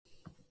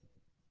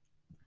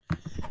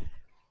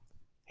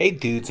Hey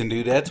dudes and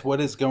dudettes,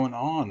 what is going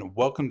on?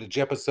 Welcome to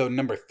Jepisode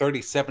number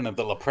 37 of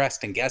the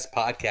Leprest and Guest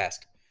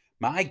podcast.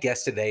 My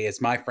guest today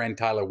is my friend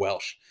Tyler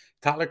Welsch.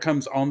 Tyler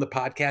comes on the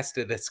podcast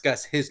to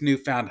discuss his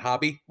newfound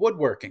hobby,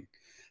 woodworking.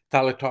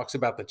 Tyler talks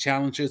about the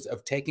challenges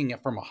of taking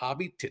it from a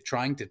hobby to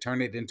trying to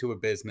turn it into a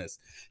business.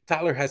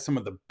 Tyler has some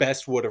of the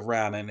best wood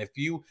around, and if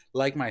you,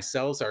 like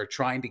myself, are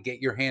trying to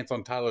get your hands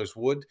on Tyler's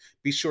wood,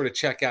 be sure to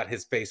check out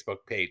his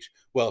Facebook page,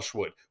 Welsh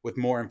Wood, with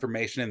more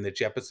information in the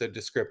Jepisode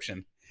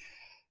description.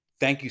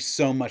 Thank you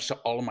so much to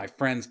all of my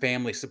friends,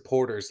 family,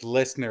 supporters,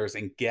 listeners,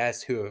 and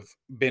guests who have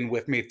been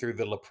with me through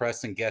the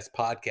Leprest and Guest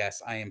podcast.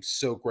 I am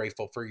so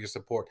grateful for your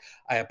support.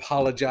 I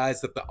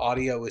apologize that the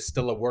audio is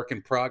still a work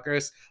in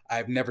progress.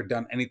 I've never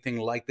done anything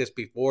like this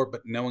before,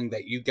 but knowing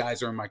that you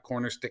guys are in my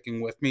corner sticking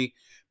with me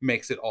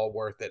makes it all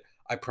worth it.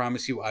 I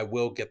promise you I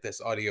will get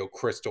this audio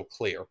crystal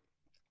clear.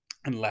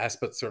 And last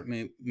but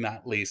certainly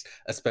not least,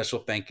 a special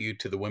thank you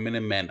to the women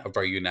and men of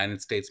our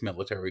United States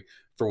military,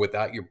 for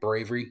without your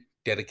bravery,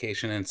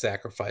 dedication, and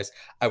sacrifice,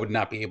 I would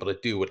not be able to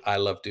do what I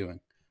love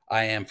doing.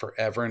 I am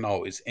forever and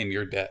always in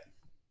your debt.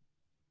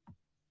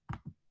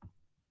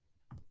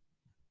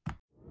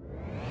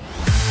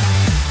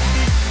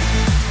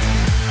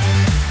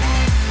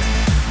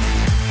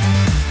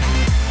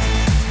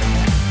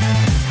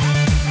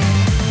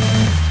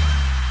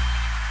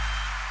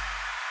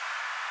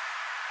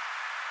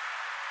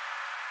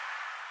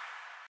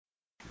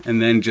 And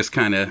then just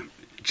kind of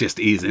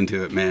ease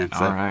into it, man.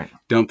 So all right.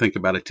 Don't think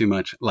about it too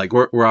much. Like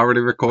we're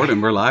already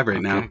recording. We're live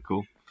right now. Okay,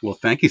 cool. Well,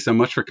 thank you so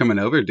much for coming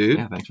over, dude.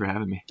 Yeah, thanks for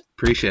having me.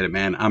 Appreciate it,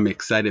 man. I'm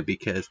excited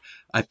because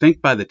I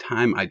think by the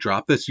time I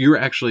drop this,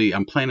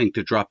 I'm planning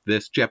to drop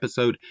this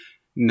episode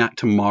not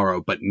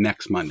tomorrow, but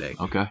next Monday.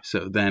 Okay.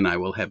 So then I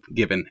will have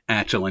given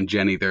Achel and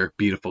Jenny their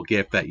beautiful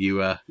gift that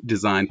you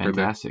designed for them.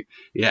 Fantastic.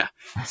 Yeah.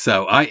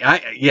 So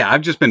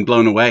I've just been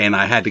blown away, and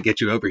I had to get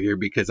you over here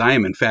because I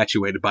am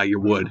infatuated by your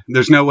wood.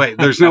 There's no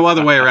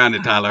other way around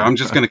it, Tyler. I'm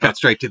just going to cut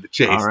straight to the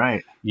chase. All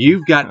right.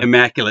 You've got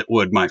immaculate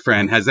wood, my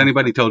friend. Has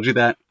anybody told you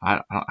that?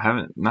 I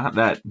haven't, not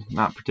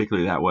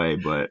particularly that way,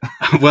 but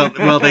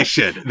well, they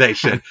should. They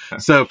should.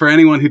 So for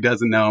anyone who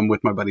doesn't know, I'm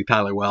with my buddy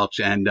Tyler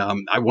Welch, and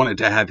I wanted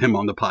to have him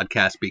on the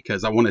podcast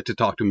because I wanted to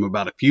talk to him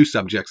about a few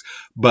subjects,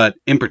 but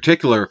in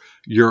particular,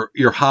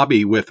 your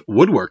hobby with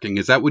woodworking.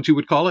 Is that what you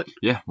would call it?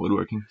 Yeah,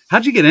 woodworking.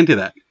 How'd you get into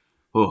that?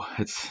 Oh,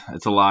 it's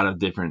a lot of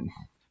different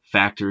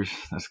factors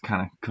that's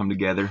kind of come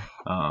together.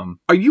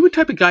 Are you a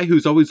type of guy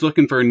who's always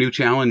looking for a new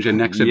challenge and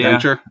next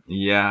adventure?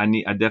 Yeah,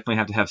 I definitely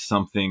have to have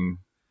something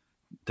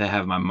to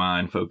have my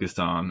mind focused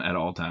on at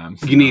all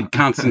times. You need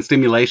constant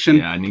stimulation?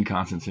 Yeah, I need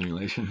constant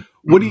stimulation.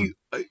 What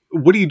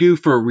do you do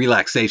for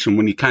relaxation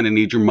when you kind of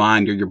need your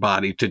mind or your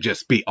body to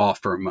just be off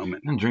for a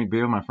moment? And drink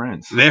beer with my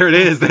friends. There it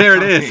is.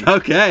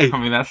 Okay. I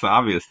mean, that's the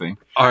obvious thing.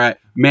 All right.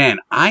 Man,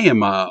 I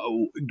am,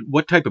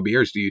 what type of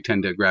beers do you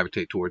tend to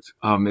gravitate towards?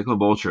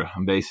 Michelob Ultra.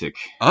 I'm basic.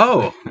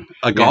 Oh,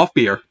 a golf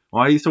beer.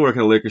 Well, I used to work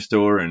at a liquor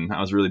store, and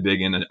I was really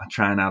big into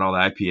trying out all the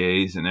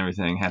IPAs and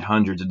everything. Had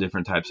hundreds of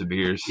different types of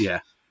beers. Yeah.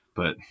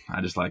 But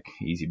I just like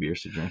easy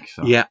beers to drink.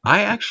 So. Yeah,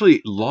 I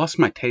actually lost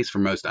my taste for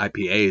most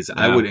IPAs. Yeah.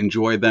 I would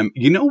enjoy them.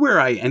 You know where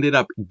I ended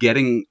up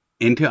getting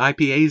into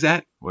IPAs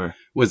at? Where?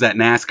 Was at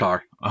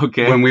NASCAR.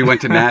 Okay. When we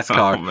went to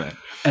NASCAR. Oh, man.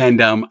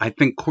 And I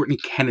think Courtney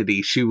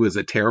Kennedy, she was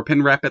a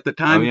Terrapin rep at the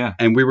time. Oh, yeah.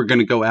 And we were going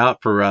to go out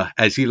for,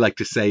 as you like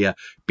to say,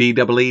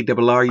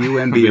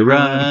 BEERUN beer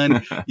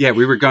run. Yeah,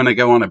 we were going to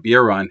go on a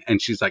beer run.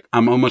 And she's like,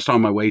 I'm almost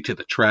on my way to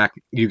the track.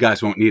 You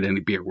guys won't need any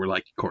beer. We're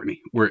like,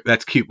 Courtney,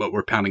 that's cute, but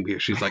we're pounding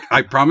beer. She's like,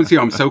 I promise you,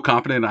 I'm so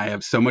confident I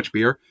have so much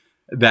beer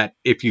that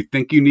if you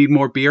think you need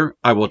more beer,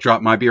 I will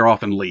drop my beer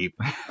off and leave.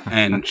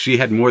 And she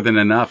had more than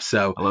enough.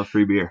 So I love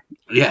free beer.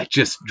 Yeah,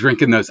 just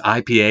drinking those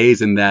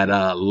IPAs in that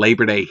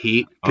Labor Day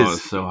heat. Oh,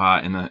 it's so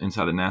hot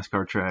inside the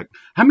NASCAR track.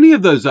 How many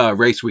of those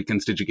race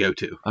weekends did you go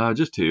to?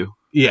 Just 2.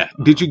 Yeah.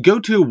 Did you go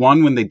to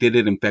one when they did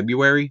it in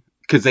February?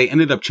 Because they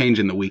ended up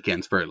changing the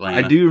weekends for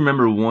Atlanta. I do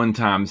remember one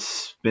time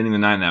spending the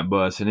night in that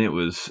bus, and it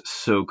was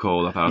so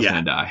cold I thought I was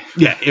going to die.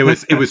 Yeah, it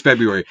was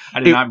February. I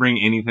did not bring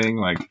anything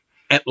like...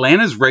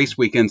 Atlanta's race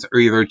weekends are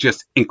either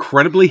just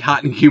incredibly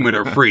hot and humid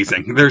or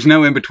freezing. There's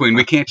no in between.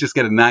 We can't just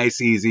get a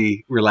nice,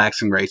 easy,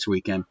 relaxing race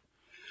weekend.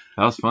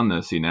 That was fun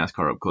to see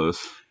NASCAR up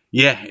close.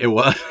 Yeah, it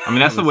was. I mean,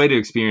 that's the way to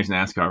experience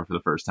NASCAR for the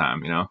first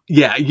time, you know?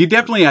 Yeah, you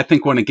definitely, I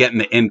think, want to get in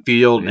the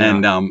infield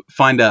and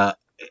find a...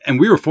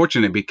 And we were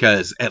fortunate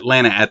because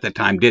Atlanta at the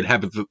time did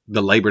have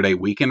the Labor Day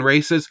weekend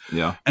races.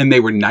 Yeah. And they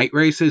were night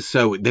races,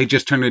 so they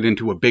just turned it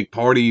into a big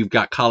party. You've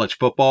got college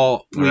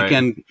football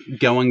weekend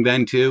going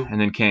then, too. And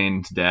then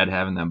Kane's dad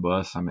having that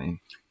bus, I mean...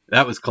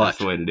 That was clutch. That's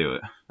the way to do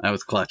it. That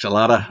was clutch. A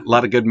lot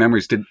of good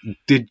memories.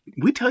 Did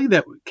we tell you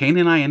that Kane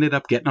and I ended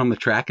up getting on the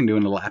track and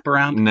doing a lap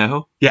around?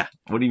 No. Yeah.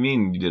 What do you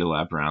mean you did a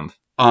lap around?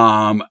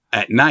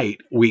 At night,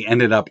 we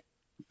ended up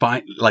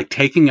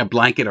taking a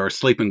blanket or a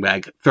sleeping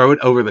bag, throw it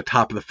over the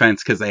top of the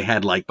fence because they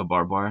had like a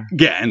barbed wire.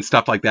 Yeah, and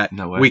stuff like that.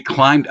 No way. We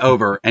climbed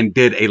over and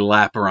did a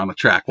lap around the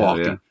track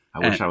walking. I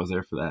wish I was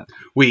there for that.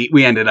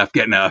 We ended up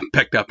getting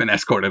picked up and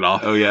escorted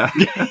off. Oh, yeah?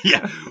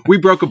 Yeah. We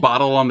broke a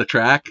bottle on the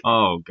track.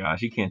 Oh,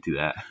 gosh, you can't do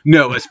that.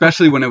 No,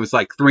 especially when it was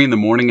like 3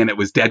 a.m. and it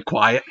was dead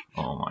quiet.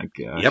 Oh, my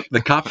gosh. Yep,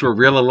 the cops were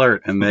real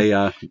alert, and they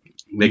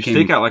you came.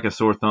 stick out like a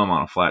sore thumb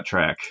on a flat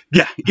track.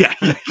 Yeah.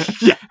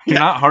 You're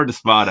not hard to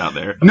spot out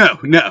there. No.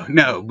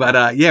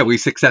 But yeah, we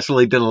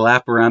successfully did a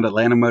lap around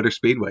Atlanta Motor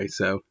Speedway,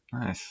 so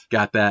Nice.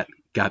 got that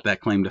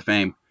claim to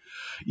fame.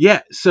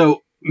 Yeah,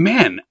 so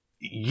man,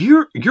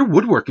 your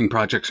woodworking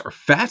projects are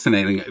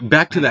fascinating.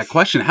 Back to that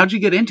question, how'd you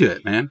get into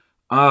it, man?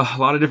 A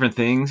lot of different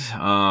things.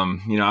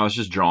 I was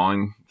just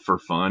drawing for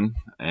fun,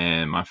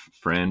 and my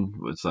friend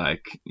was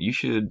like, "You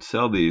should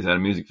sell these at a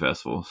music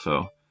festival."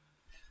 So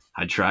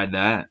I tried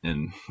that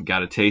and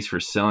got a taste for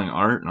selling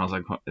art, and I was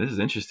like, "This is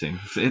interesting.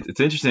 It's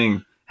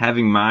interesting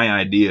having my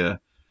idea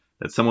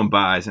that someone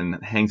buys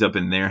and hangs up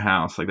in their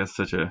house. Like that's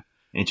such a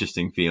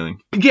interesting feeling."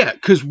 Yeah,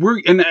 because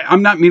and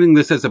I'm not meaning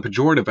this as a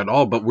pejorative at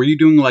all, but were you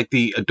doing like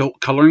the adult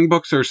coloring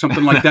books or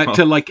something like that?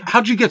 To like,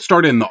 how'd you get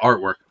started in the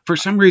artwork? For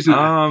some reason,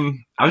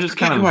 I was just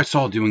kind of who I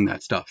saw doing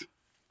that stuff.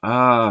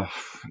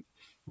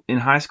 In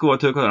high school, I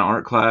took an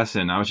art class,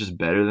 and I was just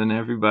better than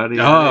everybody.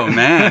 Oh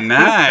man,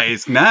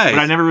 nice. But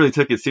I never really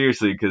took it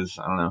seriously because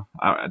I don't know.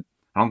 I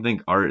don't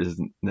think art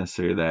is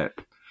necessarily that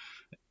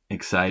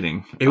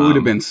exciting. It would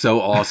have been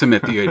so awesome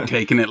if you had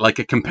taken it like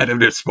a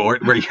competitive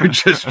sport where you're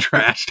just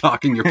trash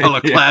talking your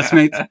fellow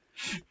classmates.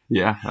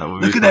 Yeah, that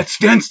would Look at that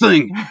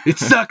stenciling. It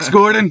sucks,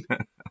 Gordon.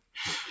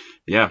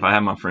 Yeah, if I had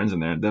my friends in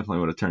there, it definitely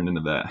would have turned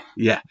into that.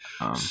 Yeah.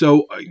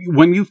 So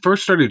when you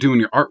first started doing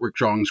your artwork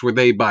drawings, were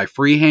they by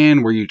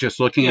freehand? Were you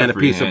just looking at a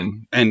piece of...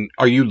 And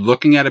are you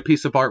looking at a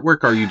piece of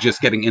artwork? Or are you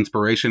just getting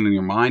inspiration in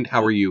your mind?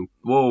 How are you?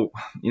 Well,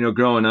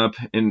 growing up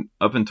and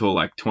up until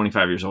like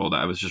 25 years old,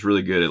 I was just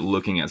really good at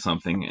looking at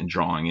something and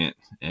drawing it.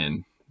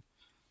 And,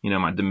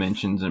 my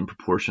dimensions and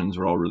proportions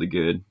were all really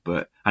good.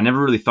 But I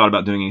never really thought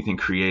about doing anything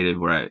creative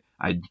where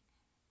I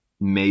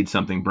made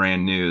something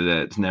brand new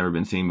that's never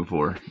been seen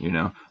before,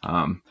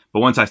 but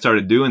once I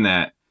started doing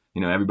that,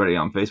 everybody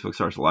on Facebook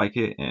starts to like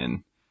it,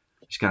 and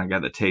just kind of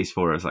got the taste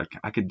for it. I was like,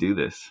 I could do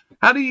this.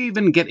 How do you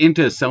even get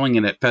into selling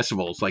it at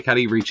festivals? Like, how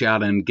do you reach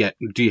out and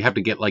do you have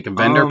to get like a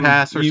vendor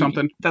pass or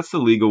something? That's the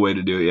legal way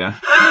to do it.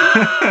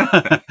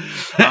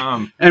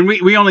 Yeah. And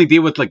we only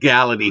deal with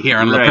legality here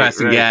on La Presse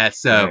and Gas.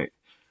 So, right.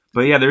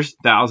 But yeah, there's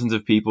thousands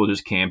of people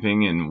just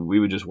camping, and we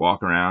would just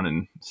walk around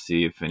and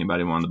see if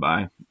anybody wanted to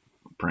buy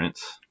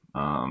prints.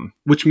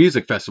 Which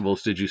music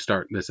festivals did you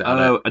start this out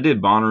at? I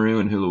did Bonnaroo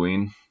and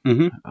Halloween.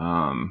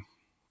 Mm-hmm.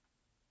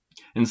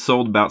 And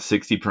sold about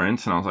 60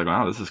 prints, and I was like,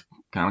 wow, this is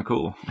kind of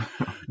cool.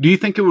 Do you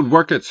think it would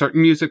work at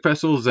certain music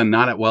festivals and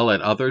not at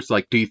others?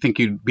 Like, do you think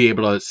you'd be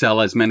able to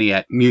sell as many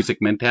at Music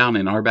Midtown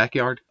in our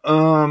backyard?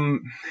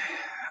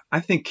 I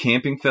think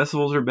camping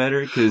festivals are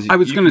better because I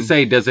was going to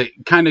say, does it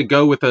kind of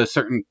go with a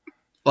certain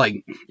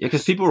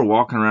because people are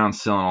walking around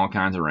selling all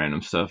kinds of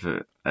random stuff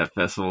at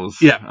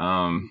festivals.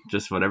 Yeah.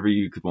 Just whatever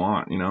you could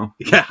want,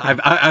 Yeah,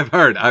 I've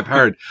heard.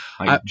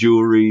 Like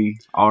jewelry,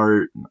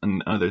 art,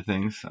 and other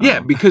things.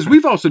 Yeah, because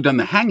we've also done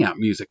the Hangout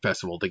Music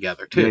Festival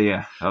together too.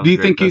 Yeah. Do you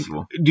think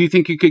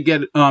you could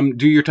get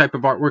do your type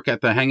of artwork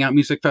at the Hangout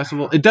Music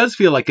Festival? It does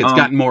feel like it's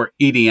gotten more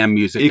EDM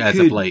music of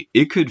late.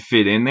 It could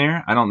fit in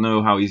there. I don't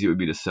know how easy it would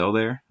be to sell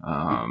there.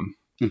 I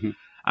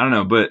don't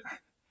know, but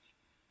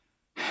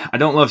I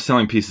don't love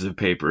selling pieces of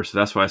paper, so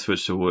that's why I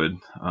switched to wood.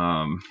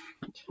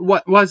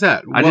 What was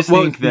that?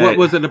 What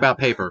was it about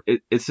paper?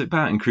 It's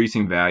about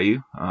increasing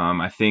value.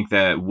 I think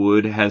that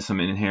wood has some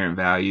inherent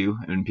value,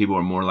 and people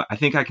are more I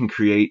think I can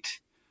create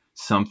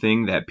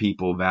something that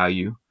people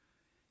value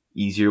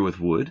easier with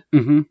wood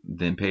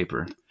than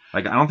paper.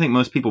 Like, I don't think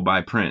most people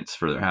buy prints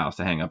for their house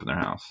to hang up in their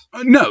house.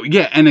 No,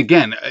 yeah, and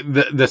again,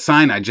 the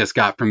sign I just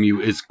got from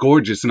you is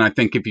gorgeous, and I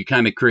think if you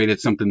kind of created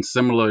something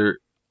similar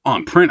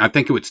on print, I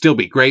think it would still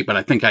be great, but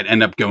I think I'd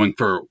end up going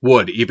for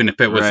wood, even if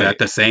it was at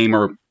the same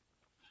or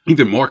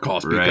even more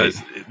cost,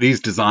 because these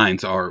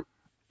designs are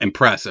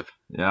impressive.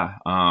 Yeah.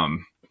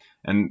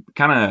 And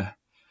kind of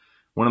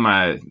one of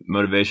my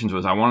motivations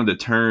was I wanted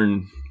to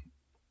turn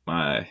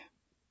my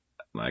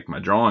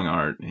drawing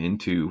art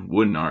into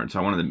wooden art. So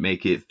I wanted to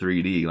make it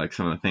 3D, like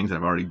some of the things that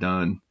I've already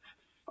done.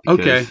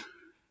 Because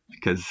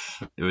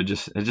it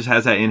just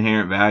has that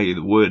inherent value,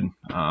 the wood.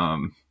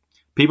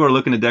 People are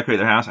looking to decorate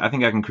their house. I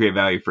think I can create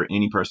value for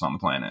any person on the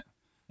planet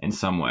in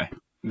some way.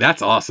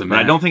 That's awesome, man.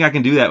 But I don't think I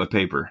can do that with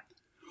paper.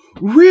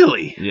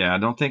 Really? Yeah, I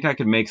don't think I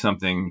could make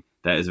something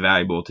that is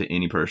valuable to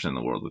any person in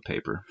the world with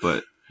paper.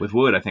 But with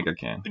wood, I think I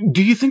can.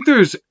 Do you think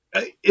is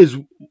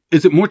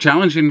it more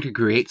challenging to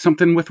create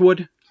something with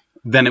wood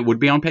than it would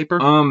be on paper?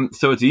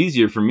 So it's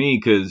easier for me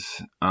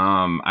because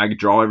I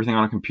draw everything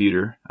on a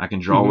computer. I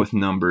can draw with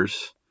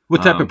numbers.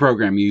 What type of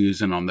program are you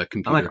using on the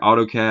computer? I like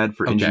AutoCAD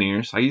for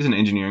engineers. I use an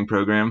engineering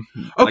program.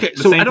 Okay,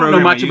 so I don't know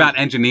much about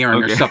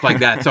engineering or stuff like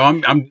that, so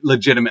I'm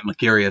legitimately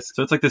curious.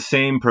 So it's like the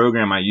same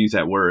program I use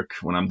at work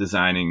when I'm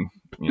designing,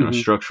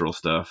 structural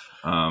stuff.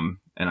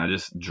 and I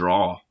just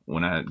draw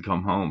when I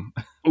come home.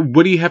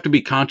 What do you have to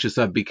be conscious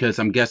of? Because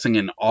I'm guessing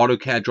an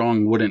AutoCAD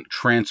drawing wouldn't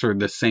transfer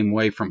the same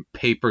way from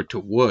paper to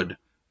wood,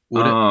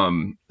 would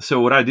it?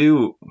 So what I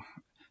do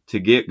to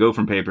go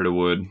from paper to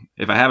wood,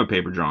 if I have a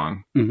paper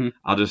drawing,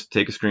 I'll just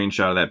take a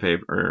screenshot of that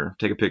paper, or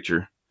take a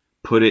picture,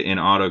 put it in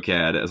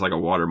AutoCAD as like a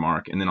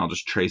watermark, and then I'll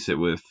just trace it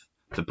with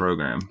the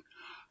program.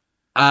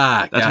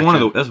 That's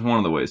gotcha. That's one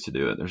of the ways to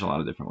do it. There's a lot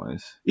of different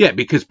ways. Yeah,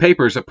 because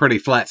paper is a pretty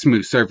flat,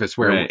 smooth surface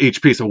where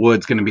each piece of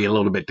wood's going to be a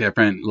little bit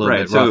different, a little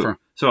bit rougher.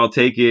 So I'll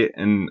take it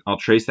and I'll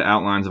trace the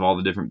outlines of all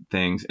the different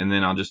things, and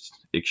then I'll just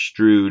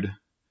extrude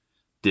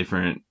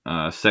different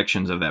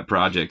sections of that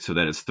project so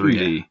that it's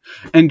 3D.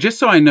 Yeah. And just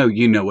so I know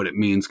you know what it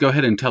means, go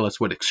ahead and tell us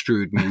what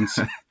extrude means.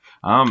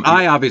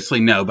 I obviously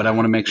know, but I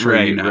want to make sure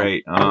you know.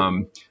 Right.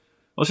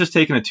 Let's just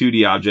taking a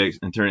 2D object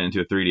and turn it into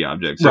a 3D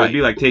object. So it'd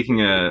be like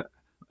taking a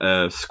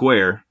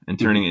square and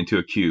turning it into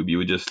a cube. You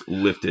would just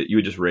lift it. You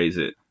would just raise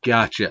it.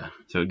 Gotcha.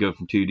 So it'd go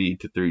from 2D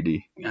to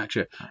 3D.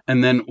 Gotcha.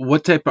 And then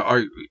what type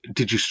of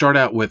did you start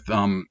out with?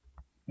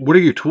 What are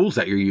your tools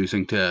that you're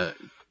using to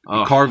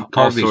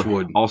carve these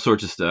wood? All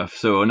sorts of stuff.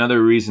 So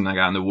another reason I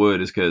got into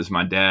wood is because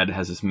my dad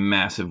has this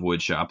massive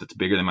wood shop that's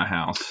bigger than my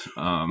house.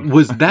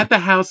 Was that the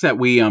house that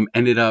we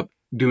ended up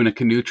doing a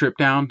canoe trip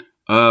down?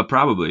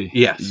 Probably.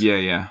 Yes.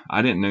 Yeah.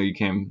 I didn't know you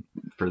came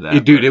for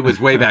that. Dude, it was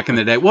way back in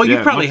the day. Well, you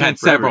probably had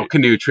several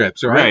canoe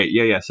trips, right? Right.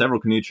 Yeah. Several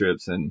canoe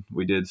trips, and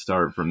we did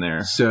start from there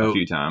a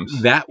few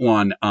times. That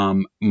one,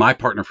 my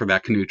partner for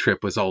that canoe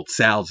trip was old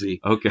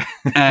Salzy. Okay.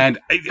 And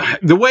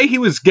the way he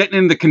was getting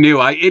in the canoe,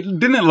 it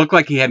didn't look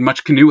like he had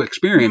much canoe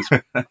experience.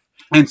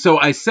 And so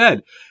I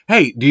said,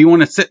 hey, do you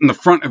want to sit in the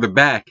front or the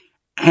back?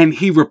 And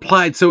he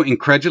replied so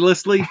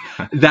incredulously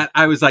that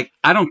I was like,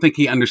 I don't think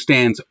he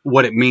understands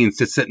what it means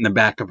to sit in the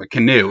back of a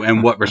canoe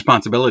and what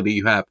responsibility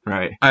you have.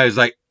 Right. I was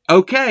like,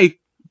 okay,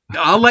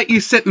 I'll let you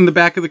sit in the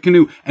back of the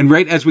canoe. And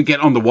right as we get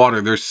on the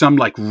water, there's some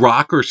like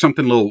rock or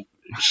something, little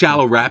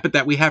shallow rapid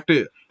that we have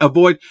to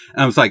avoid.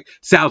 And I was like,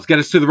 Sal's, get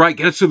us to the right,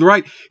 get us to the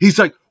right. He's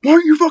like, why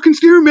aren't you fucking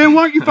steering, man?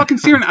 Why aren't you fucking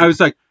steering? I was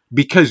like,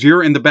 because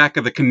you're in the back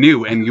of the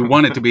canoe and you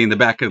wanted to be in the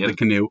back of the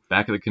canoe.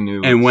 Back of the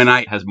canoe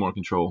and has more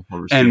control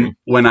over steering. And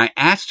when I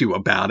asked you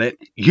about it,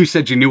 you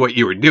said you knew what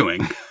you were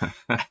doing.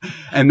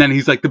 And then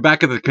he's like, the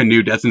back of the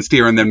canoe doesn't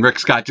steer. And then Rick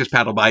Scott just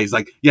paddled by. He's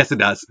like, yes, it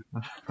does.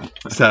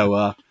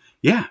 So,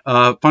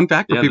 fun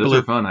fact for people those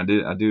are fun. I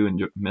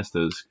do miss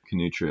those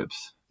canoe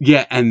trips.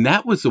 Yeah, and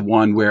that was the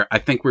one where I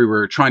think we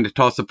were trying to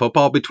toss a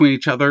football between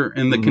each other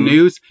in the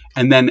canoes.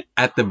 And then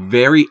at the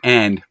very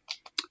end,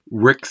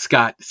 Rick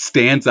Scott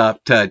stands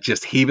up to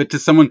just heave it to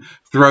someone,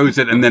 throws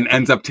it, and then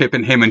ends up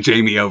tipping him and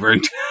Jamie over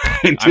into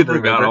the river. I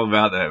forgot all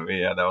about that. But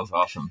yeah, that was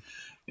awesome.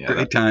 Yeah,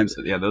 Great times.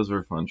 Yeah, those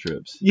were fun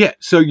trips. Yeah,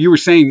 so you were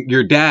saying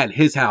your dad,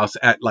 his house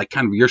at like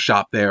kind of your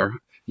shop there.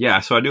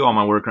 Yeah, so I do all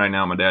my work right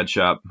now at my dad's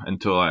shop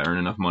until I earn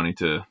enough money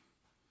to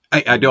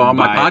I do all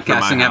my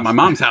podcasting at my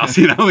mom's house,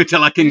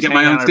 until I can get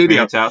my own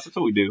studio. House. That's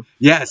what we do.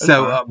 Yeah,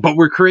 but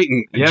we're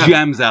creating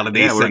gems out of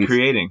these things. Yeah, we're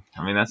creating.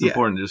 I mean, that's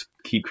important. Just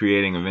keep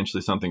creating. Eventually,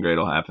 something great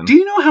will happen. Do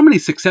you know how many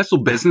successful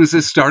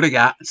businesses started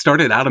out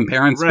in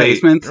parents'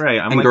 basements I'm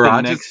and like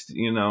garages?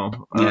 The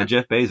next,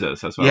 Jeff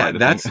Bezos. That's what I like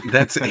to think.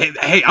 that's.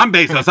 Hey, I'm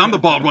Bezos. I'm the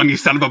bald one, you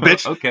son of a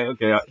bitch.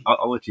 Okay.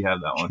 I'll let you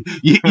have that one.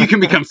 You can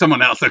become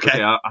someone else.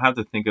 Okay. I'll have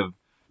to think of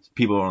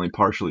people who are only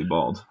partially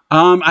bald.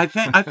 I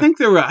think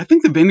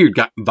the Vineyard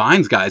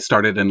Vines guys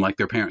started in like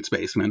their parents'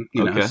 basement,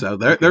 know. So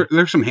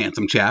they're some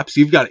handsome chaps.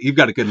 You've got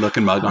a good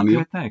looking mug on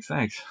you. Thanks.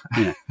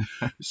 Yeah.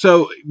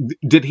 So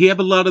did he have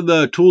a lot of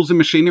the tools and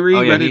machinery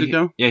ready to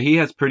go? Yeah, he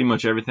has pretty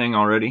much everything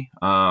already.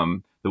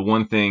 The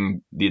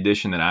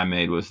addition that I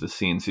made was the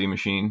CNC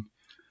machine.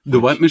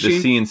 The what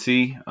machine? The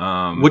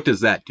CNC. What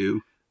does that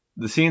do?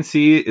 The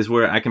CNC is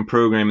where I can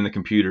program in the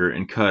computer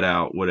and cut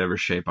out whatever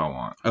shape I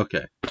want.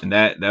 Okay. And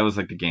that was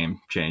like the game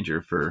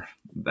changer for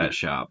that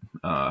shop.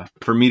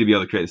 For me to be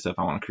able to create the stuff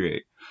I want to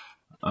create.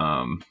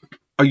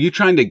 Are you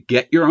trying to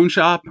get your own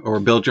shop or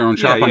build your own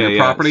shop on your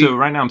property? So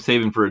right now I'm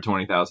saving for a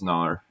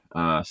 $20,000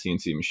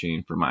 CNC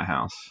machine for my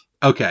house.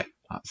 Okay.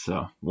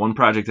 So one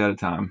project at a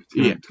time.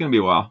 It's going to be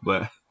a while,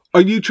 but.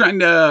 Are you trying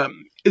to...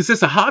 Is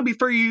this a hobby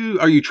for you?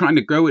 Are you trying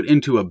to grow it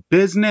into a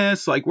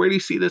business? Like, where do you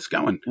see this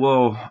going?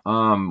 Well,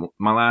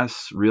 my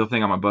last real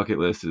thing on my bucket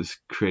list is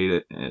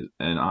create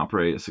and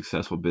operate a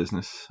successful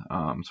business.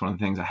 It's one of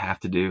the things I have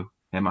to do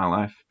in my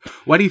life.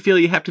 Why do you feel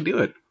you have to do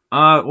it?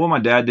 Well, my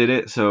dad did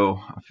it,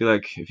 so I feel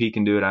like if he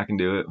can do it, I can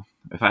do it.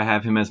 If I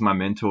have him as my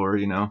mentor,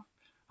 and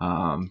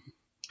I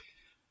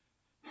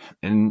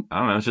don't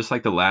know, it's just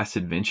like the last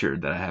adventure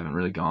that I haven't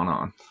really gone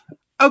on.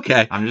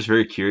 Okay. I'm just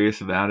very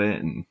curious about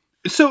it, and.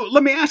 So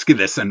let me ask you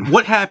this then.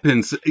 What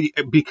happens,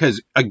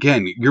 because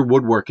again, your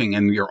woodworking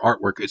and your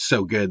artwork is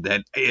so good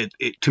that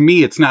to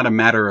me, it's not a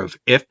matter of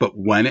if, but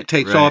when it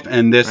takes off,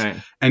 and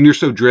and you're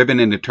so driven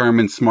and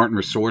determined, smart and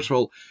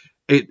resourceful,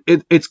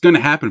 it's going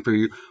to happen for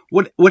you.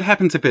 What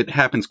happens if it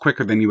happens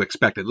quicker than you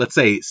expected? Let's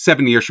say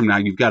 7 years from now,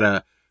 you've got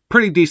a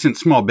pretty decent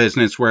small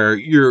business where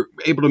you're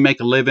able to make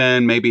a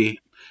living, maybe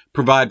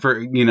provide for,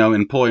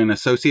 employ an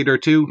associate or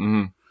two.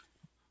 Mm-hmm.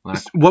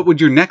 What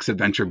would your next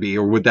adventure be,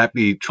 or would that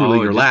be truly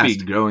your last?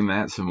 Be growing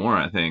that some more,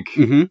 I think.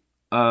 Mm-hmm.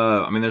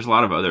 I mean, there's a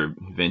lot of other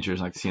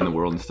adventures like seeing the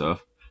world and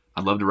stuff.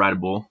 I'd love to ride a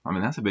bull. I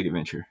mean, that's a big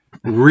adventure.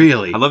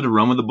 Really? I'd love to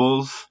run with the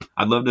bulls.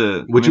 I'd love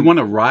to. Would you want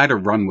to ride or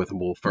run with a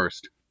bull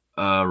first?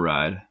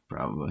 Ride,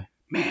 probably.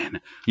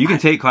 Man, you can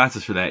take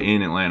classes for that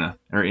in Atlanta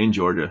or in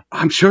Georgia.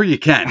 I'm sure you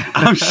can.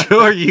 I'm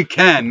sure you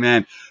can,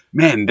 man.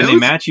 Man, and they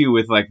match you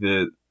with like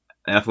the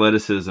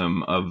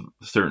athleticism of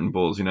certain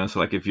bulls, you know. So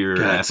like if you're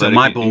athletic, so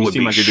my bull would be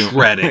like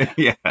shredded.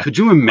 Yeah. Could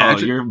you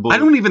imagine? Your bull, I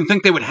don't even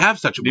think they would have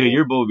such a bull. Dude,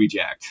 your bull would be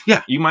jacked.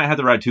 Yeah. You might have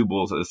to ride 2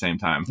 bulls at the same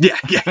time. Yeah.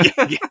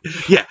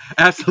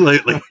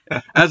 Absolutely.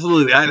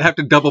 I'd have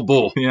to double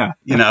bull. Yeah.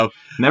 You know.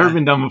 Never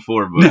been done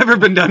before. But. Never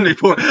been done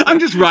before. I'm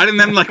just riding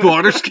them like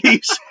water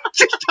skis.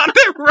 Just on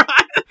there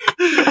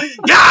riding.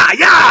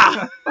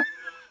 Yeah.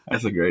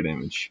 That's a great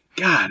image.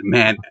 God,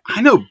 man. I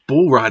know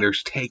bull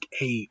riders take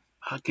a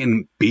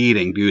fucking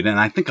beating, dude, and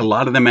I think a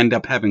lot of them end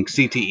up having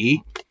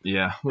CTE.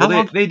 Yeah,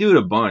 well, they do it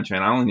a bunch,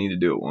 man. I only need to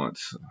do it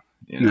once.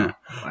 You know,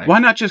 like, why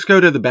not just go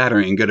to the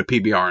Battery and go to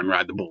PBR and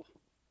ride the bull?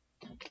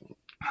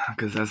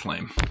 Because that's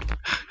lame.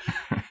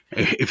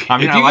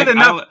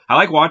 I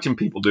like watching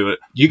people do it.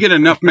 You get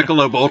enough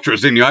Michelob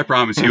Ultras in you, I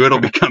promise you, it'll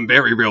become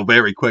very real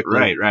very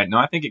quickly. Right. No,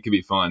 I think it could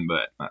be fun,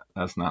 but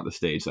that's not the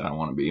stage that I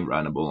want to be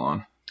riding a bull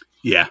on.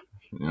 Yeah,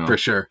 you know? For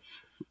sure.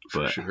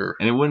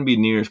 And it wouldn't be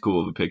near as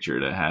cool of a picture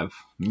to have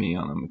me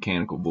on a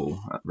mechanical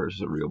bull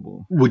versus a real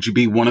bull. Would you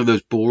be one of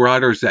those bull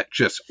riders that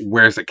just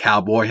wears a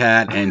cowboy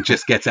hat and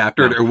just gets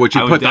after it, or would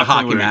you put the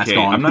hockey mask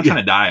on? I'm not trying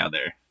to die out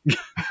there.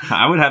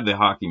 I would have the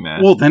hockey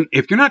mask. Well, then,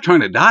 if you're not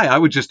trying to die, I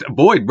would just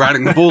avoid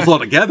riding the bulls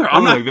altogether.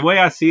 The way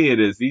I see it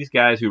is these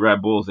guys who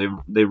ride bulls,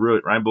 they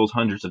ride bulls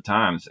hundreds of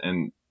times,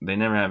 and they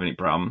never have any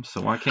problems.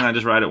 So why can't I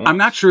just ride it once? I'm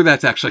not sure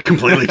that's actually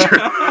completely true.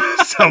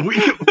 So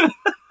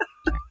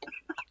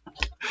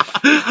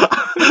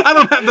I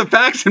don't have the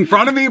facts in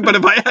front of me, but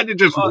if I had to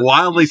just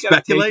wildly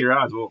speculate, take your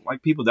odds. Well,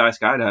 like people die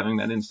skydiving,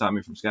 that didn't stop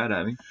me from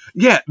skydiving.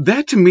 Yeah,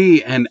 that to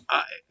me, and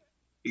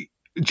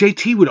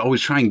JT would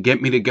always try and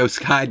get me to go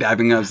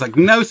skydiving. I was like,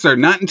 no, sir,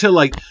 not until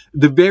like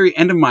the very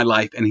end of my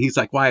life. And he's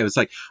like, why? I was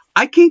like,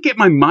 I can't get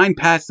my mind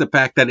past the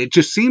fact that it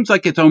just seems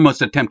like it's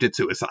almost attempted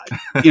suicide.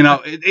 You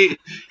know,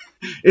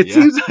 it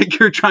seems like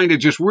you're trying to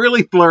just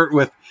really flirt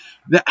with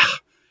that.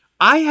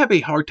 I have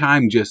a hard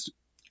time just.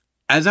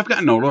 As I've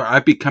gotten older,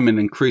 I've become an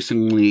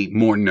increasingly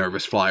more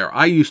nervous flyer.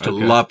 I used to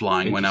love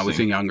flying when I was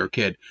a younger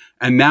kid,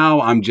 and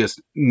now I'm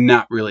just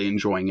not really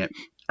enjoying it.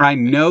 I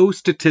know,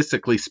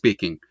 statistically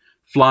speaking,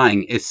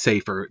 flying is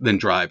safer than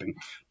driving.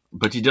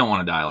 But you don't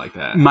want to die like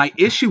that. My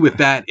issue with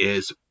that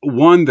is,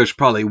 one, there's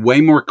probably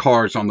way more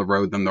cars on the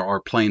road than there are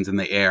planes in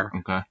the air.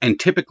 Okay. And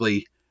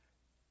typically,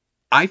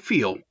 I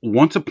feel,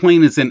 once a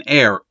plane is in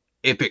air,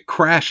 if it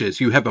crashes,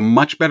 you have a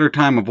much better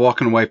time of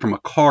walking away from a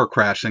car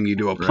crash than you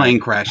do a plane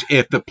crash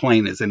if the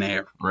plane is in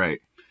air. Right.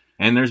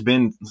 And there's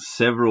been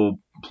several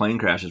plane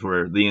crashes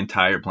where the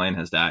entire plane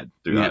has died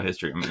throughout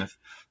history. I mean, it's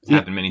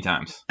happened many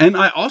times. And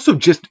I also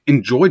just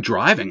enjoy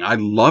driving. I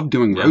love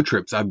doing road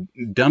trips. I've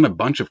done a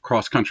bunch of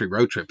cross-country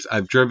road trips.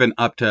 I've driven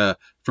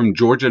from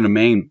Georgia to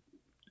Maine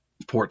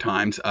 4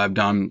 times. I've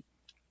done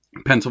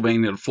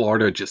Pennsylvania to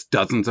Florida just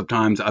dozens of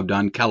times. I've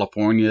done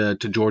California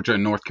to Georgia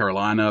and North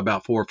Carolina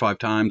about 4 or 5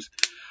 times.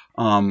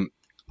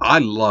 I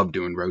love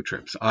doing road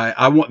trips.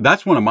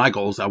 That's one of my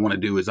goals I want to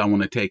do is I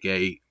want to take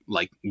a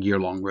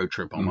year-long road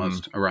trip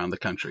almost around the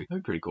country.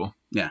 That'd be pretty cool.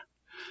 Yeah.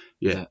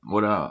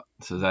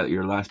 So is that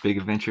your last big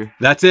adventure?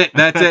 That's it.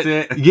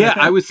 Yeah,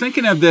 I was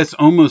thinking of this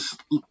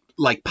almost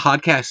like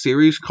podcast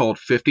series called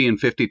 50 and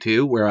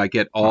 52, where I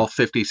get all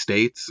 50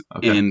 states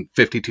in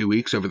 52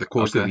 weeks over the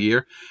course of the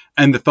year.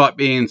 And the thought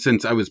being,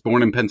 since I was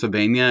born in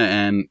Pennsylvania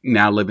and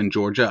now live in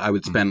Georgia, I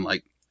would spend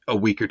like a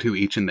week or 2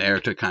 each in there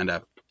to kind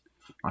of.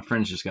 My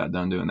friends just got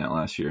done doing that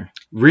last year.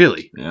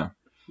 Really? Yeah.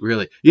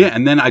 Really? Yeah.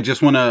 And then I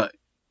just want to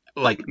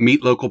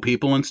meet local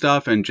people and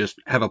stuff and just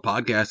have a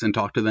podcast and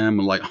talk to them,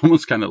 and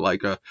almost kind of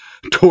like a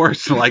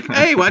tourist,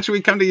 hey, why should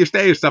we come to your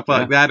state or stuff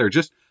like that? Or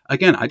just,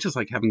 again, I just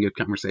like having good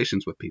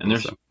conversations with people.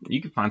 And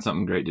you can find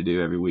something great to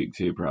do every week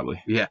too,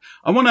 probably. Yeah.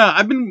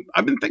 I've been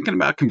thinking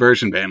about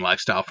conversion van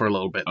lifestyle for a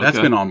little bit. That's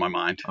been on my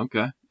mind.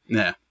 Okay.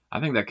 Yeah.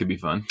 I think that could be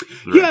fun.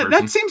 Yeah,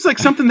 that seems like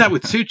something that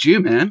would suit you,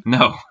 man.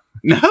 No,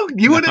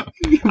 you wouldn't.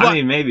 I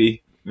mean,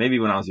 maybe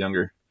when I was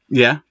younger.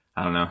 Yeah.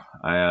 I don't know.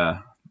 I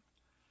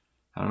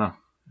don't know.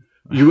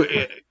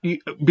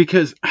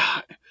 Because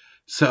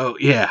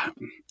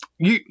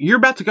you're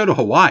about to go to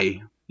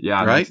Hawaii.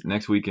 Yeah, right.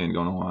 Next weekend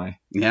going to Hawaii.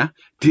 Yeah.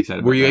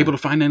 Were you able to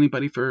find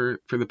anybody for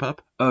the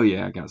pup? Oh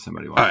yeah, I got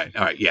somebody watching.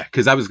 All right, yeah.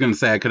 Because I was going to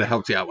say I could have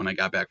helped you out when I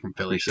got back from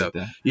Philly. So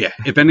yeah,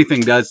 if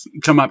anything does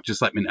come up,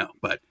 just let me know.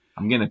 But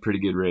I'm getting a pretty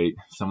good rate.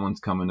 Someone's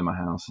coming to my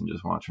house and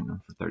just watching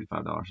them for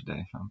 $35 a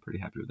day. I'm pretty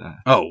happy with that.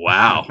 Oh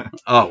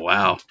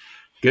wow.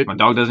 Good. My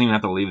dog doesn't even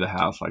have to leave the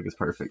house. It's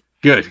perfect.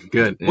 Good.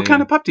 Yeah. What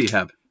kind of pup do you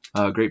have?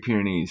 Great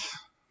Pyrenees.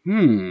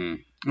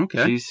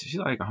 Okay. She's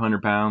like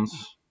 100 pounds.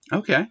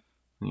 Okay.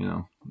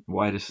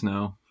 White as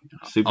snow.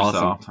 Super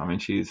soft. I mean,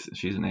 she's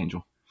an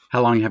angel.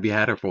 How long have you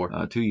had her for?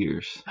 2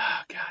 years.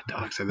 Oh, God,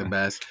 dogs are the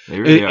best. They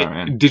really are,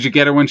 man. Did you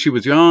get her when she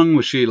was young?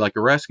 Was she like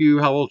a rescue?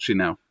 How old is she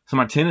now? So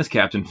my tennis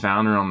captain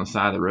found her on the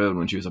side of the road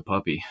when she was a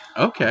puppy.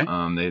 Okay.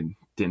 They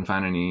didn't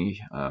find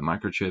any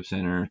microchips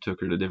in her, took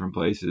her to different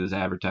places,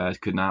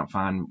 advertised, could not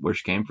find where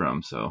she came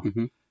from. So,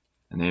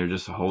 and they were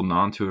just holding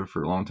on to her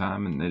for a long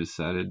time, and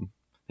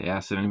they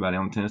asked anybody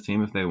on the tennis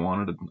team if they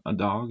wanted a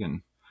dog,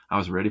 and I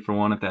was ready for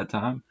one at that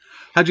time.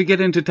 How'd you get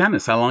into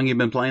tennis? How long you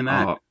been playing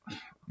that?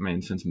 I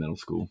mean, since middle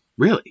school.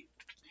 Really?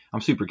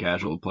 I'm super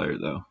casual player,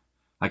 though.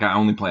 Like, I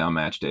only play on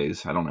match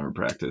days. I don't ever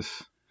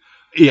practice.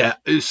 Yeah.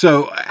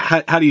 So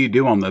how do you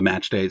do on the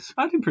match days?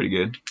 I do pretty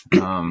good.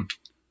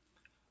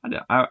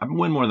 I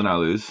win more than I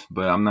lose,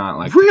 but I'm not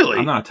like really.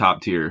 I'm not a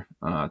top tier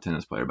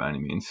tennis player by any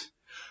means.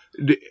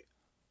 I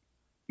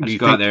just you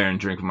go out there and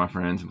drink with my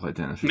friends and play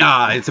tennis.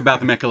 It's about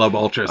the Michelob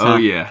Ultras. Oh huh?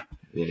 yeah.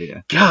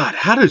 God,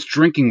 how does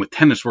drinking with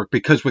tennis work?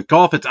 Because with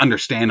golf, it's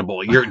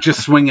understandable. You're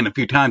just swinging a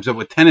few times, but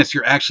with tennis,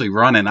 you're actually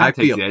running. It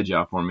takes the edge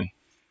off for me.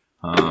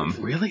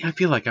 Really? I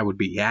feel like I would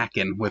be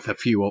yakking with a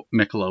few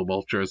Michelob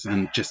Ultras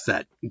and just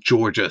that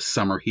Georgia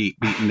summer heat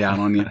beating down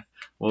on you.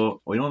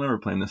 Well, we don't ever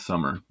play in the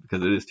summer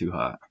because it is too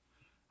hot.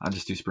 I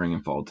just do spring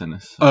and fall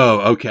tennis. So, oh,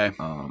 okay.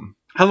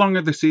 How long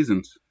are the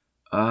seasons?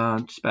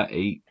 Just about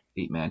eight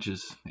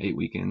matches, 8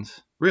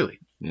 weekends. Really?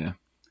 Yeah.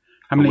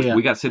 How many?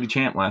 We got city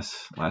champ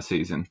last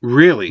season.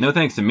 Really? No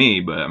thanks to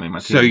me, but I mean my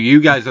team. So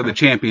you guys are the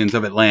champions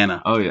of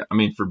Atlanta. Oh yeah. I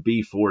mean for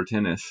B4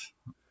 tennis,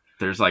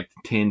 there's like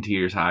 10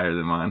 tiers higher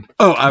than mine.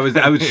 Oh, I was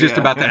just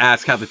about to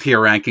ask how the tier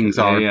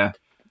rankings are. Yeah.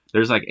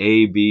 There's like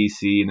A, B,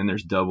 C, and then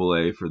there's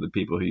AA for the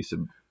people who used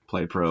to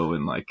play pro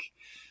in like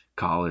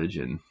college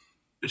and.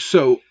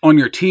 So on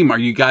your team, are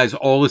you guys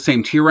all the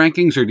same tier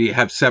rankings, or do you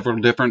have several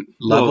different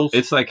levels? Well,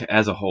 it's like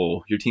as a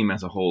whole. Your team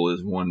as a whole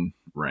is one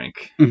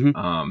rank.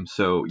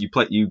 So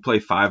you play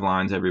 5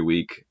 lines every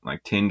week,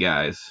 like 10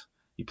 guys.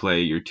 You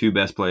play your 2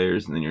 best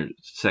players, and then your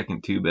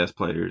second 2 best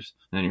players,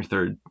 and then your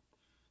third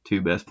 2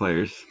 best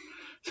players.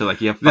 So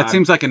like you have 5. That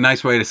seems like a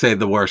nice way to say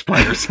the worst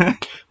players.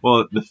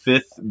 Well, the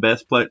 5th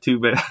best player, 2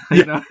 best.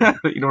 You know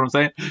what I'm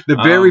saying? The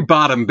very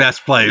bottom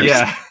best players.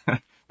 Yeah,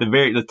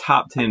 the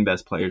top 10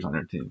 best players on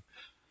your team.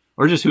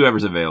 Or just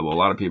whoever's available. A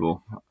lot of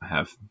people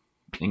have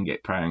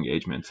prior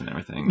engagements and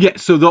everything. Yeah,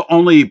 so they'll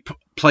only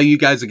play you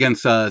guys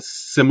against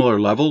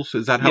similar levels?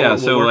 Is that how it will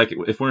so work?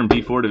 like if we're in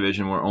B4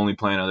 division, we're only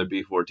playing other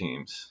B4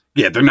 teams.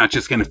 Yeah, they're not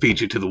just going to feed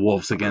you to the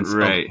wolves against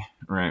Right.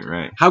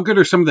 How good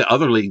are some of the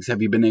other leagues?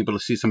 Have you been able to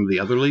see some of the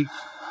other leagues?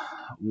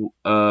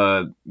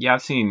 Yeah,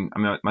 I've seen. I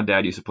mean, my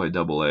dad used to play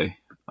AA,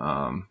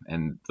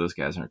 and those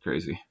guys aren't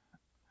crazy.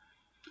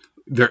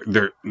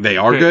 They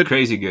are good?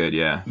 Crazy good,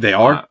 yeah. They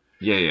are?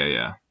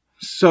 Yeah.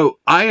 So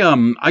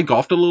I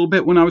golfed a little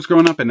bit when I was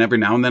growing up, and every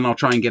now and then I'll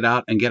try and get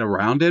out and get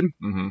around it.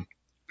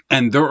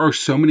 And there are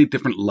so many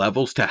different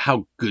levels to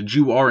how good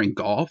you are in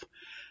golf.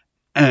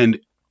 And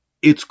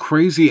it's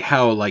crazy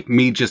how, like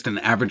me, just an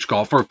average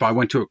golfer, if I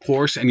went to a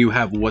course and you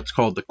have what's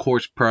called the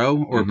course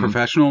pro or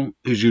professional,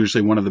 who's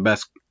usually one of the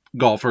best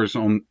golfers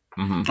on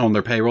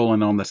their payroll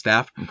and on the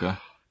staff. Okay.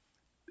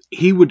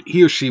 He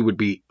or she would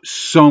be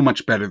so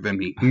much better than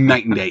me,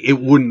 night and day. It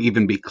wouldn't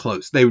even be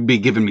close. They would be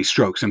giving me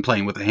strokes and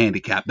playing with a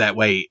handicap. That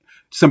way,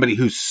 somebody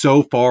who's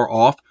so far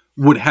off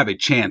would have a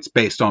chance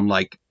based on,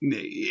 like,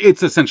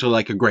 it's essentially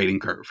like a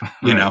grading curve,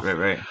 you know?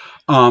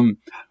 Right.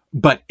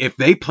 But if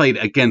they played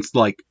against,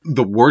 like,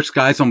 the worst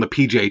guys on the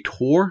PGA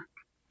Tour,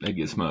 they'd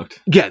get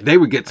smoked. Yeah, they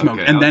would get smoked.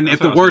 Okay, and then if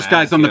the worst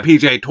guys on the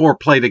PGA PGA Tour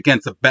played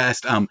against the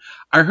best, I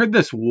heard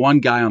this one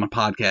guy on a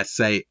podcast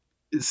say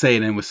it,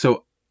 and it was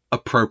so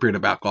appropriate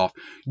about golf.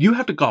 You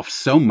have to golf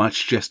so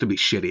much just to be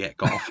shitty at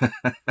golf.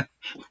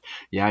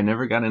 Yeah, I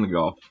never got into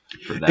golf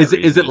for that Is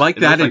reason. it like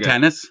that in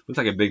tennis? Looks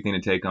like a big thing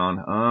to take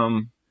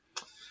on.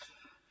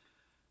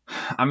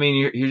 I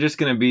mean, you're just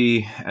gonna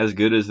be as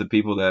good as the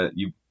people that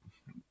you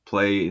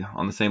play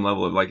on the same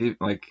level of, like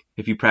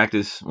if you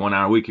practice 1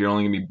 hour a week, you're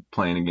only gonna be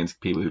playing against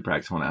people who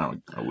practice 1 hour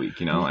a week.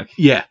 You know, like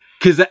yeah.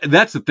 Because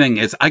that's the thing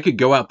is I could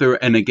go out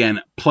there and,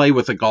 again, play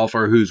with a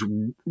golfer who's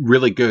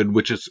really good,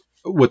 which is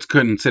what's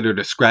considered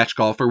a scratch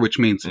golfer, which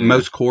means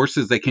most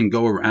courses they can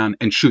go around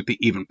and shoot the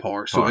even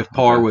par. So if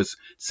par was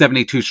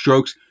 72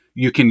 strokes,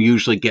 you can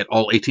usually get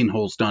all 18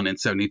 holes done in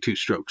 72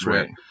 strokes.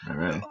 Right.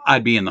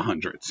 I'd be in the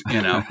hundreds,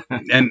 you know.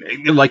 And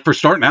like for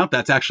starting out,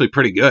 that's actually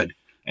pretty good.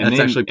 And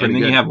then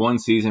you have one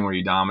season where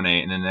you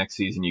dominate, and then the next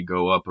season you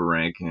go up a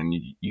rank and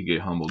you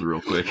get humbled real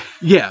quick.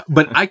 Yeah,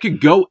 but I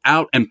could go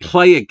out and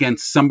play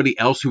against somebody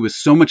else who is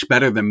so much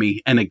better than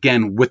me. And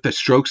again, with the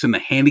strokes and the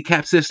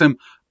handicap system,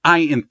 I,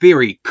 in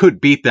theory,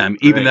 could beat them,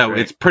 even though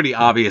it's pretty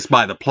obvious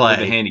by the play. With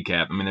the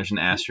handicap, I mean, there's an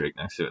asterisk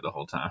next to it the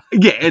whole time.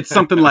 Yeah, it's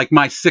something like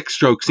my 6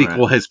 strokes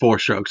equal his 4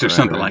 strokes or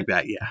something like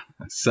that. Yeah.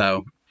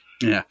 So,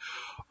 yeah.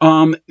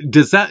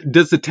 Does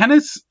the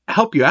tennis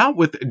help you out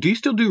with? Do you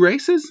still do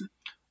races?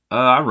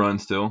 I run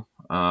still.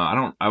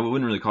 I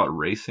wouldn't really call it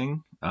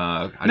racing.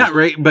 But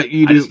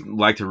you do. I just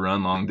like to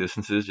run long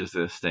distances just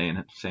to stay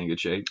in good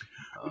shape.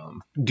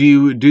 Do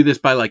you do this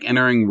by like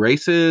entering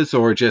races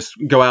or just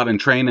go out and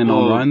train and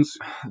on runs?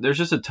 There's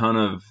just a ton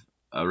of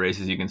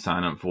races you can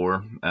sign up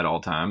for at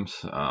all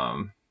times.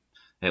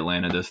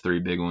 Atlanta does 3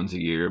 big ones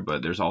a year,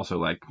 but there's also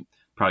like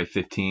probably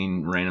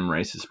 15 random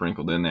races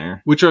sprinkled in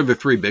there. Which are the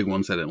 3 big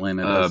ones that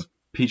Atlanta does?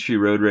 Peachtree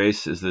Road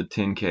Race is the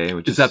 10K,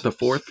 which is that the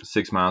 4th?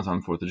 6 miles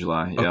on 4th of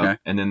July. Yep. Okay.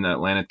 And then the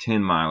Atlanta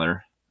 10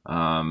 miler,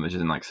 which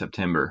is in like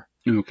September.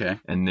 Okay.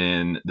 And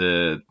then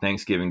the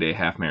Thanksgiving Day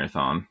half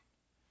marathon.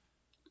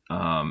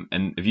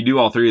 And if you do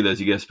all 3 of those,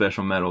 you get a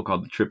special medal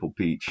called the Triple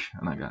Peach,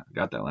 and I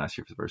got that last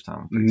year for the first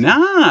time.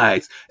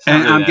 Nice.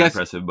 And really I'm guessing,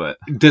 impressive, but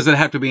does it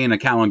have to be in a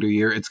calendar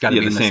year? It's got to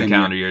be in the same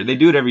calendar year. They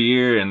do it every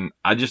year, and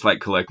I just like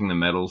collecting the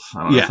medals.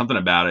 I don't know, something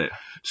about it.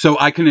 So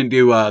I couldn't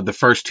do the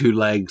first 2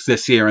 legs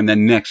this year, and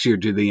then next year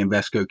do the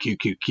Invesco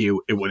QQQ.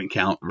 It wouldn't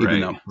count, even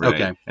though. Right.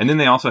 Okay. And then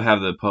they also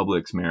have the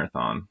Publix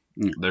Marathon.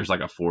 There's like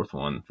a 4th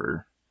one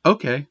for.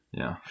 Okay.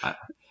 Yeah. I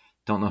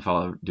don't know if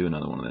I'll ever do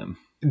another one of them.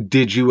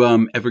 Did you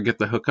ever get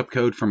the hookup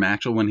code from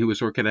Axel when he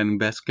was working at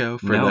Invesco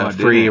for the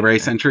free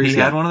race entries? He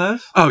had one of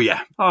those? Oh,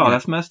 yeah. Oh,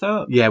 that's messed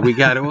up. Yeah, you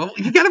got to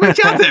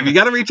reach out to him. You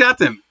got to reach out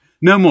to him.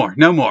 No more.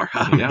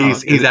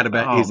 He's at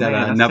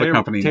another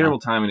company. Terrible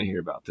now. timing to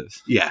hear about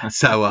this. Yeah.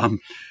 So,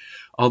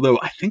 although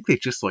I think they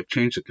just like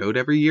change the code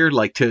every year,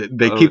 like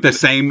they keep the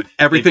same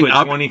everything they put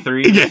up.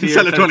 23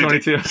 instead of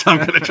 22. So I'm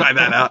gonna try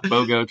that out.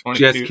 BOGO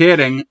 22.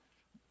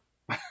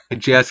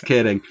 Just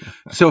kidding.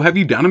 So, have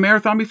you done a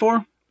marathon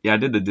before? Yeah, I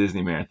did the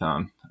Disney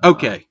Marathon.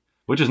 Okay.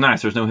 Which is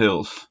nice. There's no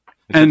hills.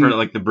 Except for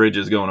like the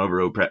bridges going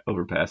over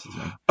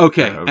overpasses.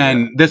 Okay.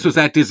 And this was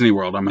at Disney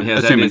World, I'm assuming.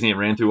 At Disney. It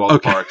ran through all the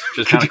parks,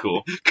 which is kind of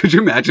cool. Could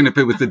you imagine if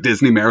it was the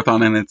Disney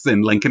Marathon and it's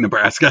in Lincoln,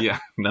 Nebraska? Yeah.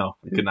 No,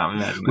 I could not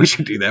imagine that. We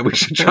should do that. We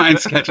should try and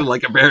schedule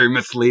like a very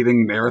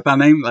misleading marathon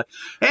name. Like,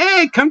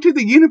 hey, come to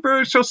the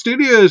Universal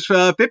Studios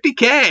for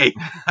 50K.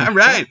 All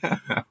right.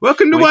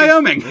 Welcome to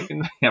Wyoming.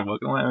 Welcome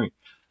to Wyoming.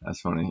 That's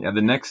funny. Yeah,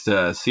 the next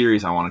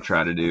series I want to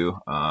try to do,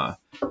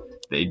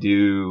 they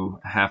do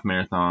half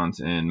marathons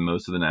in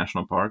most of the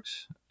national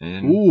parks.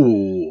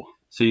 Ooh.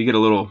 So you get a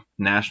little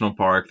national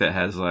park that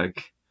has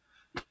like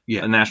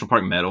a national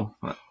park medal.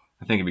 I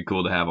think it'd be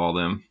cool to have all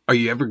them. Are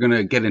you ever going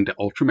to get into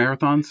ultra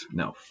marathons?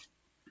 No.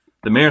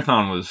 The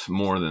marathon was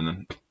more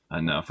than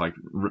enough. Like,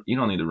 you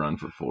don't need to run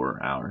for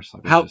 4 hours.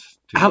 Like, it's just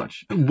too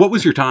much. What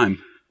was your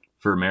time?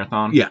 For a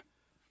marathon? Yeah.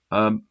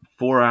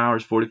 4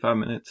 hours, 45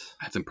 minutes.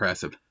 That's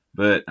impressive.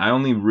 But I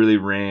only really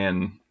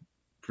ran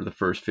for the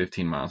first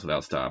 15 miles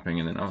without stopping,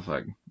 and then I was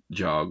like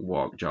jog,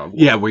 walk.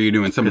 Yeah, were you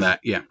doing some of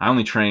that? Yeah. I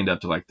only trained up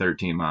to like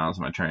 13 miles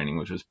in my training,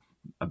 which was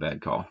a bad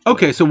call.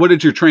 Okay, so what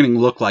did your training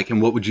look like,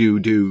 and what would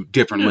you do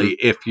differently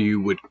if you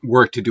would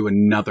work to do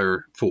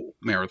another full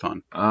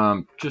marathon?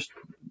 Just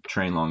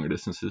train longer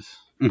distances.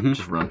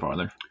 Just run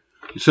farther.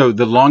 So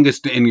the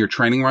longest in your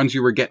training runs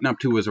you were getting up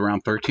to was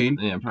around 13?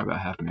 Yeah, probably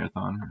about half a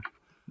marathon.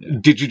 Yeah.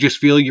 Did you just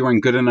feel you were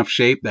in good enough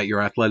shape that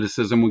your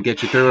athleticism would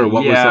get you through, or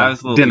what was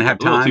that? Didn't have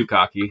time? A little too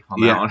cocky on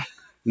that one.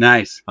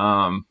 Nice.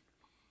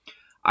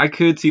 I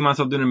could see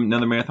myself doing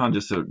another marathon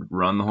just to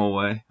run the whole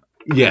way.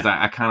 Yeah.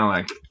 I kind of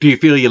like. Do you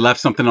feel you left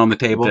something on the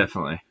table?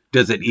 Definitely.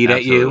 Does it eat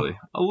at you?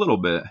 A little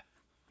bit.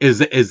 Is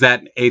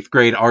that 8th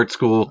grade art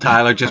school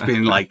Tyler just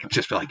being like,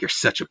 you're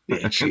such a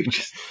bitch? You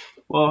just.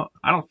 Well,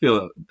 I don't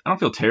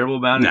feel terrible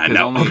about it.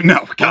 No, only no.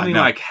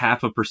 like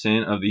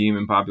 0.5% of the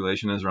human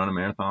population has run a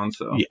marathon.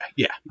 So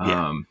yeah.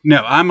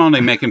 No, I'm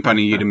only making fun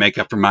of you to make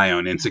up for my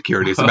own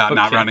insecurities about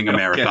not running a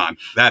marathon.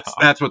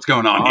 That's what's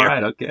going on here. All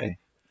right, okay.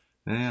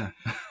 Yeah.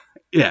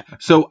 Yeah.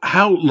 So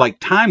how, like,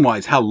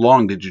 time-wise, how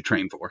long did you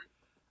train for?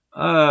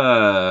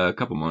 A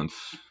couple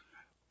months.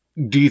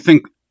 Do you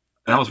think?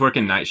 And I was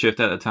working night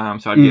shift at the time,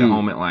 so I'd get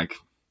home at like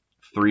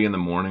 3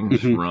 a.m,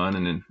 just run,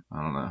 and then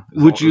I don't know.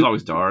 It was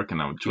always dark,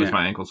 and I would twist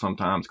my ankle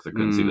sometimes because I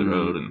couldn't see the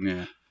road.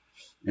 And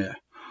yeah.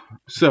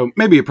 So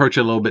maybe approach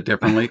it a little bit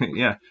differently.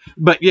 Yeah.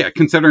 But yeah,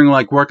 considering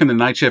like working the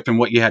night shift and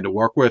what you had to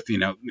work with,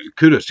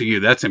 kudos to you.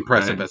 That's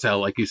impressive as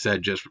hell. Like you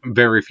said, just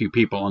very few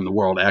people in the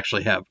world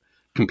actually have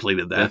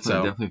completed that.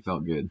 Definitely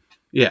felt good.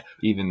 Yeah.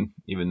 Even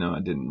though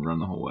I didn't run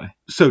the whole way.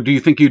 So do you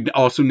think you'd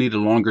also need a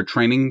longer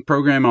training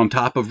program on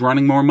top of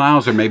running more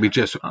miles, or maybe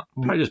just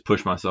probably just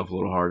push myself a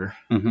little harder?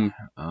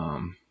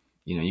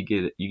 You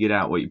get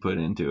out what you put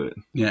into it.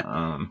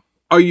 Yeah.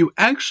 Are you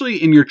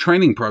actually in your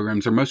training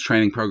programs, or most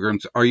training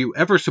programs, are you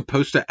ever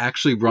supposed to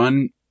actually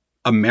run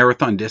a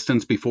marathon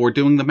distance before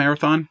doing the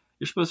marathon?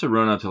 You're supposed to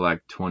run up to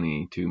like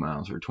 22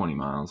 miles or 20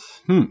 miles.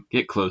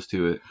 Get close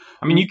to it.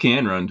 I mean, you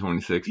can run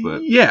 26,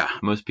 but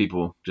most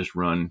people just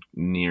run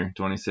near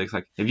 26.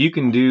 Like, if you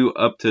can do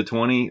up to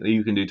 20,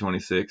 you can do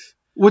 26.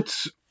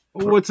 What's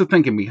the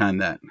thinking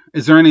behind that?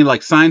 Is there any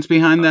like science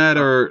behind that,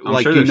 or I'm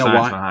like sure do you know science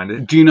why? Behind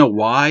it. Do you know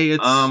why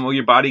it's? Well,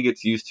 your body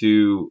gets used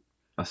to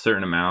a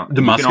certain amount.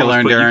 The muscular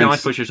endurance. You can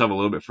always push yourself a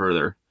little bit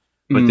further,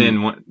 but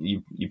then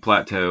you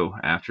plateau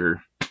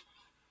after a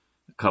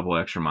couple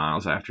extra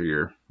miles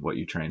after what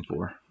you trained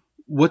for.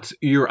 What's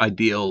your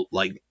ideal,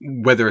 like,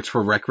 whether it's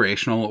for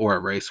recreational or a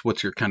race,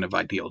 what's your kind of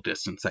ideal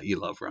distance that you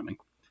love running?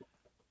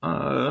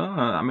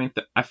 I mean,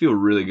 I feel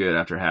really good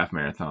after a half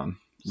marathon.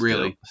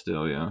 Really?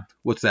 Still, yeah.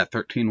 What's that,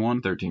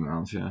 13-1? 13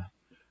 miles, yeah.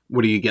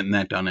 What are you getting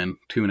that done in?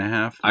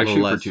 2.5? I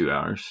shoot for 2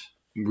 hours.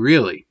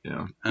 Really?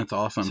 Yeah. That's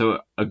awesome. So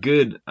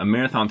a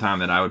marathon time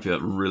that I would feel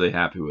really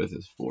happy with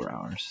is 4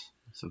 hours.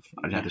 So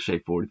I'd have to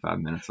shave 45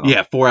 minutes off.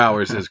 Yeah, 4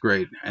 hours is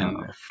great. And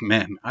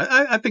man,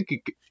 I think you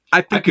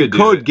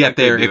could get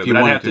there if you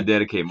wanted. I'd have to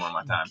dedicate more of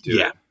my time to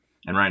it.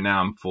 And right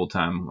now I'm full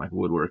time like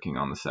woodworking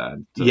on the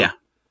side. So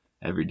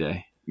every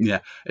day. Yeah.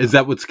 Is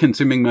that what's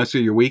consuming most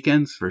of your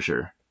weekends? For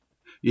sure.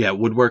 Yeah,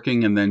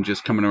 woodworking and then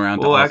just coming around.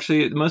 Well,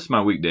 actually, most of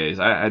my weekdays,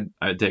 I'd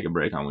take a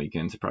break on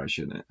weekends. I probably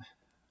shouldn't.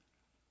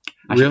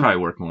 I should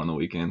probably work more on the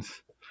weekends.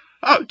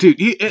 Oh, dude,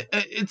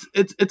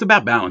 it's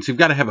about balance. You've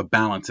got to have a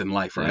balance in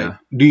life, right? Yeah.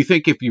 Do you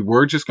think if you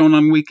were just going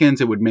on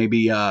weekends, it would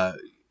maybe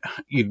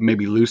you'd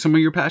maybe lose some of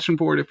your passion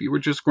for it if you were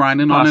just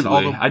grinding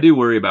Possibly. on it? I do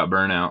worry about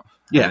burnout.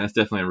 Yeah, that's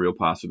definitely a real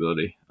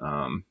possibility.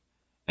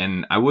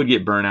 And I would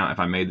get burnout if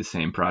I made the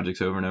same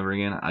projects over and over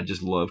again. I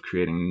just love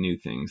creating new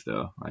things,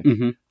 though, like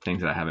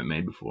things that I haven't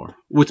made before.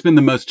 What's been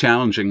the most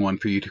challenging one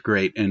for you to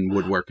create in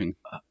woodworking?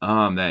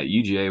 That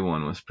UGA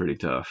one was pretty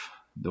tough.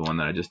 The one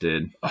that I just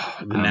did. Oh,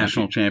 the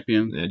national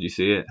champion. Did you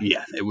see it?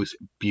 Yeah, it was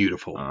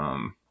beautiful.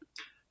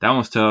 That one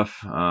was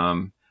tough.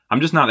 I'm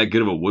just not that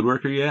good of a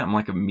woodworker yet. I'm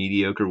like a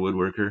mediocre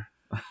woodworker.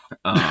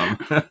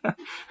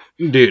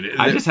 Dude,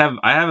 I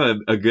have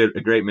a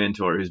great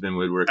mentor who's been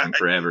woodworking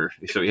forever,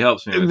 so he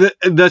helps me with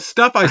the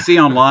stuff I see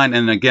online,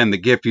 and again, the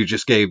gift you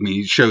just gave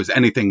me shows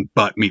anything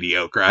but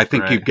mediocre. I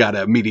think you've got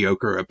a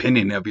mediocre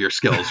opinion of your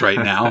skills right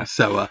now.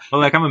 So, well,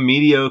 like I'm a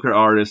mediocre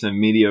artist and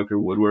mediocre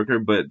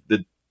woodworker, but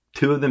the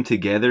two of them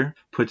together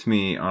puts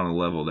me on a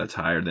level that's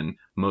higher than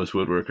most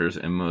woodworkers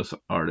and most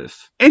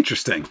artists.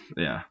 Interesting.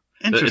 Yeah.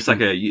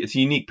 Interesting. It's a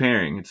unique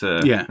pairing. It's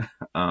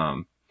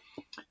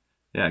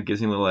it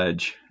gives me a little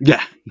edge.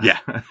 Yeah.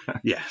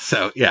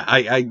 So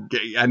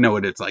I know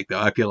what it's like though.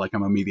 I feel like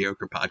I'm a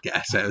mediocre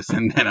podcast host,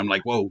 and then I'm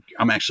like, whoa,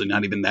 I'm actually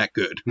not even that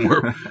good.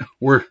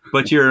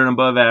 But you're an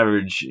above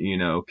average,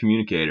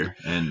 communicator,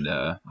 and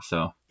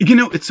so.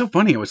 It's so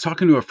funny. I was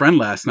talking to a friend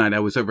last night. I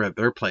was over at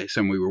their place,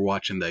 and we were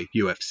watching the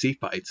UFC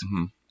fights,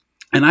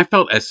 and I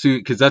felt as soon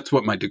because that's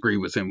what my degree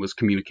was in, was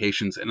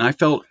communications, and I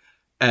felt.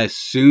 As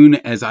soon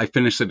as I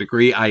finished the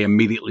degree, I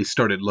immediately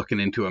started looking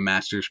into a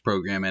master's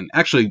program and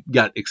actually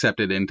got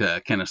accepted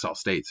into Kennesaw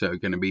State. So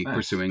going to be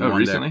pursuing one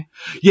recently?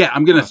 there. Yeah,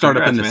 I'm going to start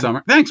up in the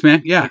summer. Thanks,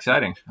 man. Yeah. That's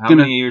exciting. How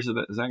many years is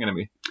that going to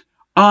be?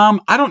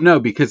 I don't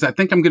know, because I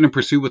think I'm going to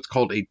pursue what's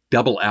called a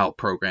double out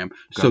program.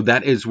 Okay. So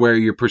that is where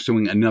you're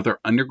pursuing another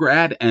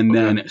undergrad, and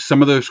then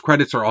some of those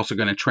credits are also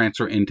going to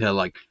transfer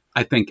into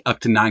I think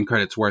up to 9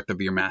 credits worth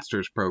of your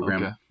master's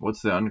program. Okay.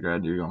 What's the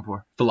undergrad you're going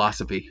for?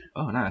 Philosophy.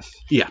 Oh, nice.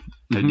 Yeah.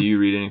 Do you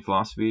read any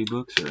philosophy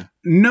books? Or?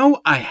 No,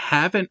 I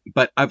haven't,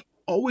 but I've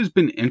always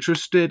been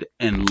interested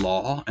in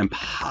law, and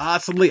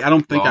possibly, I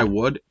don't think I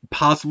would,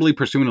 possibly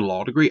pursuing a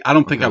law degree. I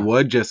don't think I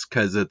would, just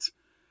because it's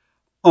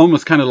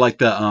almost kind of like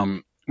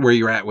the where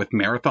you're at with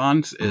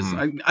marathons is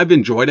I've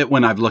enjoyed it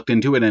when I've looked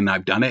into it and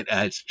I've done it.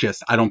 It's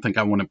just I don't think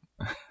I want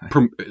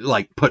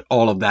to put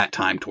all of that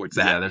time towards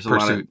that. Yeah, there's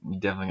you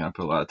definitely got to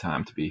put a lot of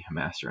time to be a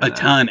master in that.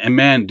 Ton. And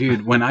man,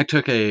 dude, when I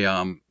took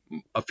a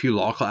few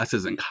law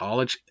classes in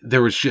college,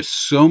 there was just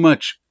so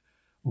much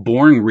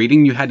boring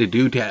reading you had to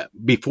do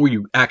before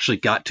you actually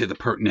got to the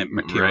pertinent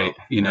material. Right.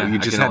 You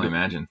just had to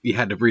imagine. You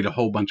had to read a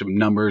whole bunch of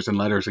numbers and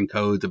letters and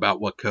codes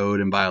about what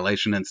code and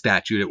violation and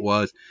statute it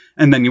was,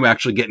 and then you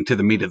actually get into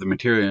the meat of the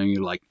material and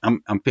you're like,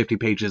 I'm 50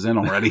 pages in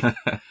already.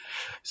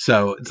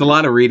 So it's a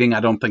lot of reading. I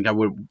don't think I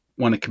would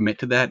want to commit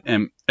to that.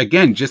 And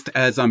again, just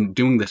as I'm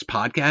doing this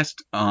podcast,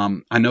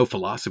 I know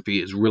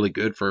philosophy is really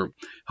good for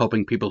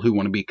helping people who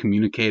want to be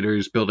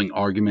communicators, building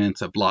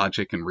arguments of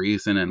logic and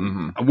reason.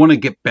 And I want to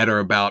get better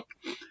about,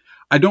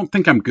 I don't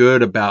think I'm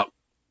good about,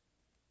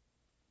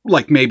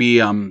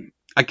 maybe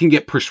I can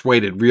get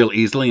persuaded real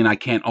easily, and I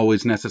can't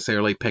always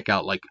necessarily pick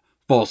out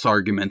false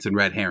arguments and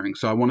red herrings.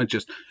 So I want to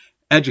just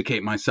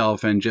educate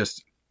myself, and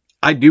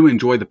I do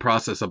enjoy the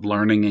process of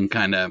learning and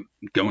kind of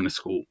going to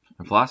school.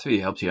 And philosophy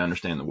helps you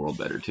understand the world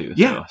better too.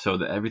 Yeah. So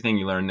that everything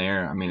you learn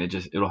there, I mean,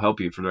 it'll help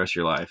you for the rest of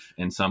your life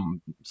in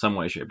some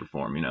way, shape, or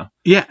form.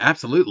 Yeah,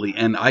 absolutely.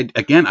 And I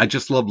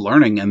just love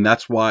learning, and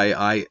that's why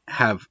I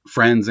have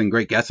friends and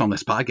great guests on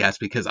this podcast,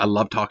 because I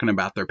love talking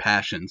about their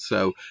passions.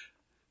 So,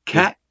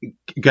 Kat,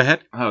 go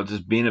ahead. Oh,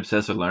 just being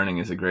obsessed with learning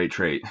is a great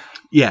trait.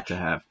 Yeah. To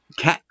have.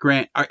 Kat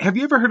Grant, have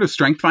you ever heard of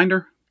Strength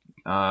Finder?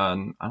 I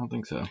don't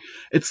think so.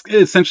 It's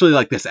essentially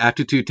like this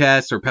aptitude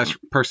test or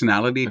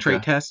personality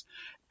trait test.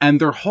 And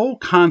their whole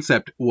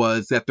concept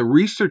was that the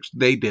research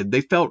they did,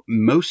 they felt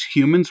most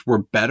humans were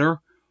better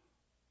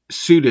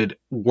suited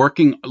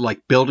working,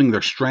 building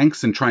their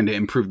strengths and trying to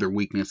improve their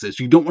weaknesses.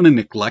 You don't want to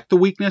neglect the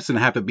weakness and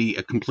have it be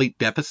a complete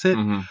deficit.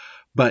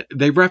 But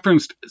they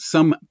referenced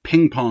some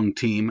ping pong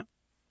team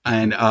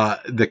And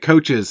the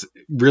coaches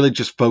really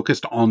just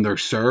focused on their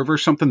serve or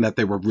something that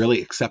they were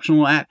really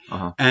exceptional at.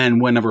 And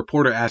when a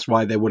reporter asked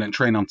why they wouldn't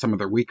train on some of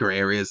their weaker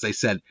areas, they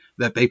said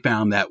that they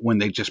found that when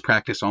they just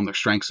practiced on their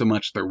strengths so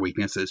much, their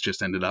weaknesses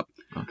just ended up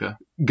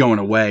going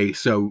away.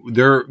 So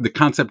the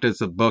concept of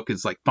the book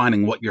is like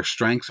finding what your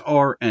strengths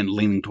are and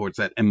leaning towards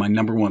that. And my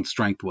number one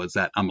strength was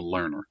that I'm a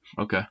learner.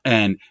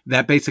 And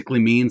that basically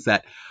means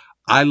that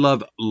I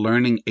love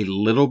learning a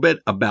little bit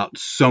about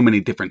so many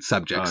different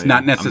subjects,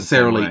 not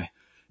necessarily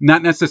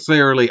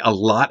a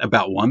lot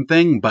about one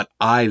thing, but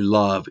I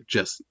love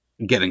just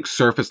getting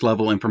surface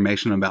level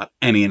information about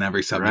any and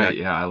every subject. Right.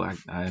 Yeah.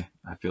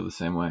 I feel the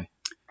same way.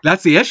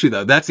 That's the issue,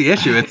 though. That's the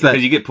issue. It's that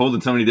because you get pulled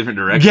in so many different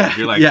directions.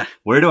 You're like,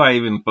 where do I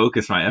even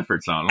focus my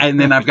efforts on? And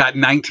then I've got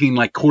 19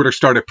 like quarter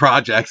started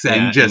projects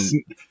and just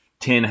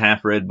 10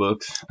 half-read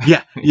books.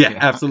 Yeah,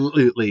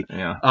 absolutely.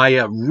 Yeah.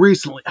 I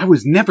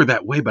was never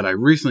that way, but I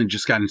recently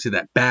just got into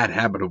that bad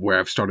habit of where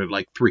I've started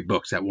like 3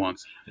 books at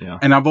once. Yeah.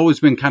 And I've always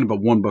been kind of a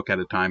one book at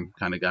a time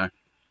kind of guy.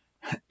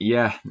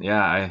 Yeah,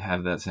 I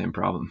have that same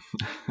problem.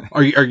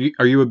 Are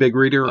you a big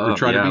reader or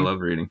try to be? I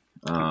love reading.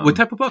 What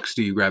type of books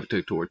do you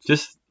gravitate towards?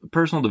 Just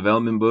personal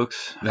development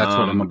books. That's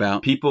what I'm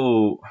about.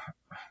 People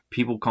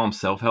call them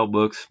self-help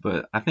books,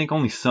 but I think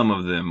only some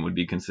of them would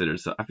be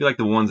considered. So I feel like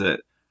the ones that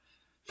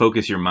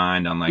focus your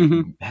mind on like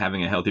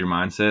having a healthier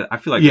mindset, I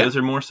feel like those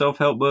are more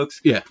self-help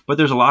books. Yeah. But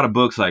there's a lot of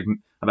books like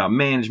about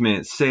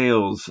management,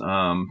 sales,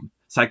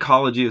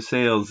 psychology of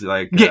sales,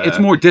 like it's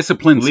more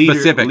discipline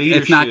specific.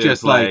 It's not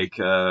just like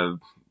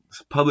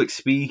public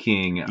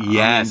speaking.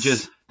 Yes.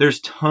 Just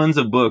there's tons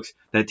of books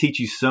that teach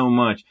you so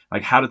much,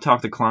 like how to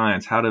talk to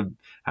clients, how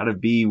to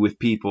be with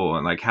people,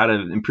 and like how to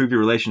improve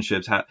your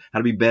relationships, how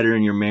to be better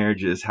in your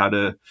marriages,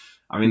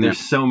 there's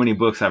so many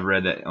books I've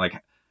read that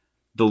like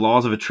the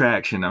laws of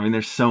attraction. I mean,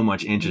 there's so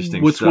much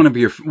interesting stuff.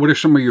 What are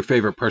some of your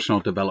favorite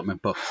personal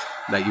development books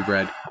that you've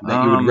read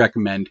that you would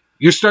recommend?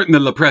 You're starting the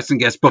LaPresse and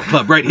Guest Book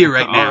Club right here,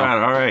 right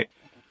now. All right.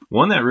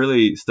 One that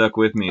really stuck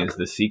with me is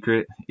The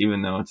Secret,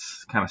 even though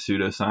it's kind of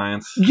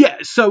pseudoscience. Yeah,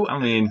 so I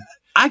mean,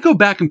 I go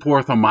back and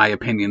forth on my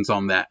opinions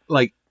on that.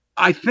 Like,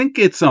 I think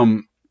it's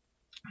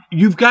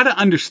you've got to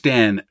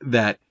understand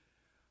that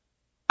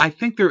I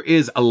think there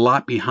is a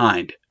lot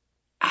behind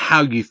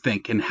how you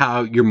think and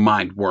how your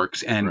mind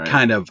works and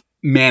kind of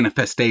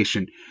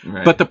manifestation.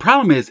 But the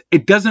problem is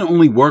it doesn't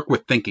only work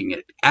with thinking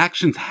it.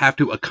 Actions have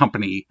to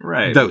accompany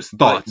those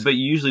thoughts. But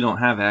you usually don't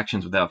have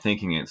actions without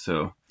thinking it.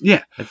 So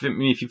if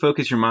you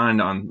focus your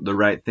mind on the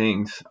right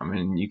things, I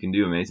mean, you can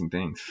do amazing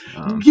things.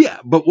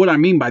 But what I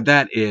mean by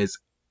that is,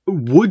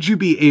 would you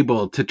be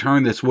able to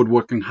turn this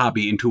woodworking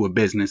hobby into a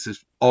business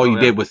if all you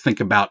did was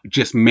think about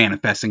just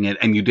manifesting it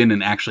and you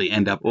didn't actually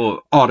end up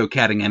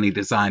AutoCADing any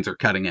designs or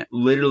cutting it?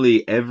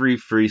 Literally every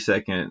free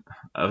second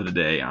of the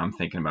day, I'm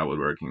thinking about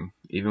woodworking.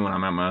 Even when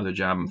I'm at my other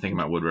job, I'm thinking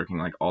about woodworking.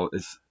 Like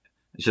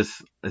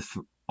it's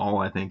all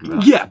I think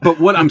about. Yeah, but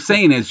what I'm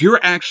saying is you're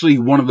actually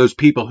one of those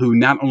people who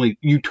not only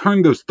you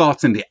turn those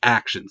thoughts into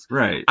actions.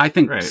 Right. I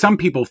think some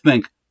people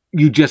think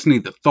you just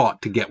need the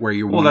thought to get where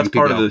you're wanting to go.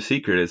 Well, that's part of the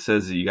secret. It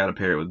says that you got to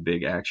pair it with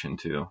big action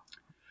too.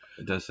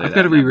 It does say I've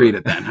got to reread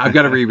it then.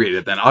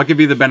 I'll give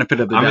you the benefit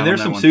of the doubt. I mean,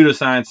 there's some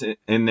pseudoscience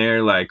in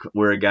there, like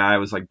where a guy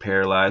was like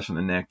paralyzed from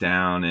the neck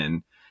down,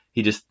 and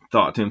he just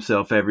thought to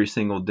himself every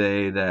single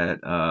day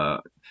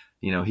that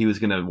he was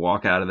going to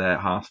walk out of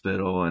that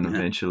hospital, and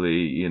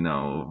eventually,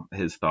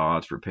 his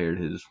thoughts repaired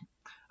his.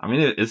 I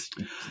mean, it's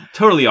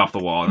totally off the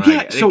wall.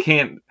 Yeah, so it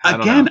can't.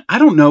 I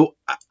don't know.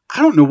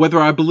 I don't know whether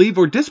I believe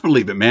or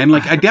disbelieve it, man.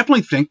 Like, I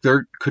definitely think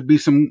there could be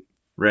some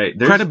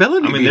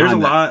credibility. I mean, there's a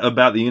lot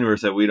about the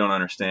universe that we don't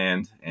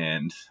understand,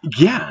 and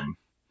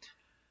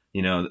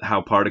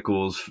how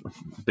particles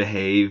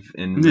behave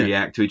and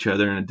react to each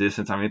other in a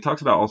distance. I mean, it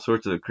talks about all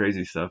sorts of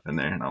crazy stuff in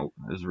there, and it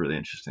was really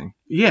interesting.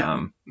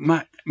 Yeah,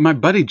 my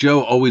buddy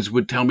Joe always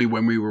would tell me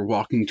when we were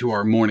walking to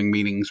our morning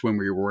meetings when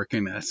we were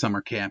working at a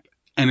summer camp,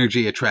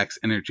 energy attracts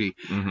energy.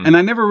 And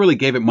I never really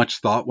gave it much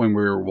thought when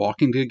we were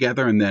walking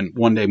together. And then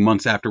one day,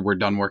 months after we're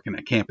done working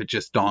at camp, it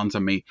just dawns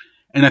on me.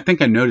 And I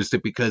think I noticed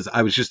it because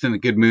I was just in a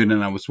good mood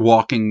and I was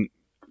walking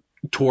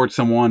towards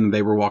someone and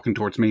they were walking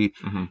towards me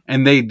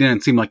and they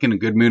didn't seem like in a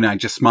good mood. And I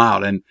just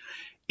smiled. And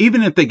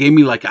even if they gave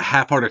me like a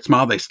half-hearted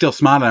smile, they still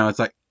smiled. And I was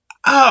like,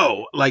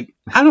 oh, like,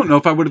 I don't know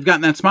if I would have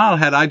gotten that smile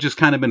had I just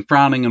kind of been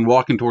frowning and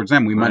walking towards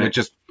them. We might have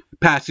just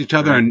passed each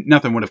other and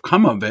nothing would have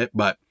come of it.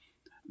 But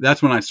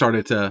that's when I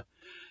started to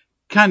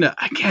kind of,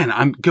 again,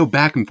 I go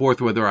back and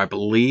forth whether I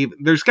believe.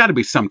 There's got to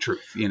be some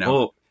truth,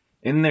 Well,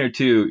 in there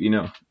too,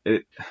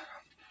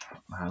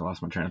 I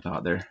lost my train of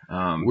thought there.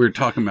 We were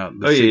talking about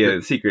the secret.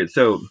 The secret.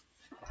 So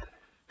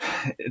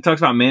it talks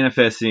about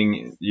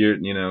manifesting your,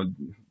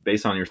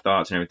 based on your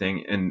thoughts and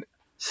everything. And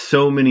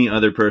so many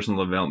other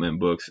personal development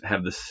books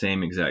have the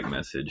same exact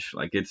message.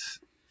 Like it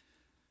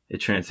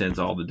transcends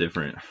all the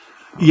different.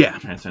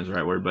 Transcends the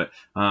right word, but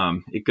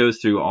it goes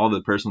through all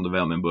the personal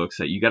development books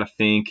that you got to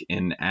think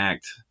and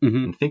act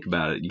and think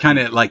about it. Kind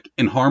of like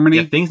in harmony.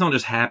 Yeah, things don't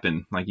just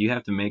happen. Like you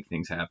have to make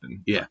things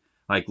happen. Yeah.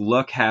 like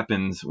luck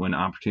happens when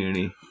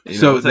opportunity.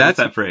 So what's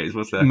that phrase?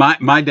 What's that?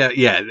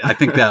 I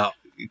think the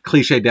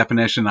cliche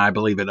definition, I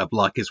believe it, of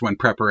luck is when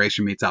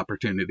preparation meets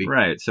opportunity.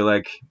 Right. So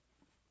like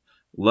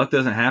luck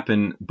doesn't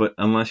happen, but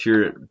unless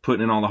you're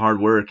putting in all the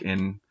hard work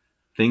and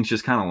things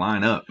just kind of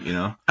line up,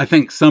 I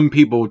think some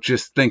people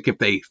just think if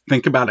they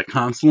think about it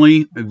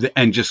constantly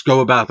and just go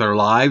about their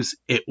lives,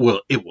 it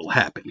will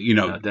happen.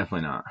 No,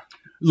 definitely not.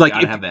 Like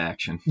you gotta have the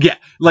action. Yeah,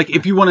 like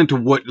if you went into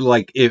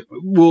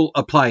we'll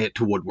apply it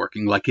to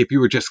woodworking. Like if you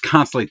were just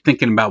constantly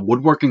thinking about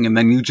woodworking and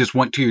then you just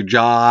went to your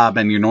job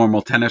and your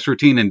normal tennis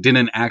routine and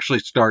didn't actually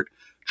start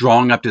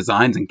drawing up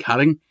designs and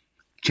cutting,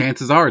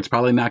 chances are it's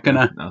probably nothing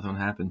will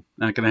happen.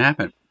 Not gonna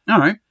happen. All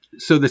right.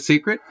 So The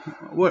Secret.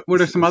 What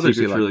are some others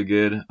you like? Really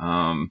good.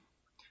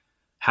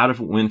 How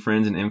to Win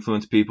Friends and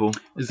Influence People.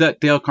 Is that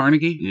Dale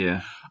Carnegie?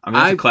 Yeah. I mean,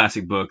 it's a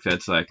classic book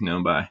that's like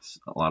known by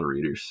a lot of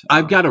readers.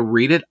 I've got to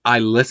read it. I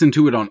listened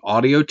to it on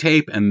audio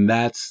tape, and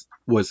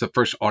was the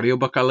first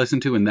audiobook I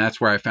listened to, and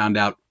that's where I found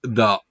out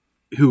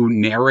who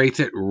narrates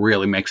it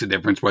really makes a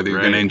difference whether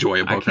you're going to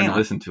enjoy a book or not. I can't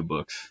listen to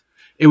books.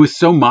 It was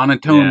so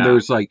monotone. Yeah.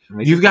 There's like,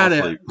 you've got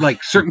to,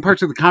 like, certain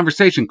parts of the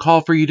conversation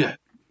call for you to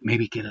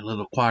maybe get a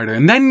little quieter.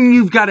 And then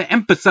you've got to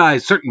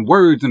emphasize certain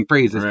words and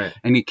phrases. Right.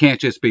 And you can't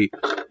just be,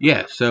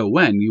 so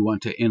when you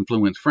want to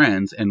influence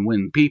friends and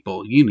win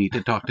people, you need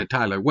to talk to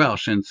Tyler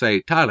Welsch and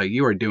say, Tyler,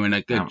 you are doing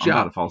a good job. I'm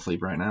about to fall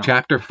asleep right now.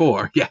 Chapter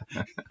 4. Yeah.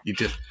 You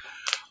just,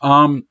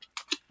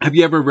 have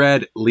you ever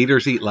read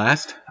Leaders Eat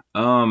Last?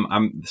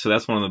 So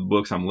that's one of the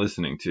books I'm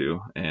listening to.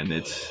 And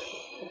it's,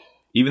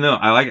 even though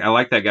I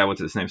like that guy,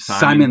 what's his name?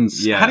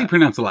 Simon's. Yeah. How do you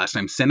pronounce the last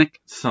name? Sinek?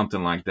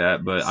 Something like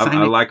that. But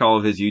I like all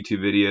of his YouTube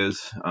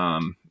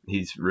videos.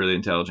 He's a really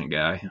intelligent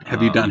guy.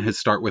 Have you done his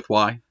Start With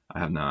Why? I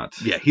have not.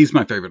 Yeah, he's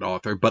my favorite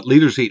author. But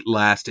Leaders Eat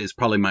Last is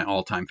probably my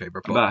all-time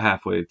favorite book. About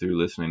halfway through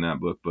listening to that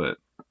book, but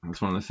it's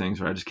one of those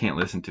things where I just can't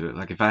listen to it.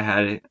 Like if I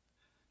had it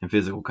in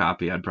physical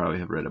copy, I'd probably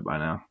have read it by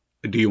now.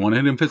 Do you want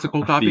it in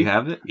physical copy? Do you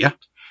have it? Yeah.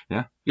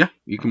 Yeah. Yeah.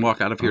 You can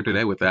walk out of here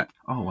today with that.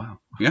 Oh wow.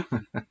 Yeah.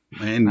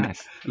 And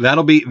nice.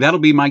 That'll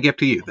be my gift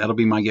to you. That'll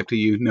be my gift to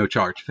you, no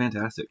charge.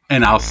 Fantastic.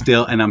 And I'm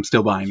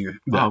still buying you.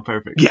 Oh,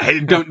 perfect.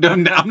 Yeah. Don't.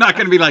 I'm not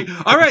going to be like,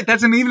 all right,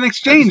 that's an even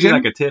exchange.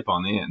 Like a tip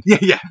on the end.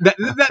 Yeah.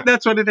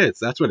 That's what it is.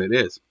 That's what it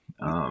is.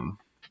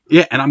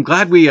 Yeah, and I'm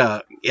glad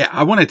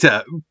I wanted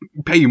to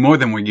pay you more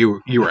than what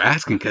you were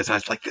asking, because I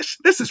was like,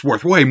 this is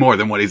worth way more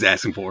than what he's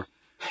asking for.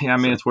 Yeah, I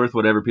mean, it's worth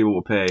whatever people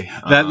will pay.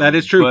 That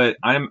is true. But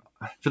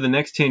for the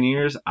next 10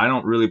 years, I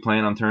don't really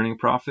plan on turning a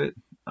profit.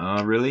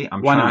 Really,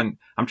 I'm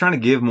trying to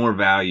give more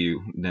value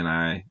than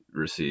I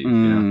receive.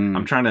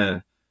 I'm trying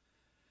to.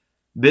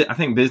 I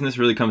think business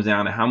really comes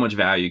down to how much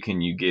value can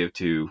you give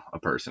to a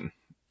person.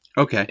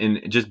 Okay.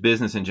 And just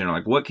business in general,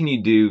 like what can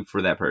you do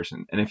for that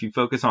person? And if you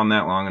focus on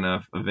that long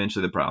enough,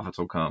 eventually the profits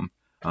will come.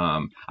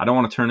 I don't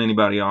want to turn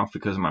anybody off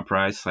because of my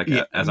price,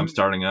 as I'm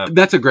starting up.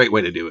 That's a great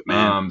way to do it,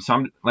 man. So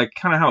I'm like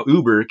kind of how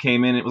Uber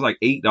came in. It was like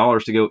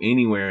 $8 to go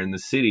anywhere in the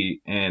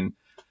city. And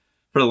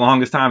for the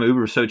longest time,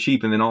 Uber was so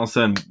cheap. And then all of a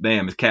sudden,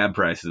 bam, it's cab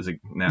prices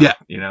now,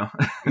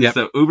 Yeah.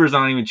 So Uber's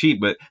not even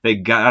cheap, but they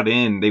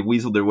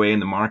weaseled their way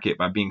in the market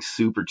by being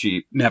super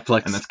cheap.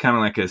 Netflix. And that's kind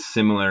of like a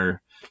similar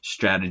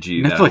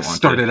strategy. Netflix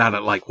started out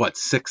at like, what,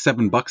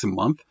 $6-7 a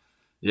month?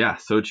 Yeah,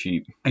 so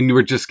cheap. And you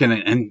were just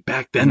and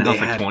back then they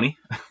had like 20.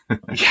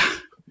 Yeah.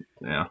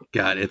 Yeah.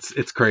 God,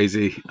 it's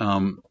crazy.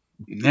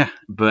 Yeah.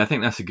 But I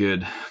think that's a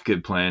good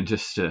plan,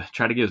 just to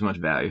try to give as much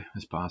value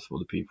as possible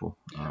to people.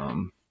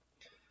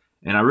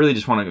 And I really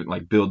just want to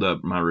like build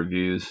up my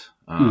reviews.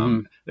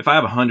 If I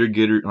have 100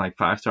 good like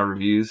 5-star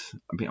reviews,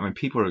 I mean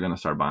people are going to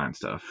start buying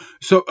stuff.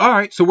 So all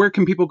right, so where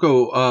can people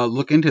go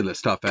look into this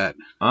stuff at?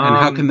 And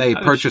how can they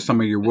purchase some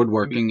of your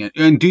woodworking?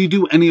 And do you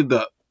do any of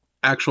the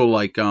actual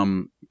like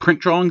print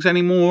drawings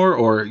anymore,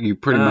 or you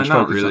pretty much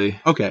not really?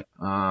 Okay.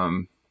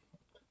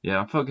 Yeah,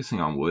 I'm focusing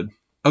on wood.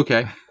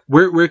 Okay.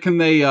 Where can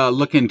they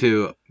look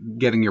into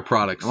getting your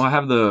products? Well, I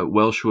have the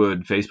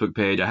Welshwood Facebook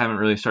page. I haven't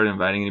really started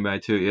inviting anybody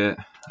to it yet.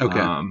 Okay.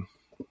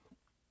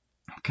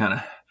 Kind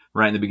of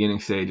right in the beginning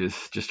stages,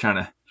 just trying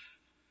to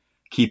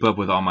keep up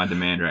with all my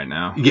demand right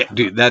now. Yeah,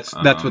 dude, that's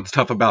what's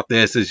tough about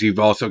this is you've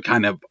also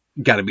kind of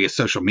got to be a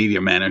social media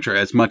manager.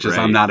 As much as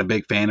I'm not a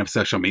big fan of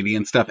social media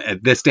and stuff,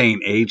 at this day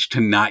and age, to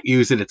not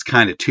use it, it's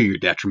kind of to your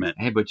detriment.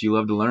 Hey, but you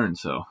love to learn,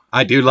 so.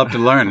 I do love to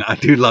learn. I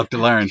do love to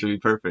learn. Should be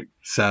perfect.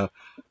 So.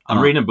 I'm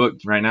reading a book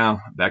right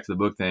now, back to the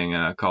book thing,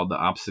 called The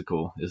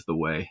Obstacle is the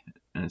Way.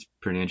 And it's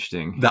pretty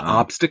interesting. The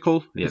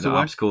obstacle? Yeah, the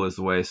obstacle is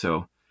the way.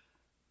 So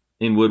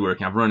in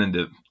woodworking, I've run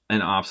into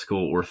an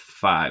obstacle or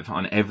 5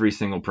 on every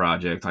single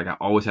project. Like I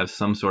always have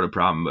some sort of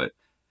problem,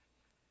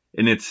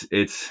 and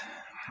it's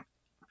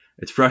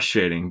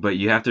frustrating, but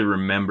you have to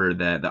remember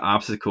that the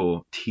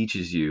obstacle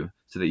teaches you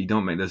so that you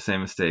don't make those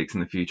same mistakes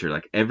in the future.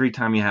 Like every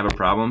time you have a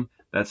problem,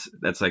 that's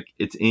like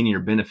it's in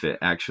your benefit.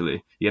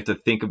 Actually, you have to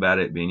think about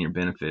it being your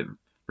benefit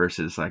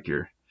versus like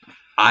your.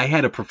 I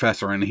had a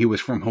professor and he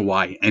was from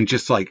Hawaii, and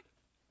just like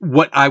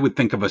what I would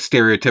think of a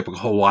stereotypical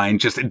Hawaiian,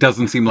 just it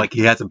doesn't seem like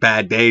he has a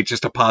bad day,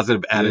 just a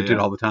positive attitude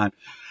all the time.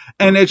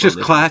 And it's just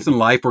class and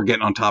life were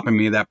getting on top of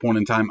me at that point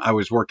in time. I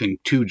was working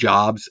 2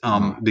 jobs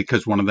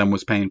because one of them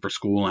was paying for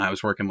school, and I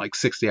was working like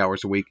 60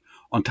 hours a week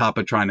on top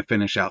of trying to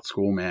finish out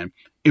school, man.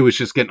 It was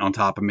just getting on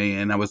top of me,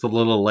 and I was a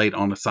little late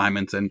on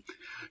assignments, and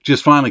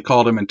just finally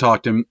called him and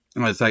talked to him.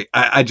 I was like,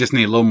 I just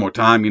need a little more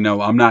time.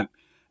 I'm not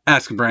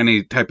asking for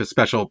any type of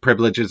special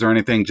privileges or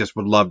anything. Just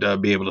would love to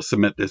be able to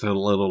submit this a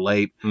little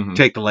late,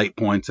 take the late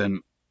points,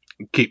 and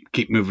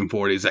keep moving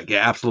forward. He's like,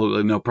 yeah,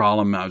 absolutely no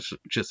problem. I was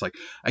just like,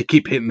 I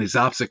keep hitting these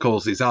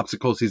obstacles. He's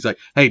like,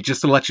 hey,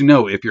 just to let you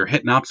know, if you're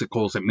hitting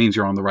obstacles, it means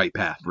you're on the right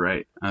path.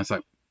 Right. I was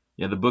like,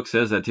 yeah, the book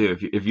says that too.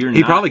 If you're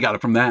he probably got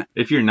it from that.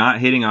 If you're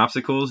not hitting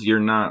obstacles, you're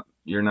not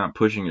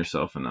pushing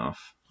yourself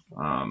enough.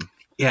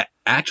 Yeah,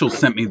 Actual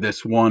sent me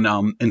this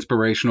one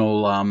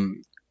inspirational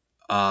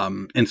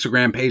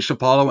Instagram page to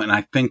follow, and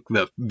I think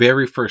the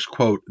very first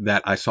quote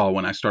that I saw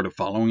when I started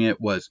following it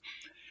was,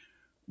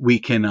 we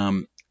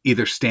can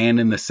either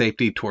stand in the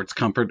safety towards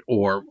comfort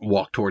or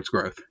walk towards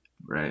growth.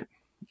 Right.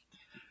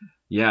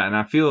 Yeah, and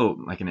I feel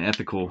like an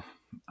ethical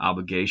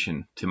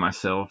obligation to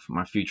myself,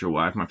 my future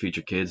wife, my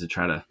future kids, to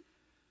try to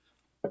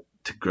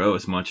grow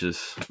as much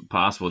as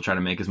possible, try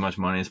to make as much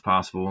money as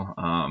possible.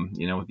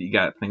 You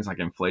got things like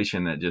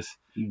inflation that just,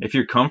 if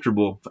you're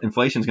comfortable,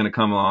 inflation's going to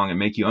come along and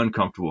make you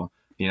uncomfortable.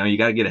 You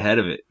got to get ahead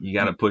of it. You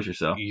got to push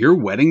yourself. Your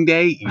wedding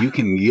day, you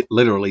can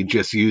literally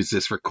just use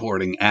this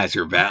recording as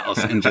your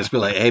vows and just be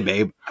like, hey,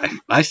 babe,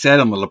 I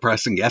said on the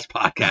Leprest and Guest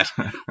podcast,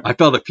 I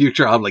felt a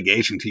future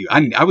obligation to you.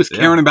 I was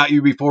caring about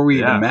you before we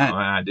even met.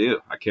 I do.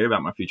 I care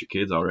about my future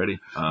kids already.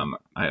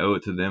 I owe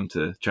it to them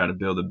to try to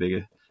build as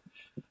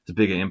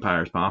big an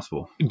empire as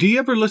possible. Do you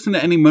ever listen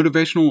to any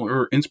motivational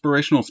or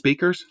inspirational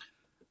speakers?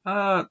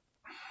 Kind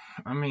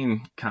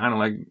of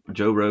like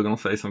Joe Rogan will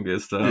say some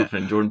good stuff,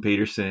 and Jordan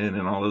Peterson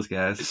and all those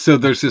guys. So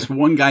there's this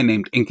one guy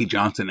named Inky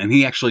Johnson, and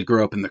he actually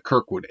grew up in the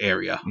Kirkwood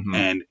area,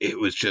 and it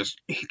was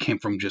he came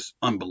from just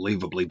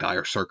unbelievably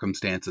dire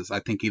circumstances.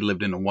 I think he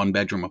lived in a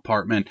 1-bedroom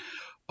apartment.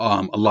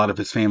 A lot of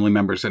his family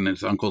members and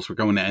his uncles were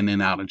going in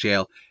and out of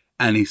jail,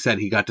 and he said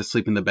he got to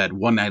sleep in the bed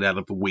one night out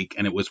of the week,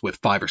 and it was with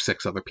 5 or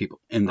 6 other people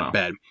in the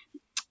bed.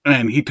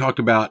 And he talked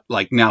about,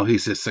 like, now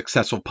he's a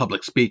successful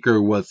public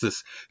speaker, was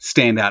this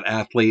standout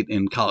athlete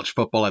in college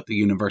football at the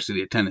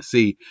University of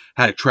Tennessee,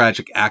 had a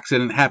tragic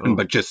accident happen,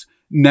 but just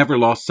never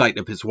lost sight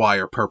of his why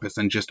or purpose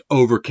and just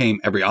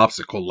overcame every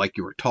obstacle like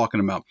you were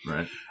talking about.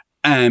 Right.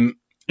 And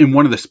in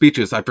one of the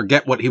speeches, I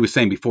forget what he was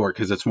saying before,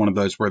 because it's one of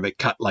those where they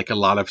cut like a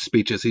lot of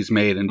speeches he's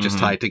made and just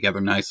tie it together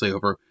nicely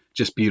over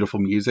just beautiful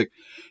music.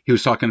 He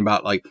was talking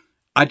about, like,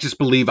 I just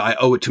believe I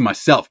owe it to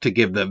myself to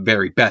give the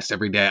very best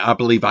every day. I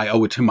believe I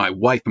owe it to my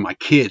wife and my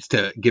kids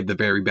to give the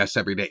very best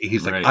every day.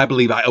 He's like, I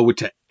believe I owe it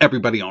to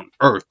everybody on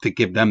earth to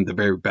give them the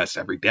very best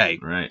every day.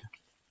 Right.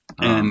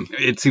 And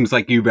it seems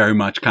like you very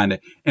much kind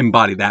of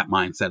embody that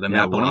mindset. And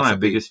that one of my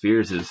biggest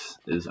fears is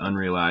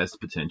unrealized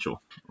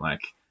potential. Like,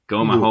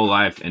 going my whole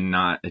life and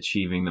not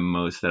achieving the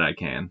most that I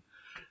can.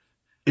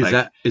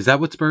 Is that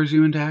what spurs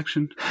you into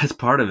action? That's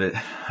part of it.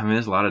 I mean,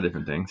 there's a lot of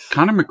different things.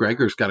 Conor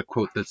McGregor's got a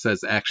quote that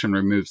says action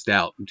removes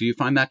doubt. Do you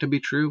find that to be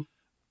true?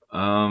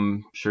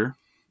 Sure.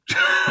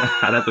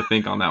 I'd have to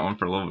think on that one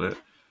for a little bit.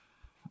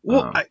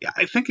 Well,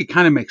 I think it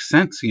kind of makes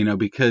sense,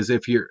 because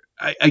if you're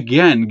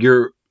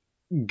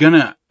going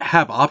to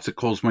have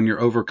obstacles when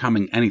you're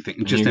overcoming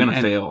anything. You're going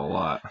to fail a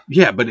lot.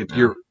 Yeah, but if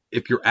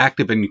you're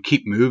active and you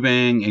keep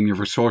moving and you're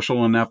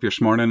resourceful enough, you're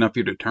smart enough,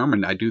 you're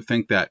determined, I do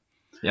think that.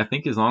 Yeah, I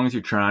think as long as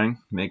you're trying,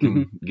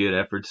 making good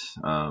efforts,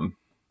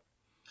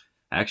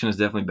 action is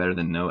definitely better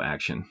than no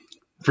action.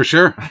 For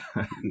sure.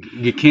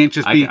 You can't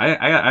just be...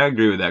 I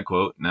agree with that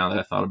quote now that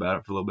I thought about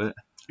it for a little bit.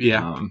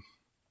 Yeah.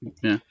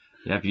 Yeah,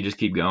 if you just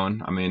keep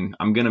going. I mean,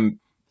 I'm going to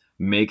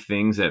make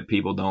things that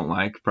people don't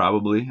like,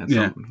 probably. I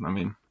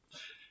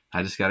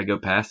just got to go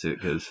past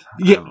it because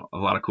I have a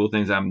lot of cool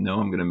things I know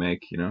I'm going to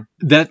make,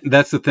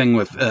 That's the thing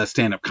with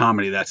stand-up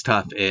comedy that's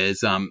tough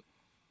is...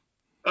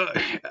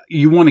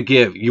 you want to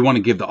give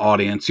the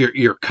audience,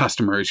 your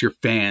customers, your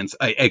fans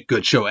a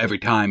good show every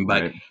time,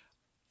 but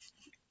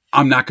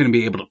I'm not going to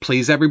be able to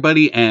please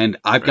everybody, and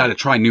I've got to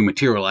try new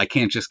material. I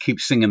can't just keep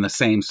singing the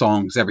same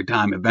songs every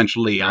time.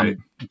 Eventually,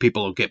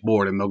 people will get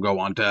bored and they'll go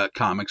on to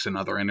comics and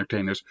other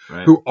entertainers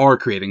who are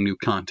creating new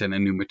content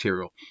and new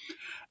material.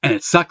 And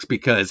it sucks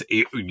because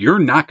you're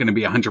not going to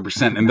be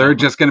 100%, and there are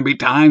just going to be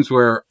times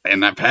where,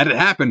 and I've had it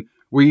happen,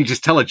 where you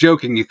just tell a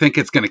joke and you think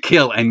it's going to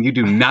kill and you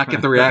do not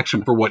get the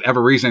reaction for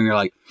whatever reason. You're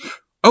like,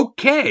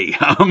 okay.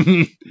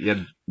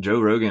 Yeah, Joe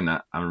Rogan,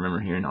 I remember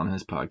hearing on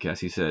his podcast,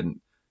 he said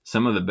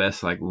some of the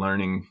best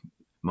learning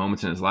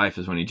moments in his life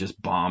is when he just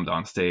bombed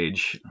on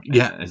stage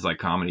as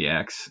comedy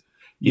acts.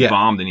 He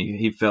bombed and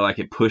he felt like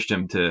it pushed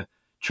him to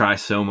try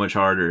so much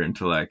harder and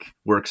to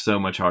work so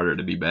much harder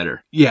to be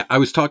better. Yeah, I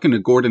was talking to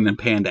Gordon and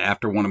Panda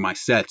after one of my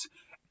sets,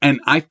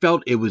 and I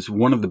felt it was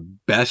one of the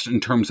best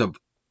in terms of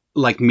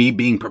me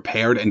being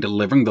prepared and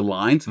delivering the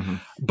lines.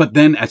 But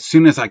then as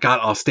soon as I got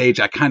off stage,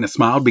 I kind of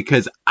smiled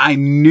because I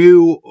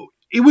knew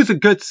it was a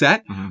good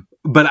set, Mm-hmm.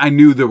 but I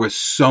knew there was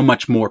so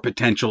much more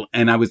potential,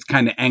 and I was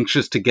kind of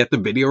anxious to get the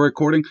video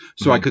recording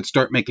so I could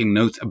start making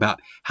notes about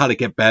how to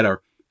get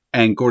better.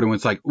 And Gordon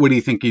was like, what do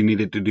you think you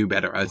needed to do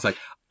better? I was like,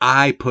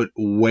 I put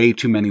way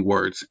too many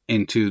words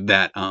into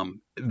that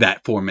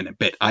 4-minute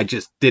bit. I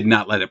just did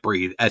not let it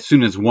breathe. As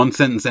soon as one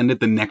sentence ended,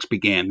 the next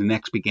began,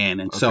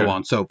 and so on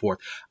and so forth.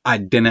 I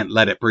didn't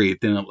let it breathe.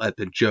 Didn't let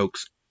the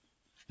jokes,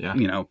 Yeah.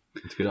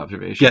 That's a good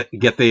observation.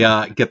 get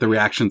the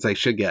reactions they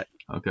should get.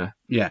 Okay.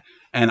 Yeah.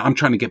 And I'm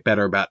trying to get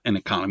better about an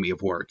economy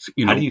of words.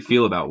 How do you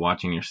feel about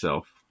watching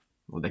yourself?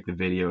 Like the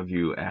video of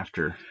you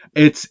after?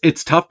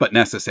 It's tough but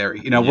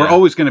necessary. We're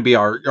always going to be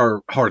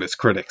our hardest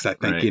critics, I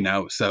think,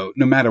 Right. So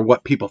no matter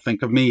what people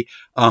think of me,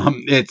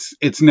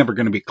 it's never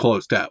going to be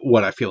close to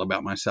what I feel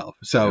about myself.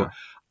 So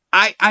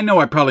I know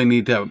I probably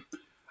need to.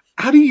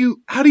 How do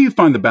you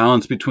find the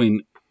balance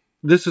between?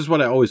 This is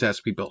what I always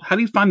ask people. How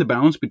do you find the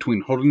balance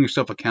between holding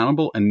yourself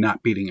accountable and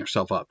not beating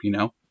yourself up?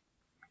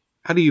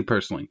 How do you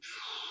personally?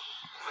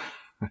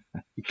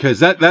 Because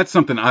that's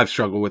something I've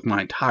struggled with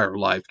my entire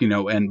life,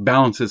 and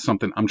balance is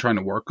something I'm trying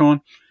to work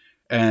on,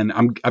 and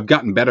I've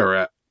gotten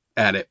better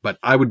at it, but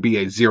I would be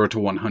a 0 to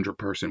 100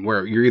 person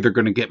where you're either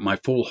going to get my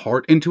full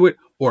heart into it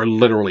or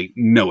literally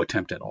no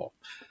attempt at all.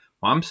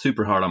 Well, I'm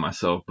super hard on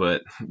myself,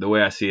 but the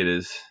way I see it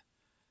is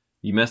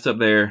you messed up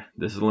there.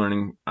 This is a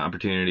learning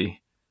opportunity.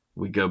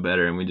 We go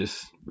better and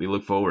we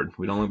look forward.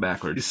 We don't look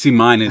backwards. See,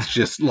 mine is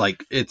just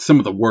like, it's some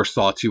of the worst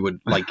thoughts you would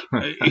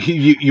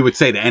you would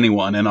say to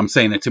anyone. And I'm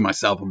saying it to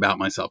myself about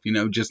myself,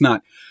 just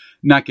not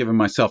giving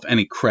myself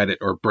any credit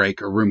or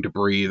break or room to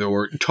breathe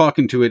or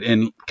talking to it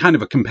in kind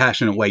of a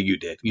compassionate way you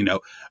did.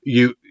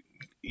 You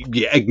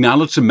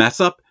acknowledged the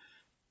mess up,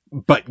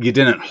 but you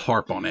didn't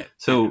harp on it.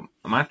 So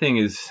my thing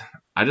is,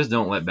 I just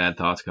don't let bad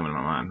thoughts come into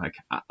my mind. Like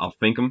I'll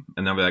think them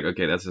and I'll be like,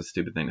 okay, that's a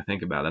stupid thing to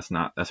think about.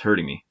 That's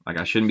hurting me. Like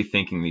I shouldn't be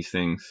thinking these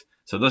things.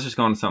 So let's just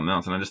go on to something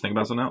else. And I just think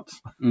about something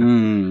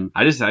else.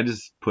 I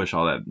just push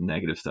all that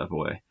negative stuff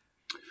away.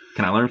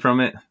 Can I learn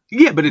from it?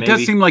 Yeah, but it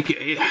does seem like,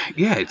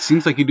 it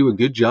seems like you do a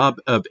good job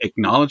of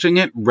acknowledging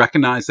it,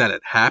 recognize that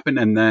it happened,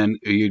 and then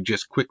you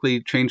just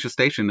quickly change the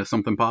station to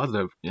something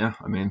positive. Yeah.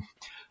 I mean,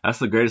 that's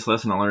the greatest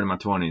lesson I learned in my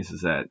 20s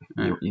is that,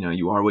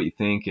 you are what you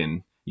think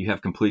and you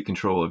have complete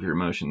control of your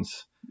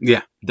emotions.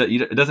 Yeah.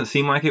 It doesn't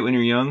seem like it when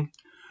you're young,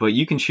 but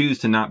you can choose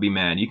to not be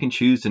mad. You can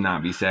choose to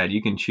not be sad.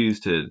 You can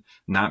choose to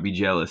not be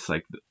jealous.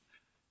 Like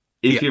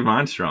if your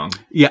mind's strong.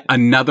 Yeah.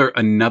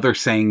 Another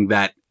saying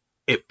that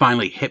it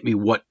finally hit me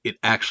what it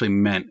actually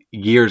meant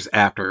years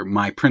after.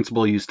 My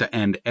principal used to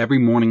end every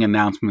morning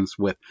announcements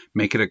with,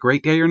 make it a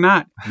great day or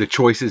not. The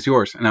choice is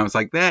yours. And I was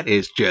like, that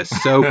is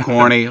just so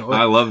corny.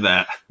 I love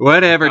that.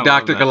 Whatever,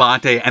 Dr.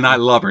 Galante. And I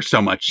love her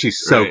so much. She's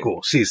so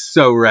cool. She's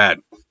so rad.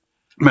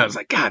 And I was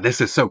like, God,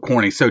 this is so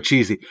corny, so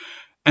cheesy.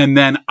 And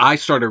then I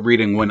started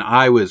reading when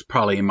I was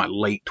probably in my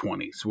late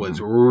 20s,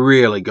 was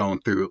really going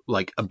through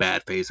like a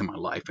bad phase in my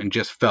life and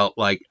just felt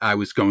like I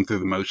was going through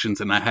the motions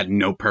and I had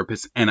no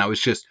purpose. And I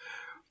was just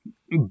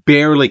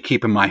barely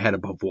keeping my head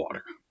above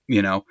water,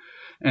 and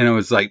I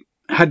was like,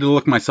 I had to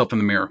look myself in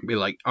the mirror and be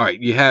like, all right,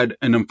 you had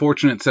an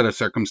unfortunate set of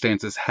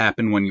circumstances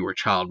happen when you were a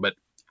child, but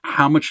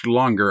how much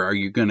longer are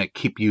you going to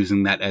keep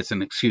using that as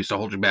an excuse to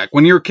hold you back?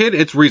 When you're a kid,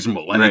 it's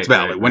reasonable and it's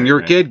valid. When you're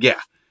a kid,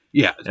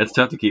 yeah. It's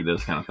tough to keep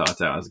those kind of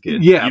thoughts out as a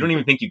kid. Yeah. You don't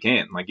even think you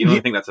can. Like, you don't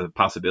even think that's a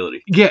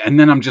possibility. Yeah, and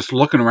then I'm just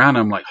looking around and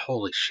I'm like,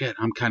 holy shit,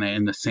 I'm kind of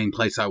in the same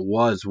place I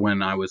was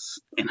when I was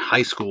in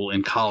high school,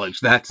 in college.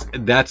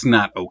 That's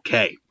not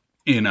okay,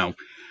 And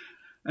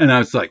I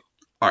was like,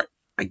 all right,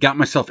 I got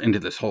myself into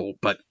this hole,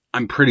 but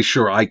I'm pretty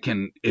sure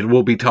it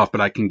will be tough,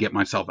 but I can get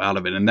myself out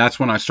of it. And that's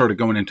when I started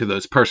going into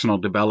those personal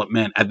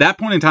development. At that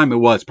point in time, it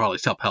was probably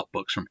self-help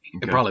books for me.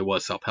 Okay. It probably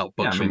was self-help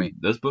books for me.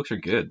 Those books are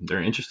good.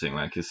 They're interesting.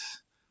 Like,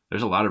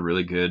 there's a lot of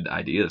really good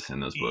ideas in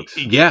those books.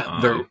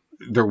 Yeah,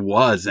 there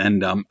was.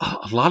 And a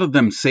lot of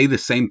them say the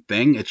same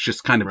thing. It's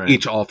just kind of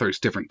each author's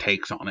different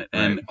takes on it.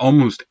 Right. And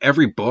almost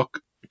every book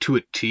to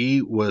a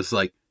T was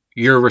like,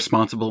 you're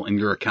responsible and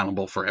you're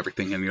accountable for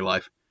everything in your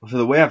life. So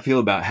the way I feel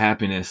about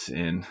happiness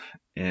and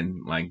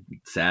like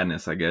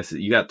sadness, I guess,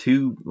 you got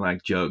two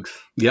like jugs.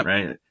 Yep.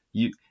 Right.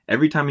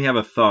 Every time you have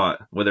a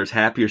thought, whether it's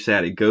happy or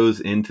sad, it goes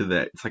into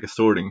that. It's like a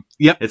sorting.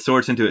 Yep. It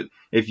sorts into it.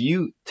 If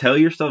you tell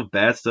yourself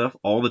bad stuff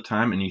all the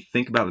time and you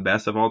think about the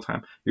bad stuff all the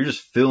time, you're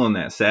just filling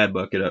that sad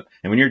bucket up.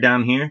 And when you're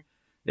down here,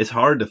 it's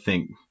hard to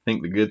think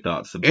the good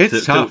thoughts.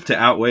 It's tough to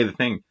outweigh the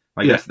thing.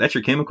 Like that's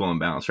your chemical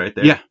imbalance right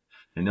there. Yeah.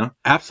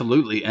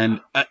 Absolutely.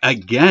 And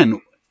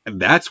again,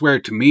 that's where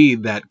to me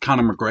that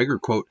Conor McGregor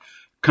quote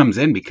comes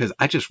in, because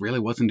I just really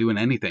wasn't doing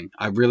anything.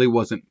 I really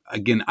wasn't.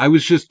 Again, I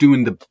was just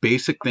doing the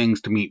basic things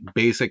to meet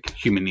basic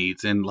human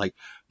needs in like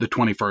the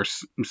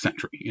 21st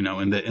century,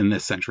 in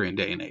this century and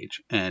day and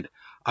age. And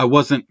I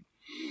was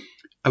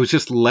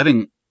just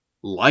letting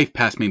life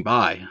pass me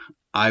by.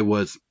 I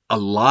was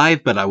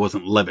alive, but I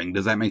wasn't living.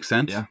 Does that make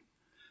sense? Yeah.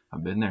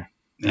 I've been there.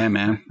 Yeah,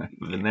 man.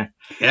 I've been there.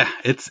 Yeah,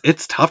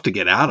 it's tough to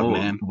get out of,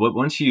 man.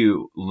 Once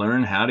you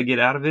learn how to get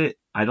out of it,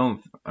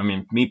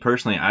 me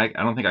personally, I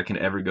don't think I can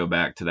ever go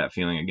back to that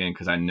feeling again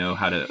because I know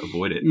how to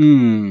avoid it.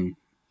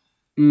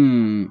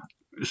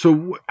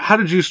 So how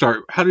did you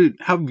start? How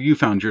have you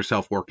found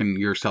yourself working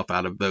yourself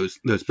out of those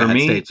bad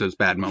states, those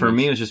bad moments? For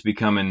me, it was just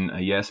becoming a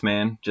yes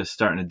man, just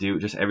starting to do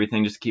just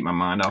everything just to keep my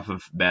mind off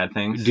of bad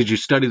things. Did you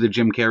study the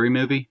Jim Carrey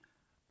movie?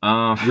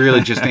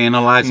 Really just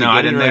analyze it? No,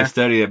 I didn't really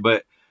study it,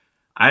 but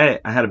I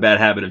had a bad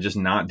habit of just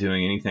not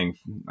doing anything.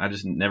 I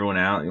just never went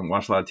out and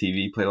watched a lot of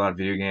TV, played a lot of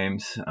video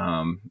games,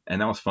 and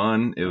that was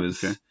fun. It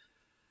was,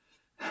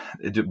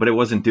 but it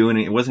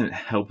wasn't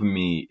helping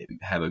me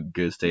have a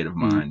good state of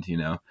mind, you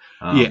know.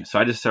 So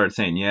I just started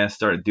saying yes,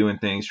 started doing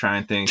things,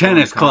 trying things.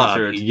 Tennis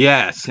club,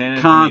 yes.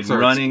 Concerts,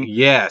 running,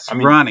 yes.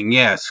 Running,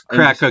 yes.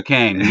 Crack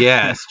cocaine,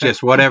 yes.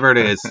 Just whatever it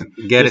is,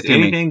 get it to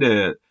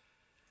me.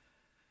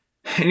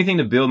 Anything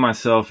to build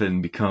myself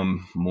and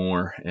become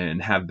more and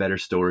have better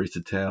stories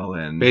to tell,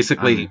 and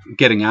basically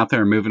getting out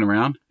there and moving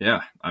around.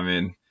 Yeah, I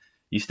mean,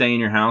 you stay in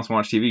your house,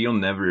 watch TV, you'll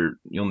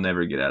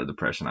never get out of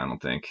depression, I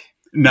don't think.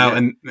 No,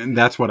 and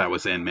that's what I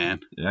was in, man.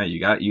 Yeah, you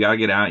got to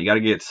get out. You got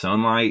to get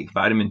sunlight,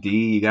 vitamin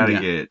D. You got to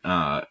get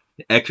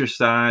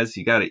exercise.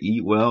 You got to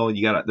eat well.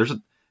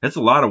 It's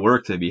a lot of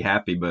work to be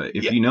happy, but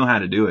if you know how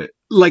to do it,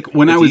 like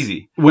when I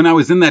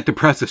was in that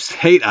depressive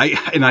state,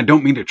 I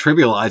don't mean to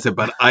trivialize it,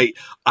 but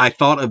I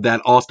thought of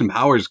that Austin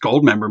Powers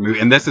Goldmember movie,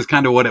 and this is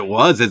kind of what it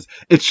was.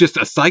 It's just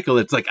a cycle.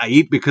 It's like I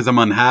eat because I'm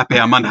unhappy.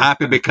 I'm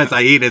unhappy because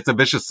I eat. It's a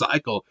vicious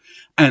cycle,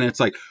 and it's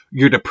like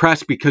you're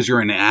depressed because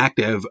you're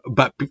inactive,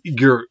 but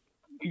you're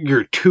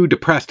too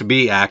depressed to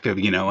be active,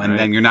 you know, and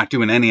then you're not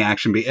doing any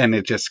action, and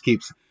it just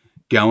keeps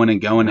going and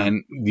going,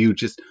 and you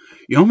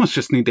almost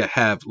just need to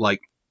have,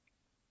 like,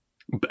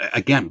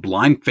 again,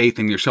 blind faith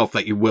in yourself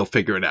that you will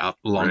figure it out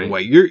along the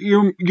way.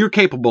 You're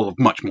capable of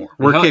much more.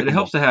 It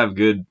helps to have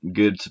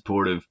good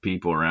supportive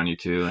people around you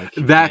too. Like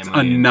that's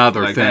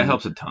another thing. That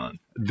helps a ton.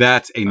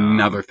 That's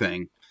another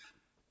thing.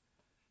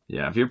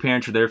 Yeah, if your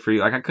parents are there for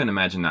you, like I couldn't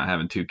imagine not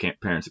having two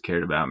parents that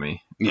cared about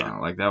me. Yeah,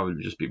 like that would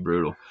just be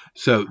brutal.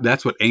 So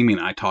that's what Amy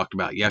and I talked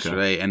about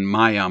yesterday, and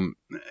my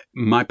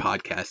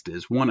podcast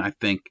is one. I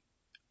think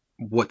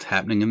what's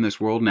happening in this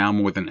world now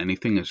more than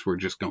anything is we're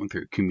just going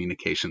through a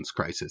communications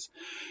crisis,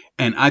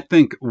 and I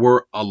think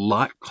we're a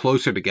lot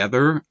closer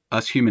together,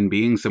 us human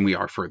beings, than we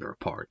are further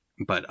apart.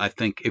 But I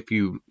think if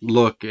you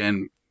look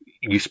and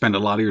you spend a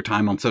lot of your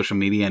time on social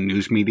media and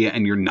news media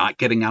and you're not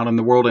getting out in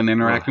the world and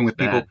interacting with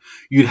people,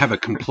 you'd have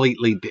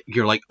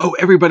you're like, oh,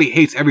 everybody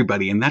hates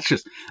everybody. And that's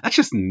just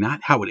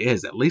not how it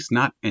is, at least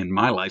not in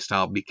my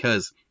lifestyle,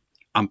 because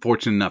I'm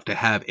fortunate enough to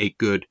have a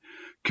good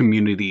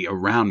community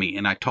around me.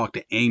 And I talked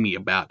to Amy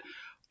about,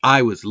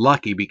 I was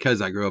lucky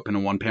because I grew up in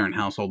a one-parent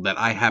household that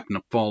I happen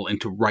to fall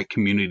into right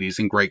communities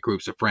and great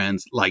groups of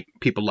friends, like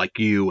people like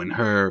you and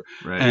her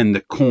and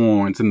the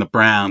Corns and the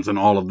Browns and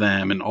all of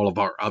them and all of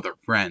our other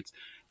friends.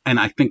 And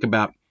I think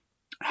about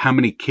how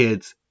many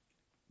kids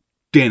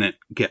didn't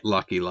get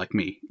lucky like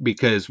me,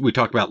 because we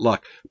talk about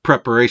luck.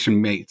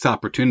 Preparation meets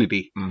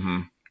opportunity.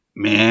 Mm-hmm.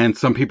 Man,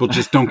 some people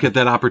just don't get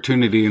that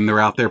opportunity, and they're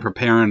out there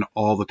preparing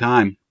all the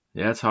time.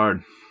 Yeah, it's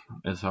hard.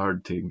 It's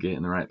hard to get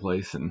in the right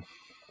place, and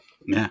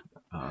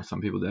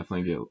some people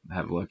definitely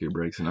have luckier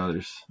breaks than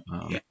others.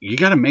 You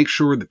got to make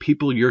sure the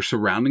people you're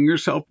surrounding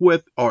yourself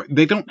with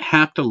they don't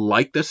have to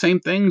like the same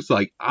things.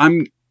 Like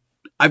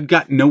I've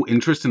got no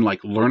interest in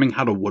like learning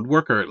how to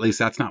woodwork, or at least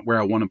that's not where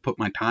I want to put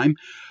my time.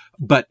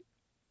 But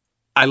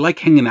I like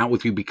hanging out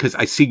with you because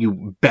I see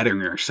you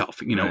bettering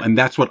yourself, you know, and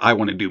that's what I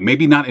want to do.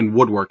 Maybe not in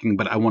woodworking,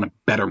 but I want to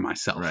better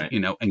myself, you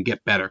know, and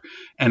get better.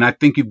 And I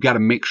think you've got to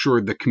make sure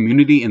the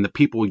community and the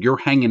people you're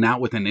hanging out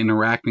with and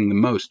interacting the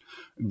most,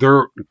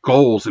 their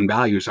goals and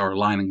values are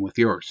aligning with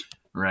yours.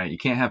 Right. You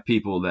can't have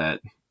people that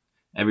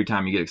every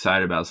time you get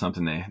excited about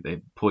something,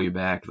 they pull you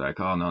back, like,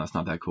 oh no, that's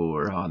not that cool,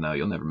 or oh no,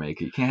 you'll never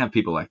make it. You can't have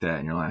people like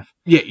that in your life.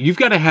 Yeah, you've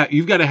got to have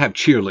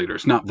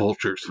cheerleaders, not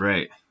vultures.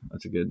 Right.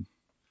 That's a good.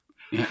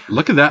 Yeah,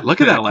 look at that! Look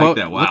at that quote!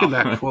 Wow. Look at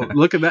that quote!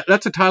 Look at that!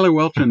 That's a Tyler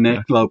Welch and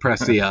Nick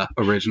Lopresti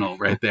original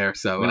right there.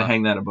 So I'm gonna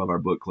hang that above our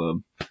book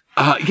club.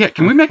 Yeah,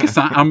 can we make a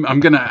sign? I'm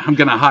gonna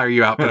hire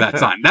you out for that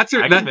sign. I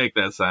can make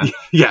that sign.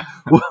 Yeah,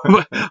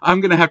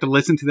 I'm gonna have to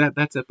listen to that.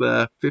 That's at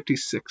the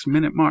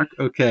 56-minute mark.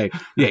 Okay.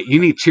 Yeah,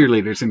 you need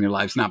cheerleaders in your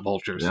lives, not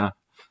vultures. Yeah.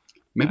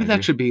 Maybe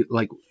that should be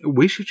like,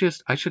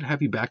 I should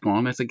have you back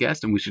on as a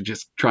guest, and we should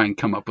just try and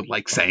come up with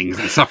like sayings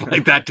and stuff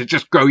like that to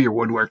just grow your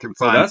woodworking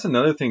side. Well, that's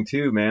another thing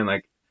too, man.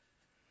 Like,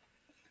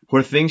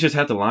 where things just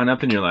have to line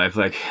up in your life.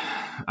 Like,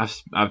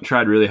 I've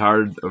tried really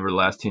hard over the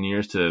last 10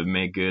 years to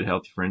make good,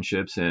 healthy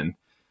friendships,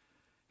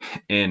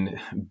 and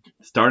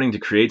starting to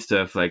create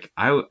stuff. Like,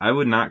 I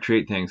would not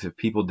create things if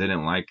people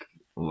didn't like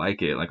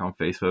it. Like on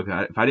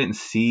Facebook, if I didn't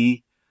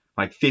see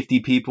like 50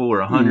 people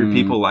or 100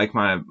 people like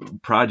my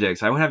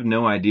projects, I would have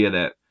no idea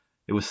that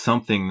it was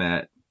something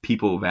that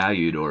people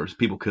valued or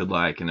people could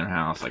like in their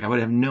house. Like, I would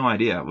have no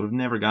idea. I would have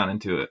never gotten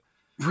into it.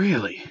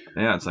 Really?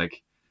 Yeah, it's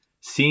like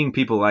seeing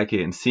people like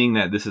it and seeing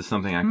that this is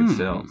something I could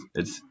sell.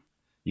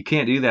 you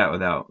can't do that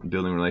without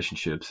building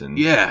relationships and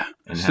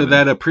so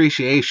that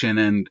appreciation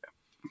and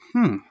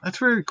that's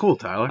very cool,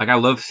 Tyler. Like I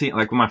love seeing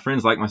like when my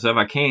friends like my stuff.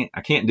 I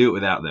can't do it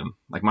without them.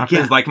 Like my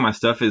friends liking my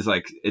stuff is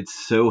like it's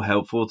so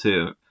helpful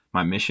to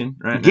my mission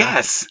right now.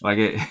 Yes. Like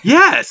it.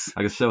 Yes.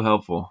 Like it's so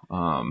helpful.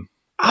 I'm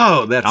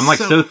like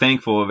so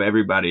thankful of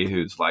everybody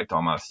who's liked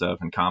all my stuff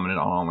and commented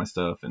on all my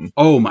stuff. And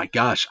oh my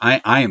gosh,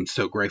 I am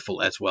so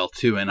grateful as well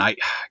too. And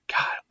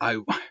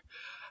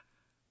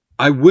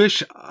I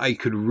wish I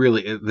could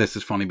really. This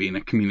is funny being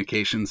a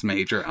communications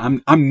major.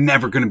 I'm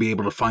never going to be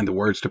able to find the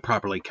words to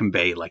properly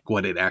convey like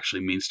what it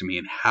actually means to me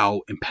and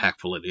how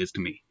impactful it is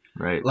to me.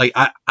 Right. Like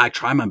I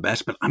try my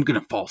best, but I'm going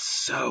to fall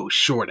so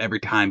short every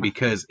time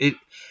because it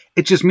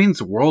just means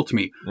the world to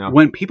me. Yeah.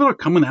 When people are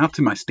coming out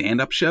to my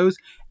stand-up shows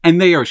and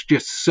they are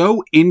just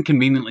so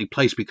inconveniently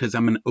placed because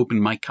I'm an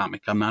open mic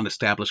comic. I'm not an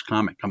established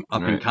comic. I'm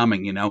up and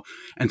coming,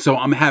 And so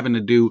I'm having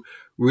to do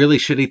really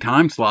shitty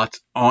time slots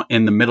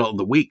in the middle of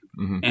the week.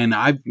 Mm-hmm. And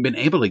I've been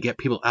able to get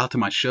people out to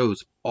my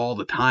shows all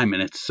the time.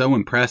 And it's so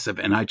impressive.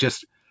 And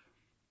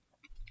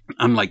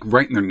I'm like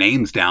writing their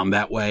names down.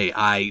 That way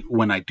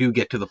when I do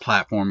get to the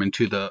platform and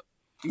to the,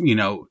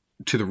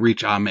 to the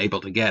reach I'm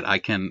able to get, I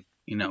can,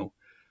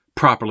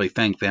 properly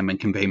thank them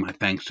and convey my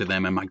thanks to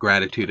them and my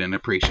gratitude and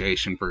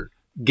appreciation for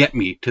get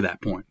me to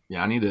that point.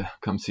 Yeah, I need to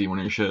come see one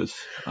of your shows.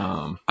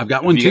 I've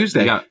got one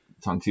Tuesday.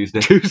 It's on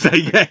Tuesday.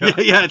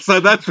 Yeah.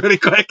 So that's pretty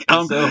quick.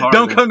 So hard,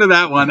 don't come to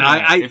that one.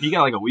 Yeah, if you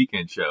got like a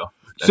weekend show.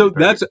 So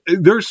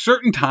there's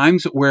certain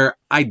times where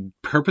I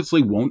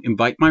purposely won't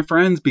invite my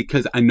friends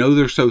because I know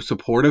they're so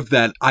supportive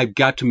that I've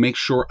got to make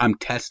sure I'm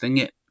testing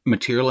it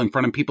material in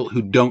front of people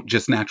who don't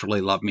just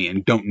naturally love me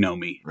and don't know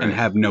me and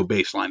have no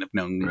baseline of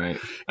knowing me. Right.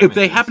 If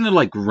they happen to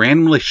like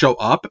randomly show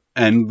up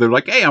and they're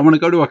like, hey, I want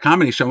to go to a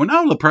comedy show and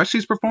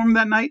Lepresti's performing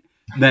that night,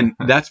 then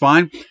that's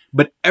fine.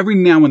 But every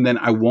now and then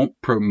I won't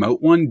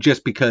promote one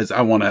just because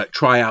I want to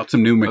try out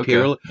some new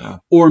material. Okay. Yeah.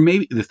 Or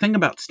maybe the thing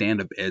about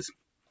stand-up is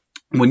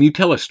when you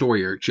tell a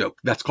story or a joke,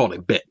 that's called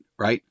a bit,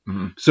 right?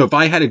 Mm-hmm. So if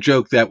I had a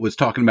joke that was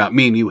talking about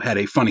me and you had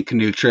a funny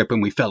canoe trip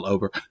and we fell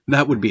over,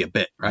 that would be a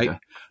bit, right? Okay.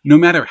 No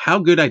matter how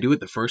good I do it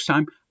the first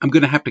time, I'm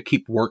going to have to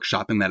keep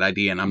workshopping that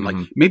idea. And I'm like,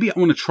 maybe I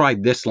want to try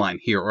this line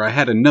here, or I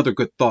had another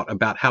good thought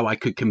about how I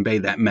could convey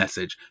that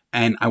message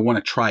and I want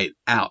to try it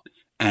out.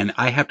 And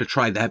I have to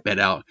try that bit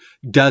out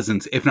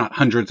dozens, if not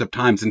hundreds of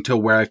times until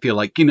where I feel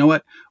like, you know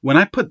what, when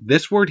I put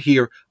this word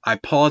here, I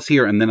pause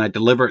here and then I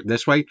deliver it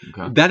this way.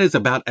 Okay. That is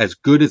about as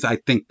good as I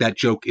think that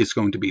joke is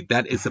going to be.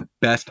 That is the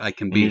best I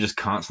can be. You're just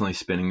constantly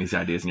spinning these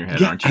ideas in your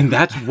head, aren't you? And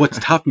that's what's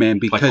tough, man.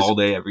 Because like all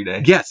day, every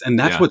day. Yes. And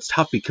that's what's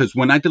tough because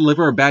when I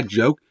deliver a bad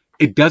joke,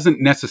 it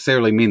doesn't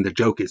necessarily mean the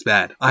joke is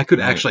bad. I could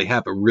actually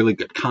have a really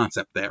good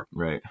concept there.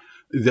 Right.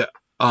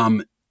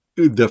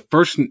 The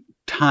first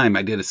time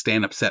I did a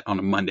stand-up set on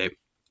a Monday,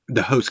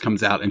 the host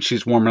comes out and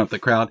she's warming up the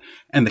crowd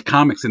and the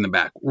comics in the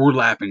back, we're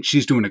laughing.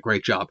 She's doing a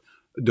great job.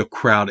 The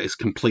crowd is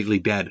completely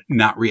dead,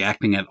 not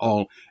reacting at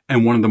all.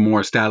 And one of the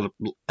more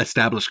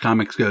established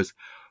comics goes,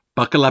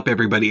 buckle up,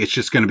 everybody. It's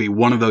just going to be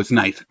one of those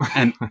nights.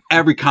 And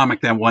every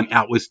comic that went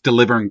out was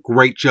delivering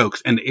great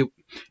jokes. And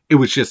it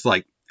was just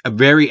like a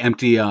very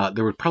empty,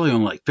 there were probably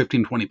only like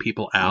 15, 20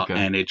 people out. Okay.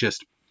 And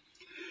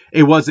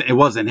it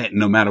wasn't hitting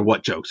no matter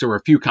what jokes. There were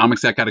a few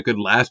comics that got a good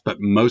laugh,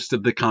 but most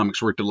of the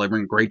comics were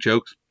delivering great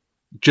jokes.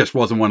 Just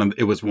wasn't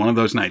it was one of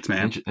those nights,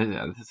 man.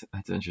 Yeah,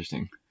 that's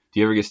interesting. Do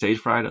you ever get stage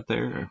fright up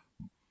there? Or?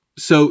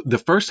 So the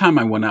first time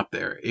I went up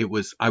there,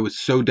 I was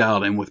so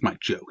dialed in with my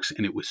jokes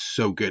and it was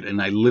so good.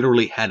 And I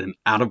literally had an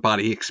out of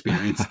body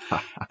experience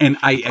and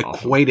I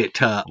equate it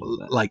to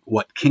like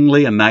what King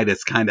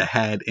Leonidas kind of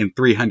had in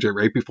 300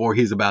 right before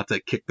he's about to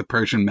kick the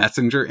Persian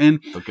messenger in.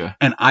 Okay.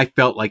 And I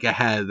felt like I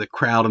had the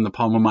crowd in the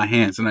palm of my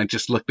hands and I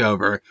just looked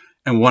over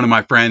and one of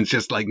my friends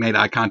just like made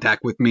eye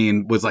contact with me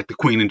and was like the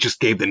queen and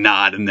just gave the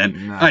nod. And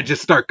then I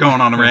just start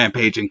going on a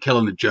rampage and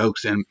killing the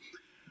jokes. And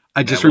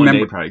I just remember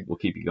one day probably will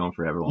keep you going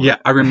forever. Yeah.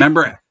 I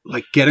remember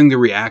like getting the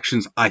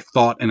reactions I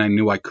thought and I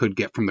knew I could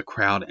get from the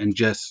crowd and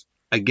just,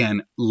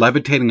 again,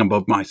 levitating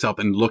above myself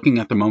and looking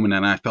at the moment.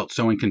 And I felt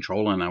so in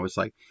control. And I was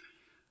like,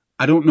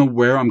 I don't know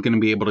where I'm going to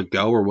be able to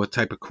go or what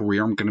type of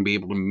career I'm going to be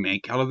able to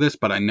make out of this,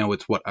 but I know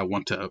it's what I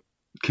want to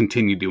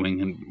continue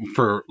doing and,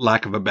 for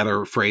lack of a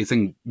better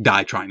phrasing,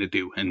 die trying to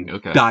do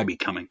and die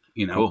becoming,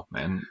 Cool,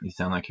 man. You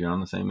sound like you're on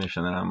the same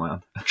mission that I'm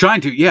on.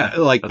 Trying to, yeah.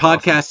 Like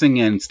podcasting awesome.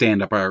 And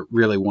stand-up are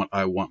really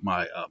I want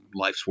my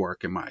life's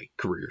work and my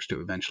careers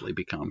to eventually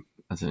become.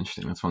 That's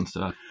interesting. That's fun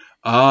stuff.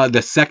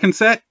 The second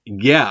set,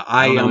 yeah.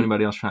 I don't know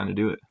anybody else trying to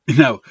do it.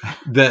 No,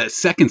 the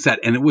second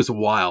set, and it was a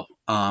while.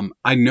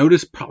 I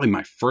noticed probably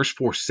my first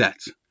 4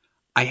 sets,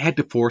 I had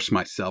to force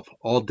myself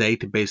all day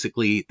to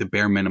basically eat the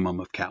bare minimum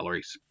of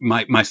calories.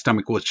 My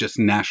stomach was just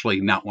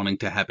naturally not wanting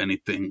to have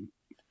anything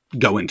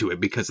go into it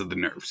because of the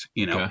nerves,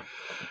 Okay.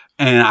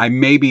 And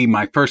maybe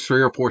my first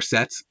 3 or 4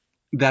 sets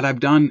that I've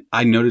done,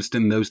 I noticed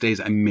in those days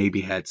I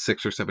maybe had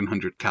 600 or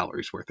 700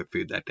 calories worth of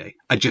food that day.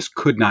 I just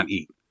could not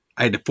eat.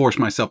 I had to force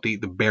myself to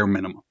eat the bare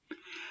minimum.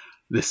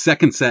 The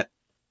second set,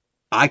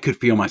 I could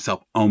feel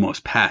myself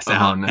almost pass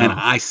out. No. And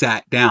I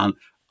sat down.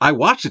 I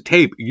watched the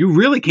tape. You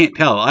really can't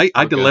tell. I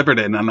Okay. delivered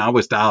it, and I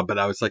was dialed, but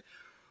I was like,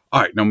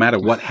 all right, no matter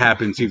what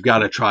happens, you've got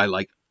to try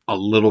like a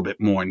little bit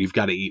more, and you've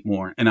got to eat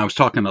more. And I was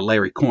talking to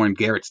Larry Korn,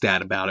 Garrett's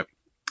dad, about it.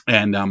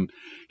 And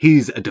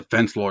he's a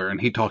defense lawyer, and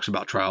he talks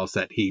about trials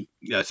that he,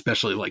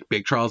 especially like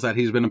big trials that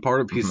he's been a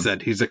part of. He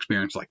said he's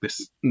experienced like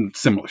this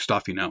similar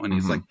stuff, and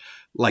he's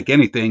like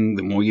anything,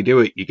 the more you do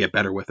it, you get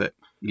better with it.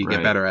 You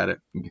get better at it.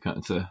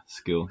 It's a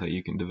skill that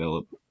you can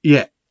develop.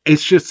 Yeah.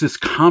 It's just this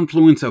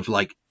confluence of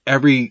like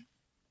every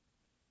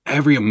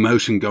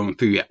emotion going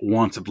through you at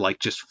once, of like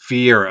just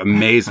fear,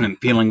 amazement,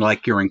 feeling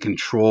like you're in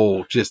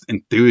control, just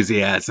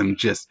enthusiasm,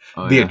 just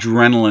the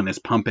adrenaline is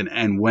pumping.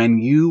 And when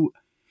you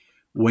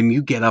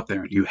get up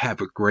there and you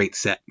have a great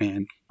set,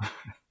 man,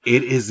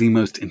 it is the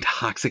most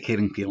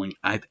intoxicating feeling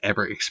I've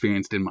ever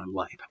experienced in my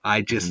life.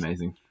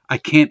 Amazing. I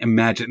can't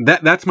imagine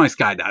that's my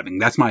skydiving.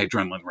 That's my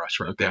adrenaline rush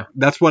right there.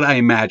 That's what I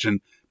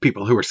imagine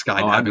people who are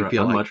skydiving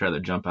feel like. I'd much rather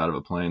jump out of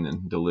a plane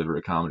than deliver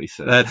a comedy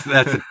set. That's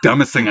the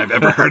dumbest thing I've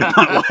ever heard in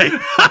my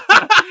life.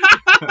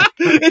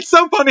 It's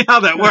so funny how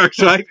that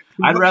works, right?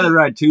 I'd rather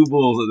ride two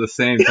bulls at the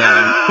same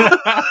time.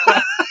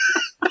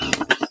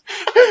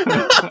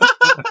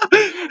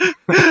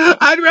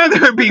 I'd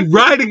rather be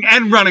riding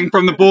and running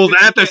from the bulls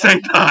at the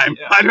same time.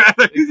 Yeah, I'd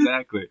rather.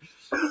 Exactly.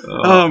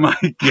 Oh my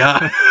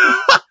God.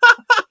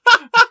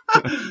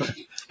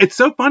 It's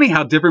so funny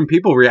how different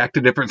people react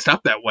to different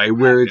stuff that way,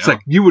 where it's like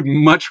you would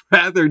much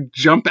rather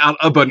jump out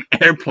of an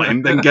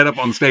airplane than get up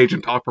on stage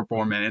and talk for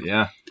 4 minutes.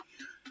 Yeah.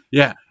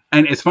 Yeah.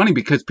 And it's funny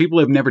because people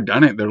have never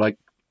done it. They're like,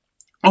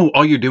 oh,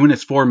 all you're doing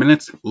is 4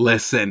 minutes?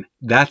 Listen,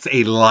 that's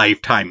a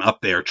lifetime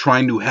up there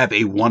trying to have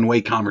a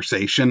one-way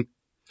conversation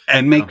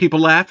and make people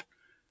laugh.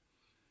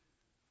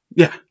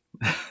 Yeah.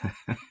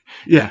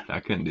 Yeah. I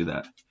couldn't do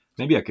that.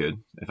 Maybe I could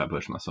if I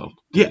pushed myself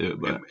to do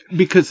it. But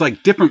because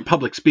like different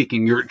public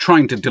speaking, you're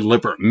trying to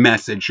deliver a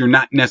message. You're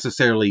not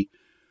necessarily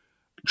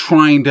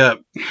trying to,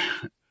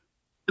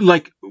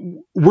 like,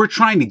 we're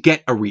trying to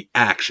get a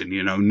reaction,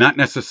 not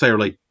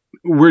necessarily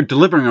we're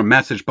delivering a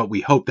message, but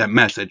we hope that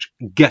message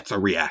gets a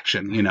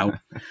reaction,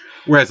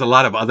 Whereas a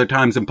lot of other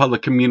times in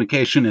public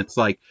communication, it's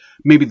like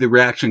maybe the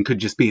reaction could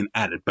just be an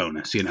added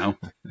bonus,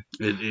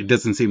 It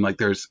doesn't seem like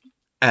there's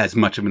as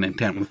much of an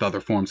intent with other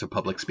forms of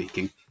public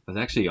speaking. I was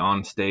actually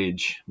on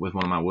stage with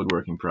one of my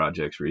woodworking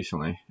projects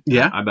recently.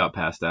 Yeah? I about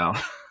passed out.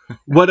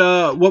 What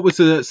was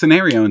the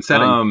scenario and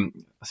setting?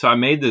 So I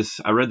read this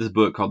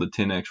book called The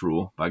 10X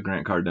Rule by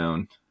Grant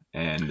Cardone.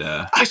 And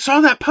I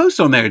saw that post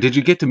on there. Did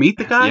you get to meet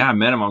the guy? Yeah, I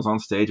met him. I was on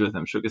stage with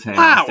him, shook his hand.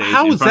 Wow, on stage,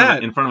 how was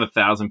that? In front of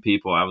 1,000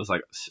 people. I was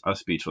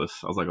speechless.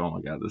 I was like, oh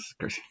my God, this is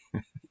crazy.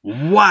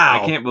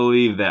 Wow. I can't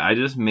believe that I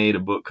just made a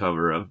book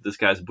cover of this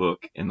guy's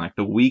book. And like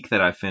the week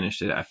that I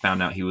finished it, I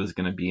found out he was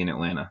going to be in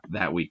Atlanta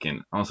that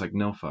weekend. I was like,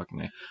 no fucking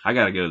way. I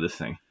got to go to this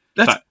thing.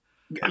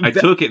 I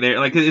took it there.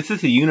 Like, it's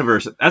just a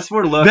universe. That's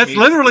where love. That's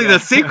literally the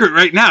secret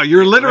right now.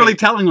 You're literally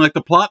telling like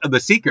the plot of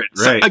The Secret.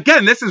 So, Right.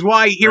 Again, this is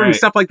why hearing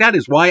stuff like that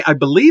is why I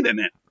believe in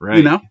it.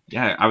 Right.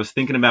 Yeah, I was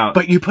thinking about.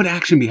 But you put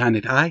action behind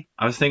it, Ty.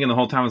 I was thinking the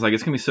whole time, I was like,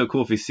 it's going to be so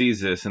cool if he sees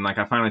this. And like,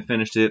 I finally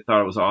finished it,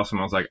 thought it was awesome.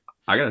 I was like,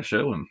 I got to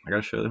show him. I got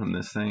to show him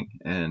this thing.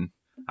 And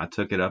I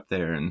took it up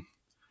there and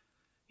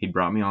he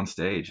brought me on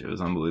stage. It was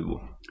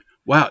unbelievable.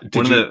 Wow.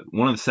 One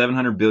of the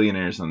 700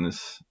 billionaires in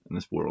this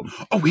world.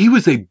 Oh, he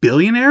was a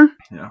billionaire?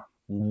 Yeah.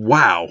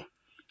 Wow.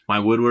 My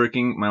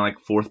woodworking, my like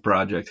fourth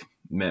project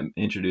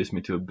introduced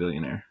me to a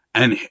billionaire.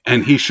 And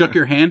he shook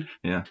your hand?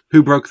 Yeah.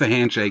 Who broke the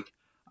handshake?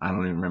 I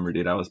don't even remember,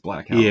 dude. I was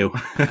blackout. You.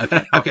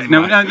 Okay.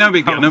 No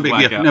big deal. No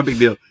big deal. No big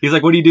deal. He's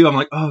like, what do you do? I'm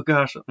like, oh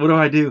gosh, what do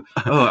I do?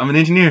 Oh, I'm an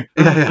engineer.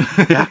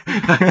 Yeah.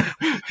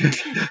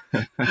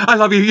 I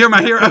love you. You're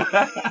my hero.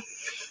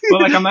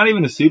 Well, like, I'm not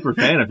even a super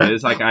fan of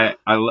his. Like, I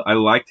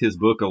liked his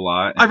book a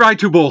lot. I ride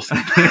 2 bulls.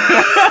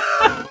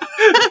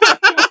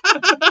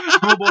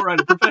 I'm a bull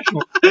rider,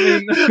 professional.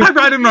 I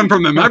ride and run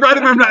from them. But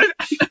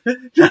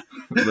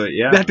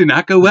yeah, that did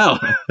not go well.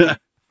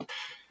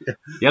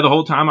 Yeah, the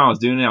whole time I was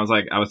doing it,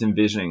 I was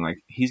envisioning like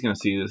he's gonna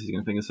see this, he's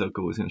gonna think it's so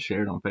cool, he's gonna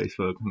share it on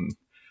Facebook. And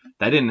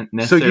that didn't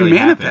necessarily. So you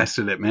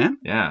manifested it, man.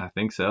 Yeah, I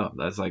think so.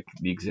 That's like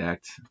the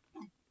exact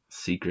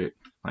secret.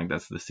 Like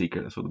that's the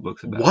secret. That's what the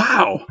book's about.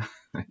 Wow,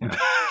 Yeah.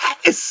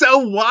 It's so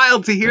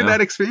wild to hear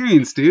that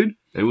experience, dude.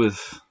 It was.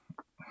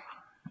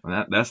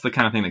 That's the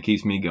kind of thing that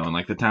keeps me going.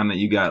 Like the time that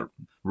you got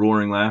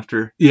roaring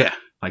laughter. Yeah.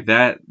 Like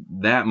that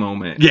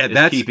moment. Yeah,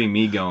 that's keeping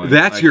me going.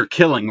 That's like, your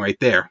killing right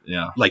there.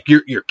 Yeah. Like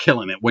you're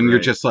killing it when you're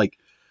just like,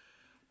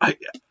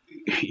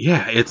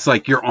 it's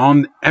like you're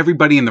on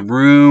everybody in the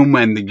room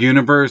and the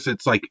universe.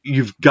 It's like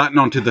you've gotten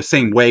onto the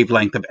same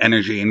wavelength of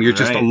energy and you're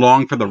just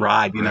along for the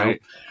ride, you know?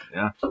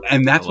 Yeah.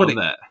 And that's what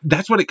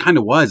it kind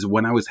of was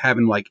when I was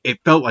having like, it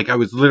felt like I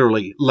was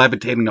literally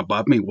levitating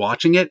above me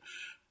watching it.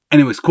 And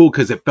it was cool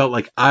because it felt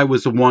like I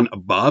was the one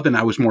above and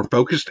I was more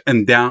focused,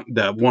 and down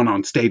the one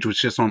on stage was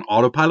just on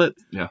autopilot.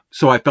 Yeah.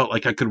 So I felt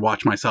like I could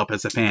watch myself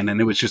as a fan, and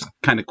it was just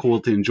kind of cool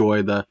to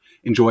enjoy the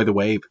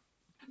wave.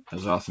 That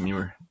was awesome.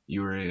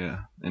 You were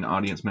an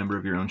audience member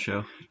of your own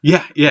show.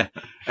 Yeah.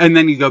 And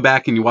then you go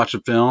back and you watch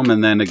the film,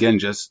 and then again,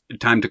 just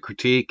time to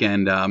critique.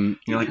 And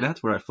you're like,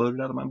 that's where I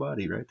floated out of my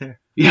body, right there.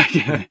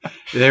 Yeah.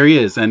 There he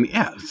is. And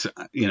yeah,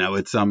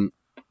 it's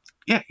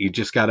you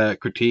just gotta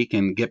critique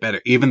and get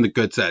better. Even the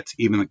good sets.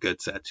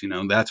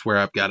 That's where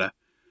I've gotta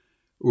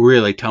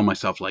really tell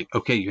myself, like,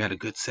 okay, you had a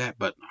good set,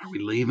 but are we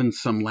leaving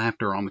some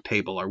laughter on the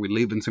table? Are we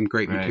leaving some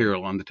great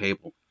material on the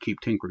table? Keep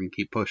tinkering,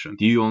 keep pushing.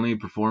 Do you only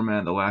perform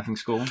at the Laughing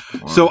Skull?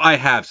 Or? So I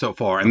have so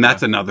far, and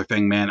that's another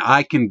thing, man.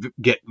 I can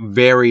get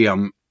very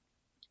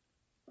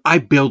I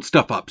build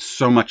stuff up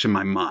so much in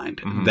my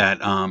mind that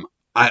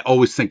I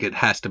always think it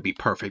has to be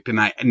perfect,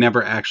 and I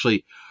never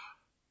actually.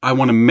 I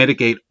want to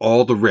mitigate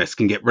all the risk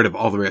and get rid of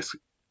all the risk.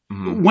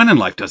 When in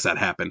life does that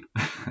happen?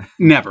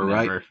 Never,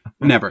 right?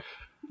 Never.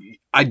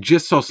 I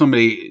just saw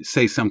somebody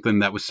say something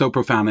that was so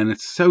profound, and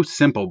it's so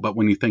simple, but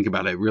when you think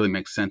about it, it really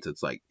makes sense.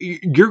 It's like,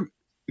 you're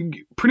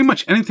pretty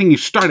much anything you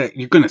start at,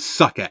 you're going to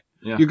suck at.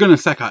 Yeah. You're going to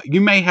suck at.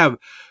 You may have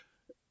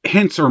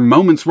hints or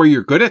moments where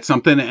you're good at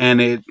something,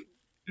 and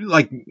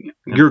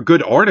you're a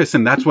good artist,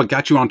 and that's what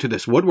got you onto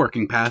this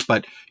woodworking path.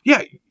 But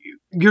yeah,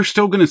 you're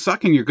still going to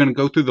suck, and you're going to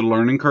go through the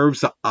learning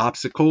curves, the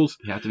obstacles.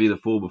 You have to be the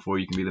fool before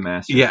you can be the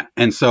master. Yeah,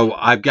 and so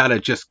I've got to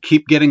just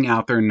keep getting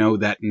out there and know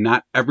that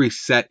not every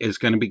set is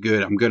going to be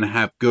good. I'm going to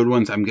have good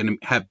ones. I'm going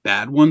to have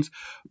bad ones,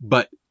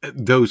 but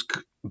those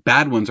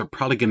bad ones are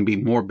probably going to be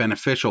more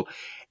beneficial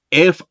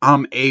if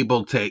I'm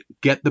able to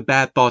get the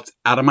bad thoughts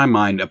out of my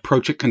mind,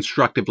 approach it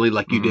constructively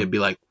like you did, be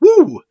like,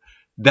 woo,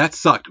 that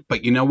sucked.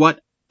 But you know what?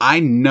 I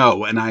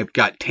know, and I've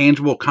got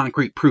tangible,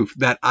 concrete proof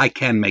that I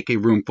can make a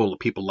room full of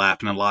people laugh,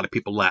 and a lot of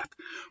people laugh.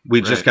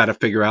 We just got to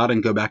figure out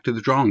and go back to the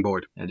drawing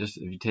board. Yeah, just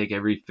if you take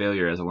every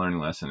failure as a learning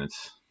lesson,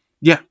 it's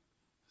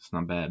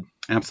not bad.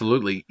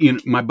 Absolutely.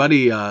 My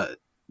buddy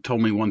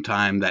told me one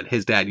time that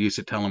his dad used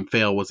to tell him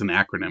fail was an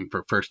acronym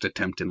for first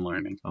attempt in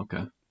learning.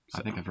 Okay. So,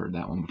 I think I've heard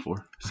that one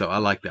before. So I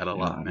like that a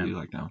lot, man. I do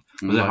like that one.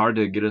 Was it hard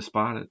to get a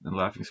spot at the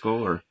Laughing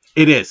Skull? Or?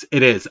 It is.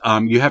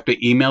 You have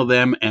to email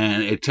them,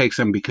 and it takes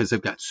them because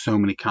they've got so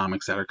many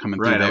comics that are coming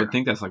through there. I would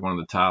think that's like one of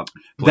the top.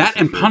 That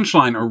and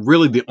Punchline are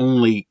really the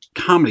only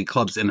comedy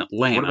clubs in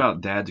Atlanta. What about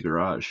Dad's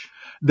Garage?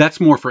 That's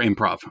more for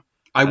improv.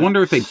 I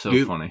wonder if they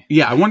do. Funny.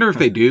 Yeah, I wonder if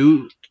they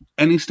do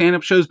any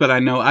stand-up shows, but I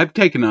know I've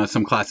taken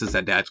some classes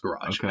at Dad's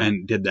Garage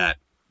and did that.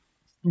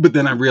 But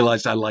then I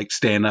realized I like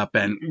stand-up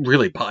and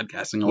really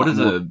podcasting a lot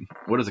more.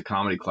 What does a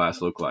comedy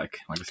class look like?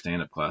 Like a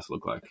stand-up class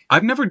look like?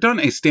 I've never done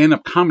a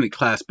stand-up comedy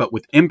class, but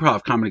with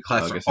improv comedy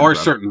class there are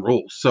certain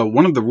rules. So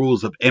one of the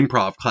rules of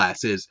improv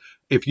class is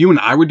if you and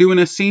I were doing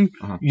a scene,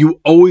 you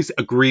always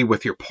agree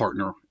with your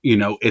partner.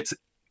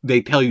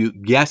 They tell you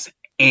yes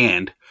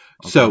and.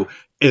 Okay. So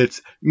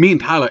it's me and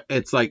Tyler.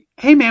 It's like,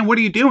 hey, man, what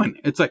are you doing?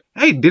 It's like,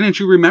 hey, didn't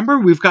you remember?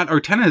 We've got our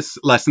tennis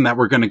lesson that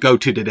we're going to go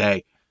to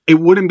today. It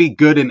wouldn't be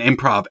good in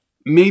improv.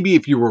 Maybe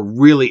if you were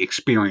really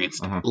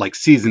experienced, like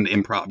seasoned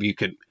improv, you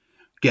could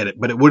get it.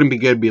 But it wouldn't be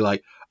good to be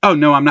like, oh,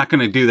 no, I'm not going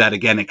to do that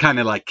again. It kind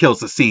of like kills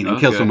the scene and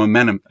kills the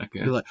momentum.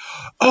 Okay. You're like,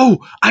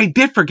 oh, I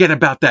did forget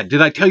about that.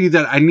 Did I tell you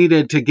that I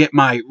needed to get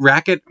my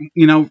racket,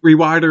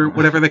 rewired or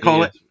whatever they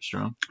call it?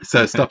 Strong.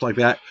 So stuff like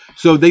that.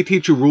 So they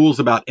teach you rules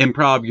about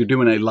improv. You're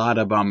doing a lot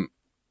of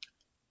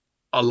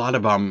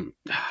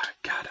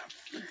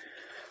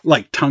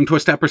like tongue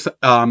twist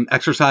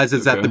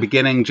exercises at the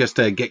beginning just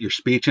to get your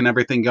speech and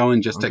everything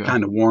going, just to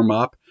kind of warm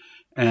up.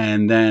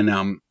 And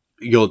then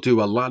you'll do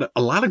a lot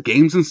of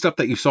games and stuff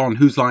that you saw on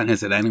Whose Line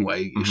Is It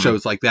Anyway?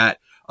 Shows like that.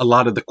 A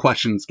lot of the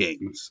questions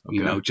games,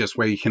 just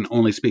where you can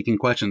only speak in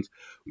questions.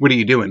 What are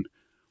you doing?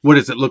 What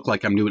does it look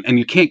like I'm doing? And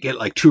you can't get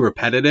like too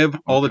repetitive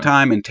all the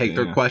time and take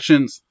their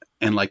questions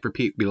and like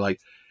repeat, be like,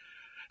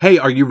 hey,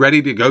 are you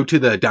ready to go to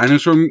the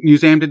dinosaur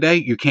museum today?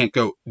 You can't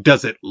go,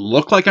 does it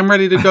look like I'm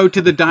ready to go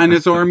to the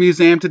dinosaur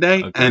museum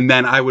today? And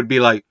then I would be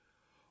like,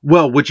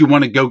 well, would you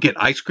want to go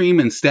get ice cream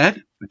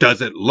instead?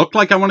 Does it look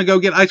like I want to go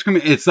get ice cream?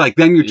 It's like,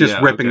 then you're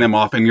just ripping them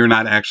off and you're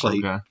not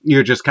actually,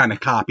 you're just kind of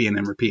copying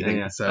and repeating.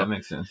 Yeah, so that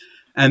makes sense.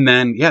 And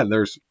then,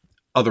 there's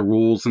other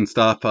rules and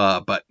stuff.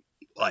 But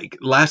like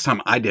last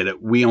time I did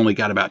it, we only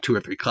got about 2 or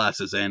 3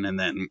 classes in, and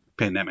then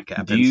pandemic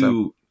happened.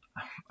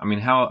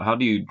 How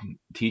do you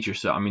teach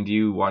yourself? I mean, do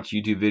you watch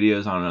YouTube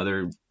videos on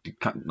other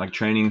like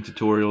training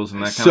tutorials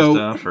and that kind of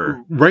stuff?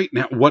 Or right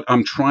now, what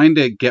I'm trying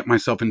to get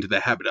myself into the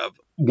habit of,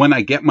 when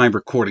I get my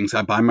recordings,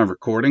 I buy my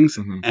recordings,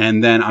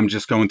 and then I'm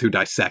just going through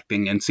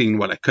dissecting and seeing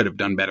what I could have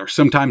done better.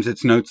 Sometimes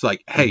it's notes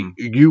like, hey,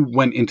 you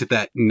went into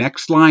that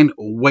next line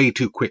way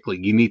too quickly.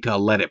 You need to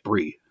let it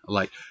breathe.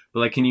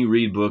 But can you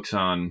read books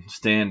on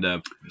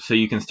stand-up so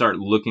you can start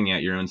looking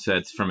at your own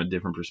sets from a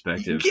different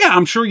perspective? Yeah,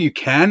 I'm sure you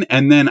can.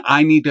 And then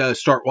I need to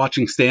start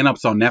watching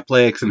stand-ups on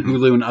Netflix and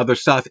Hulu and other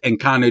stuff, and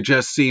kind of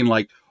just seeing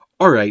like,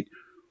 all right,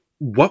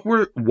 what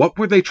were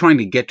they trying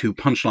to get to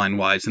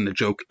punchline-wise in the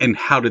joke, and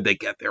how did they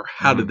get there?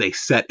 How did they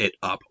set it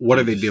up? What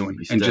are they doing?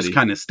 And just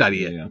kind of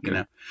study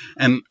it,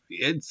 And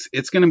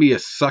it's going to be a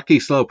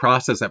sucky, slow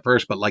process at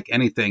first, but like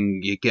anything,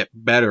 you get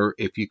better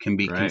if you can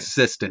be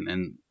consistent.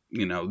 And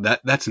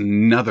that's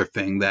another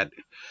thing that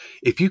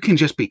if you can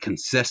just be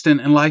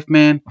consistent in life,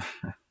 man,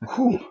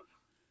 whew,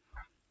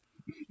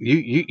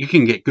 you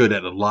can get good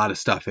at a lot of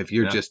stuff if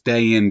you're just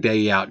day in,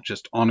 day out,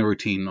 just on a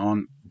routine,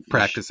 on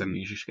practicing.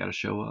 You just got to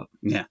show up.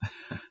 Yeah.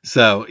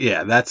 So,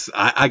 yeah,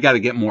 I got to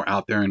get more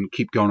out there and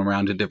keep going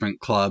around to different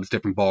clubs,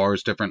 different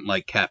bars, different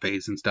like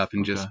cafes and stuff,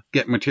 and just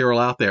get material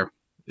out there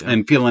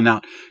and feeling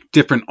out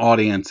different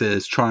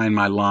audiences, trying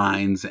my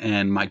lines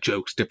and my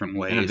jokes different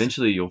ways. And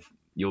eventually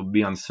you'll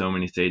be on so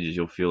many stages,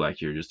 you'll feel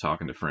like you're just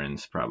talking to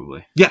friends,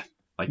 probably. Yeah.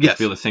 Like you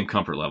feel the same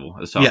comfort level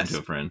as talking to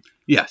a friend.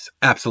 Yes,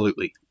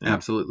 absolutely. Yeah.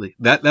 Absolutely.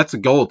 That's a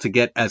goal, to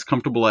get as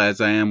comfortable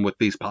as I am with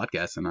these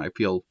podcasts, and I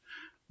feel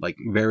like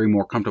very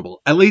more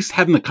comfortable. At least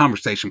having the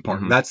conversation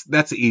part. That's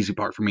the easy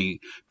part for me.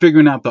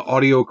 Figuring out the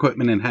audio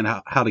equipment and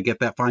how to get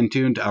that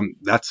fine-tuned,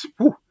 that's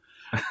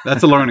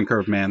a learning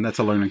curve, man. That's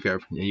a learning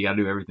curve. Yeah, you got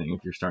to do everything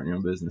if you're starting your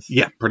own business.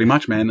 Yeah, pretty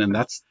much, man. And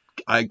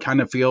I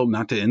kind of feel,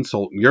 not to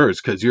insult yours,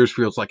 because yours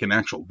feels like an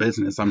actual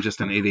business. I'm just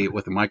an idiot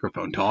with a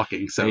microphone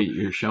talking. So hey,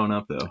 you're showing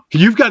up, though.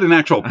 You've got an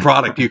actual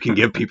product you can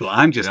give people.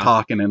 I'm just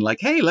talking and like,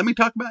 hey, let me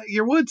talk about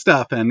your wood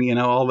stuff and,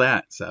 all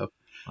that. So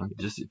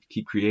just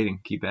keep creating.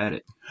 Keep at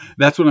it.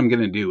 That's what I'm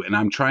going to do. And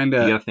I'm trying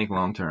to... You got to think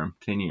long term.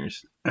 10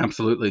 years.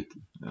 Absolutely.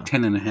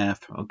 10 and a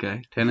half.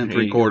 Okay. 10 and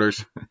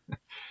 3/4.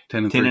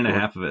 10 and a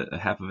half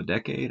of a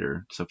decade,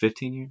 or so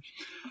 15 years?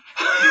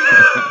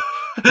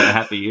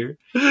 Half a year?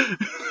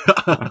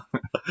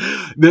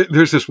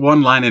 There's this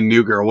one line in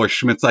New Girl where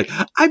Schmidt's like,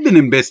 I've been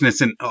in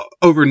business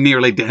over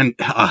nearly a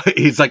decade.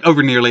 He's like,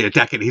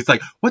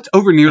 what's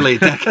over nearly a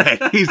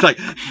decade? He's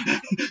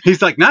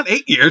like, not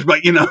 8 years,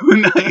 but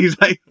he's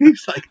like,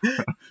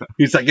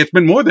 it's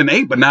been more than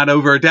 8, but not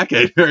over a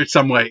decade, or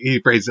some way he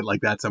phrased it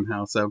like that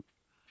somehow. So,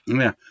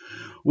 yeah.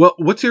 Well,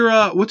 what's your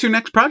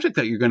next project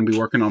that you're going to be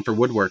working on for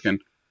woodworking?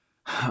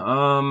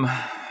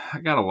 I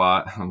got a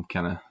lot.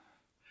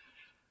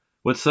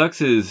 What sucks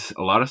is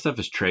a lot of stuff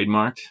is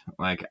trademarked.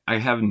 Like, I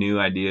have new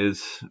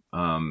ideas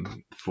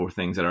for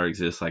things that already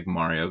exist, like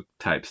Mario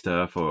type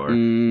stuff or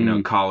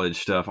college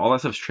stuff. All that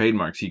stuff's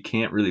trademarked, so you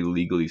can't really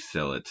legally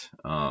sell it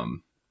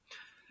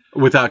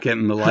without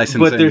getting the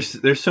licensing.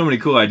 But there's so many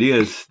cool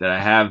ideas that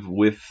I have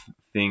with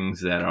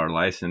things that are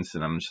licensed,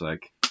 and I'm just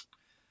like,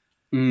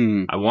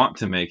 I want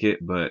to make it,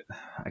 but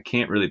I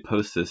can't really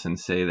post this and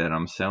say that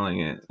I'm selling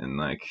it. And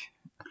like,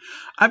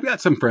 I've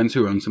got some friends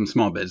who own some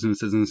small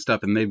businesses and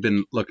stuff, and they've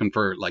been looking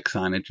for like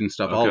signage and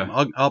stuff.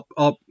 Okay.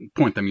 I'll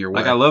point them your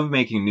way. Like, I love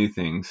making new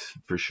things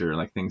for sure,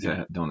 like things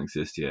that don't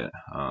exist yet.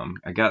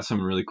 I got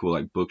some really cool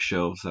like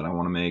bookshelves that I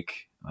want to make.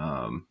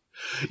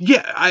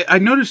 Yeah, I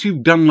noticed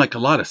you've done like a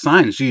lot of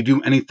signs. Do you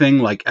do anything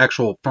like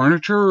actual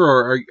furniture,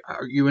 or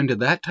are you into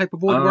that type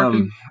of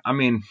woodworking? I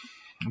mean,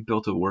 I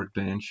built a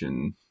workbench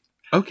and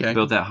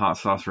built that hot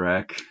sauce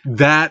rack.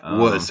 That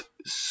was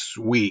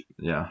sweet.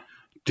 Yeah.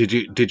 Did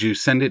you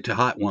send it to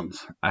Hot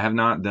Ones? I have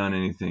not done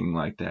anything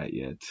like that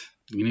yet.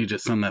 You need to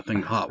send that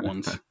thing to Hot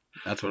Ones.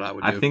 That's what I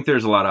would do. I think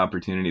there's a lot of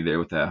opportunity there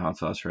with that hot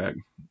sauce rack.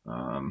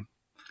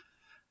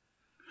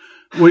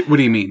 What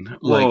do you mean?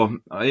 Well,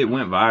 it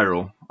went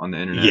viral on the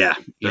internet.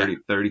 Yeah.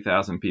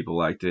 30,000 people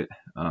liked it.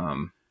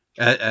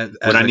 As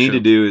what I need to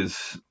do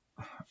is,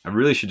 I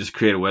really should just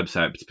create a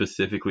website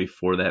specifically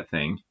for that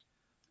thing.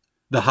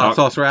 The hot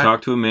sauce rack?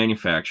 Talk to a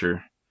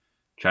manufacturer.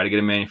 Try to get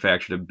a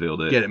manufacturer to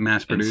build it. Get it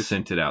mass produced. And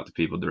sent it out to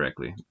people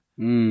directly.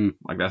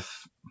 Like, that's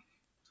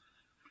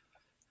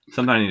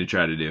something I need to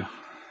try to do.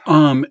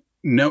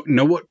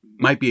 Know what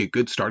might be a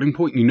good starting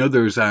point?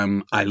 There's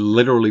I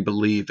literally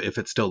believe, if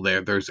it's still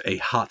there, there's a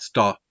hot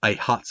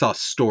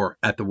sauce store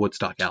at the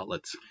Woodstock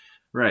outlets.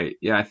 Right.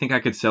 Yeah, I think I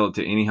could sell it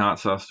to any hot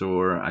sauce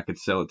store. I could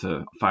sell it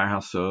to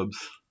Firehouse Subs.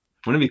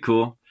 Wouldn't it be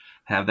cool?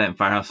 Have that in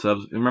Firehouse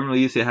Subs. Remember they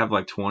used to have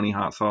like 20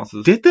 hot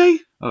sauces? Did they?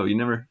 Oh, you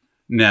never?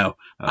 No.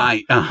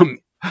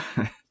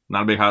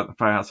 Not a big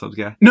Firehouse Subs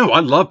guy? No, I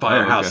love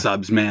Firehouse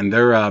Subs, man.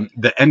 They're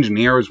the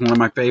engineer is one of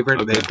my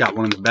favorite. Okay. They've got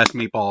one of the best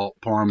meatball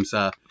parms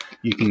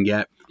you can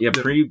get. Yeah,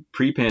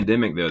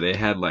 pre-pandemic though, they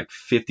had like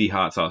 50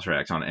 hot sauce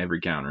racks on every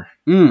counter.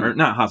 Or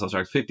not hot sauce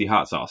racks, 50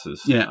 hot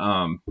sauces. Yeah.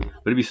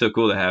 But it'd be so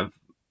cool to have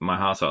my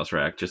hot sauce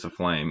rack just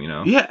aflame,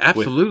 Yeah,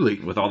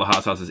 absolutely. With all the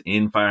hot sauces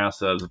in Firehouse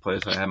Subs, the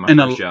place I had my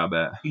first job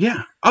at.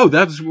 Yeah. Oh,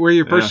 that's where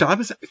your first job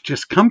is?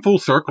 Just come full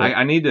circle.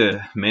 I need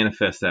to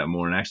manifest that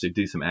more and actually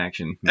do some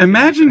action.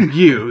 Imagine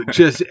you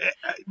just,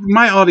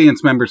 my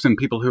audience members and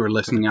people who are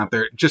listening out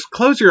there, just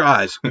close your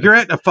eyes. You're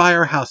at a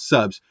Firehouse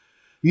Subs.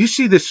 You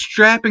see this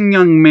strapping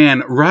young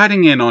man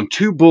riding in on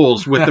 2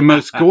 bulls with the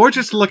most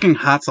gorgeous looking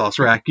hot sauce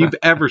rack you've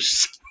ever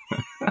seen.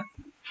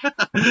 Oh,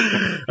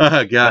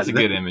 God, that's a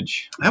good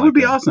image. That would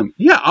be awesome.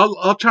 Yeah,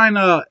 I'll try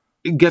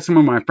and get some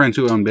of my friends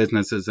who own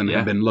businesses and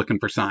have been looking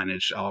for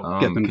signage. I'll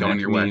get them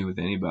going your way. With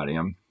anybody,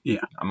 I'm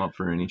up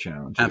for any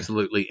challenge.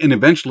 Absolutely, and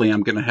eventually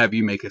I'm going to have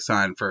you make a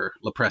sign for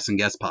La Presse and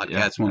Guest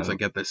podcast once I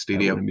get this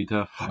studio. That wouldn't be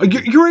tough.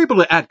 You're able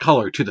to add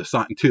color to the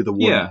sign, to the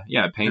wood.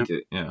 Yeah, paint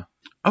it. Yeah.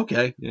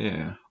 Okay.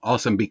 Yeah.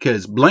 Awesome,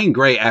 because Blaine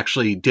Gray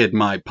actually did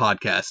my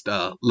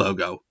podcast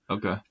logo.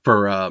 Okay.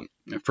 For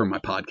my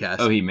podcast.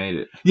 Oh, he made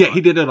it. Yeah,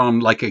 he did it on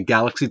like a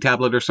Galaxy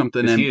tablet or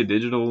something. Is he a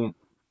digital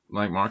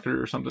like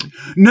marketer or something?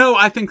 No,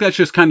 I think that's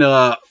just kind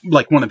of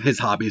like one of his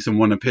hobbies and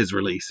one of his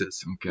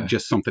releases. Okay.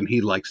 Just something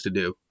he likes to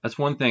do. That's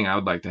one thing I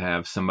would like to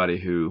have, somebody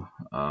who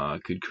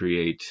could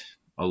create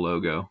a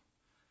logo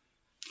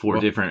for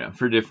different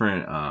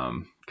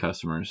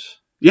customers.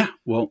 Yeah,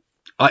 well,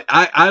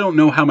 I don't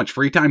know how much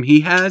free time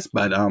he has,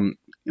 but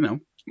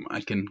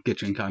I can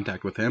get you in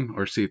contact with him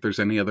or see if there's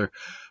any other.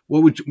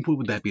 What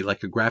would that be,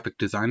 like a graphic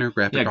designer,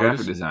 graphic artist?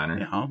 Graphic designer.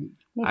 Yeah,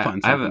 we'll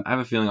find something. I have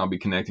a feeling I'll be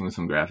connecting with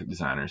some graphic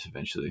designers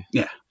eventually.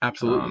 Yeah,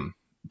 absolutely.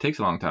 It takes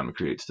a long time to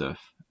create stuff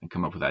and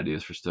come up with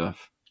ideas for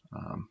stuff.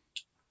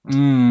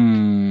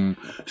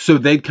 So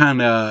they'd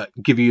kind of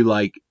give you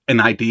like an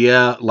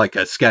idea, like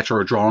a sketch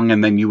or a drawing,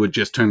 and then you would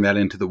just turn that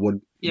into the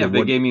wood. Yeah, if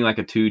they gave me like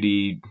a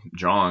 2D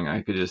drawing,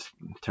 I could just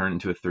turn it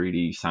into a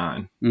 3D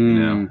sign.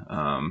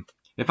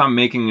 If I'm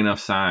making enough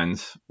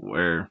signs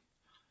where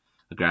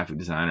a graphic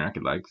designer, I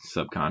could like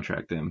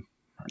subcontract them.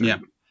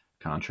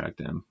 Contract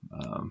them.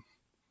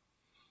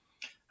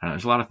 I don't know,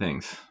 there's a lot of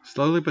things.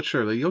 Slowly but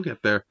surely, you'll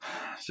get there.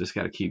 Just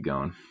got to keep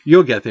going.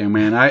 You'll get there,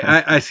 man.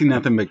 I see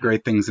nothing but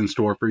great things in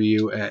store for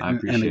you. I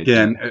appreciate and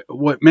again, that.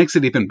 What makes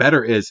it even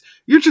better is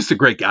you're just a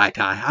great guy,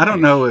 Ty. I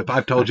don't know if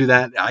I've told you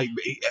that.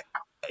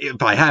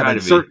 If I have,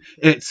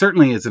 it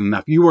certainly isn't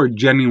enough. You are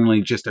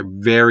genuinely just a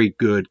very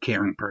good,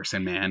 caring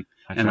person, man.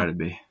 I try to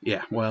be.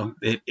 Yeah, well,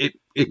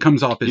 it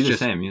comes off as You're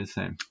the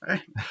same.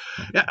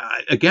 Yeah,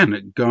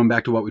 again, going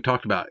back to what we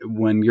talked about,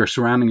 when you're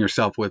surrounding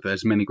yourself with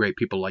as many great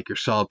people like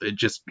yourself,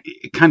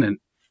 it kind of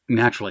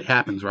naturally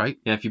happens, right?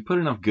 Yeah, if you put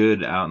enough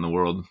good out in the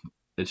world,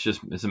 it's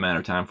a matter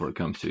of time before it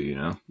comes to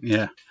you,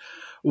 Yeah.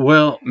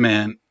 Well,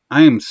 man,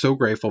 I am so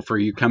grateful for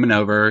you coming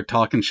over,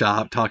 talking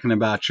shop, talking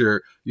about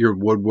your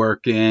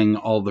woodworking,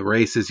 all the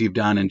races you've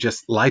done, and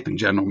just life in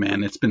general,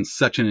 man. It's been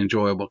such an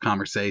enjoyable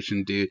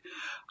conversation, dude.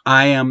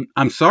 I'm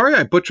sorry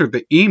I butchered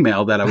the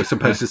email that I was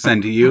supposed to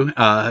send to you.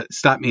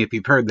 Stop me if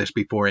you've heard this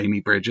before, Amy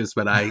Bridges,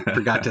 but I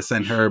forgot to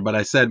send her. But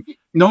I said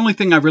the only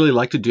thing I really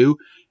like to do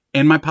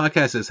in my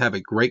podcast is have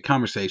a great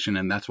conversation,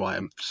 and that's why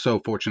I'm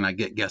so fortunate I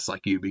get guests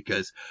like you,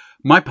 because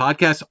my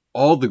podcast,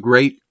 all the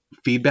great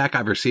feedback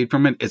I've received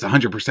from it is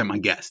 100% my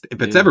guest.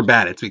 If it's ever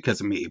bad, it's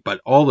because of me.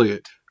 But all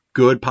the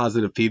good,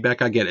 positive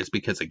feedback I get is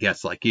because of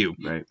guests like you.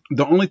 Right.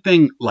 The only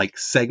thing, like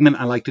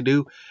segment I like to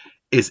do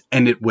is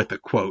end it with a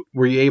quote.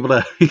 Were you able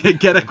to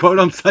get a quote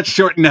on such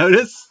short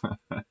notice?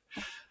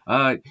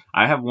 I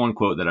have one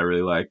quote that I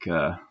really like.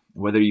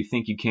 Whether you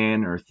think you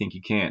can or think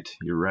you can't,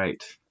 you're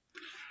right.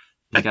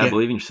 You gotta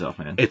believe in yourself,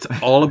 man. It's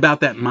all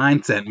about that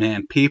mindset,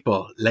 man.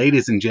 People,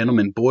 ladies and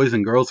gentlemen, boys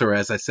and girls, or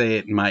as I say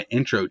it in my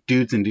intro,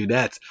 dudes and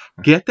dudettes,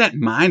 get that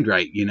mind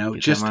right, Get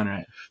that mind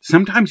right.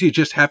 Sometimes you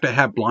just have to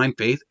have blind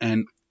faith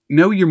and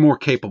know you're more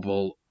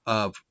capable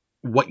of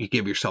what you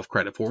give yourself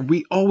credit for.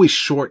 We always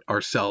short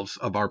ourselves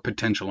of our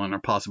potential and our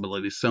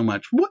possibilities so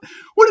much. What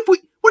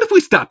if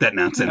we stop that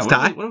nonsense,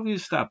 Ty? What if we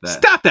stop that?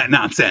 Stop that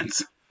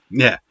nonsense.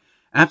 Yeah,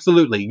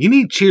 absolutely. You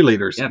need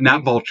cheerleaders,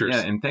 not vultures.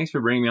 Yeah, and thanks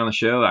for bringing me on the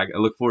show. I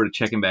look forward to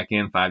checking back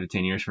in 5 to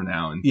 10 years from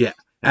now. And yeah,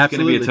 it's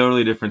going to be a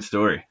totally different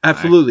story.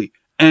 Absolutely.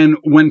 And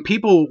when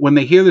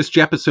they hear this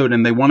Jepisode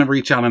and they want to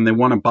reach out and they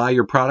want to buy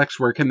your products,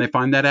 where can they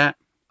find that at?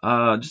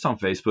 Just on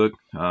Facebook.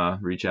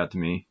 Reach out to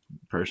me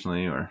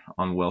personally or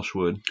on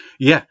Welshwood.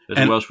 Yeah.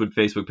 There's a Welshwood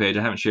Facebook page.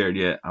 I haven't shared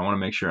yet. I want to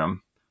make sure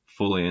I'm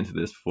fully into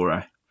this before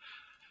I.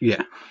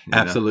 Yeah,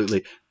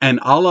 absolutely. And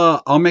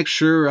I'll make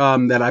sure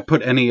that I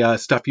put any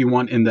stuff you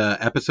want in the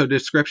episode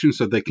description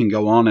so they can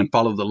go on and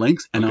follow the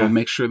links. And I'll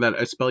make sure that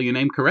I spell your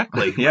name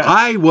correctly. Yeah.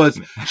 I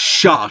was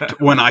shocked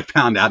when I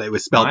found out it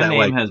was spelled that way.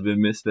 My name has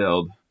been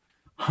misspelled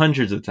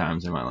hundreds of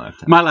times in my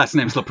lifetime. My last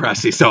name's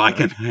Lepresti, so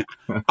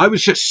I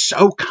was just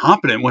so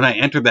confident when I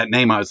entered that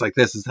name. I was like,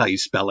 this is how you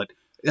spell it.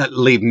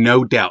 Leave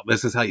no doubt.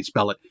 This is how you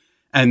spell it.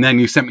 And then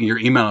you sent me your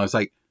email. I was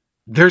like,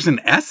 there's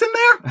an S in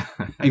there?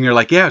 And you're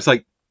like, yeah. It's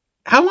like,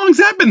 how long's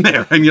that been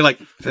there? And you're like,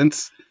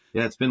 since.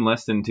 Yeah, it's been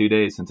less than 2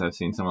 days since I've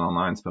seen someone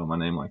online spell my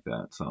name like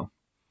that. So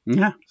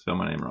yeah, spell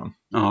my name wrong.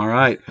 All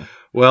right.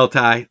 Well,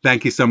 Ty,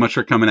 thank you so much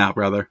for coming out,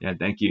 brother. Yeah,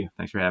 thank you.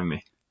 Thanks for having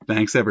me.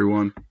 Thanks,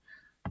 everyone.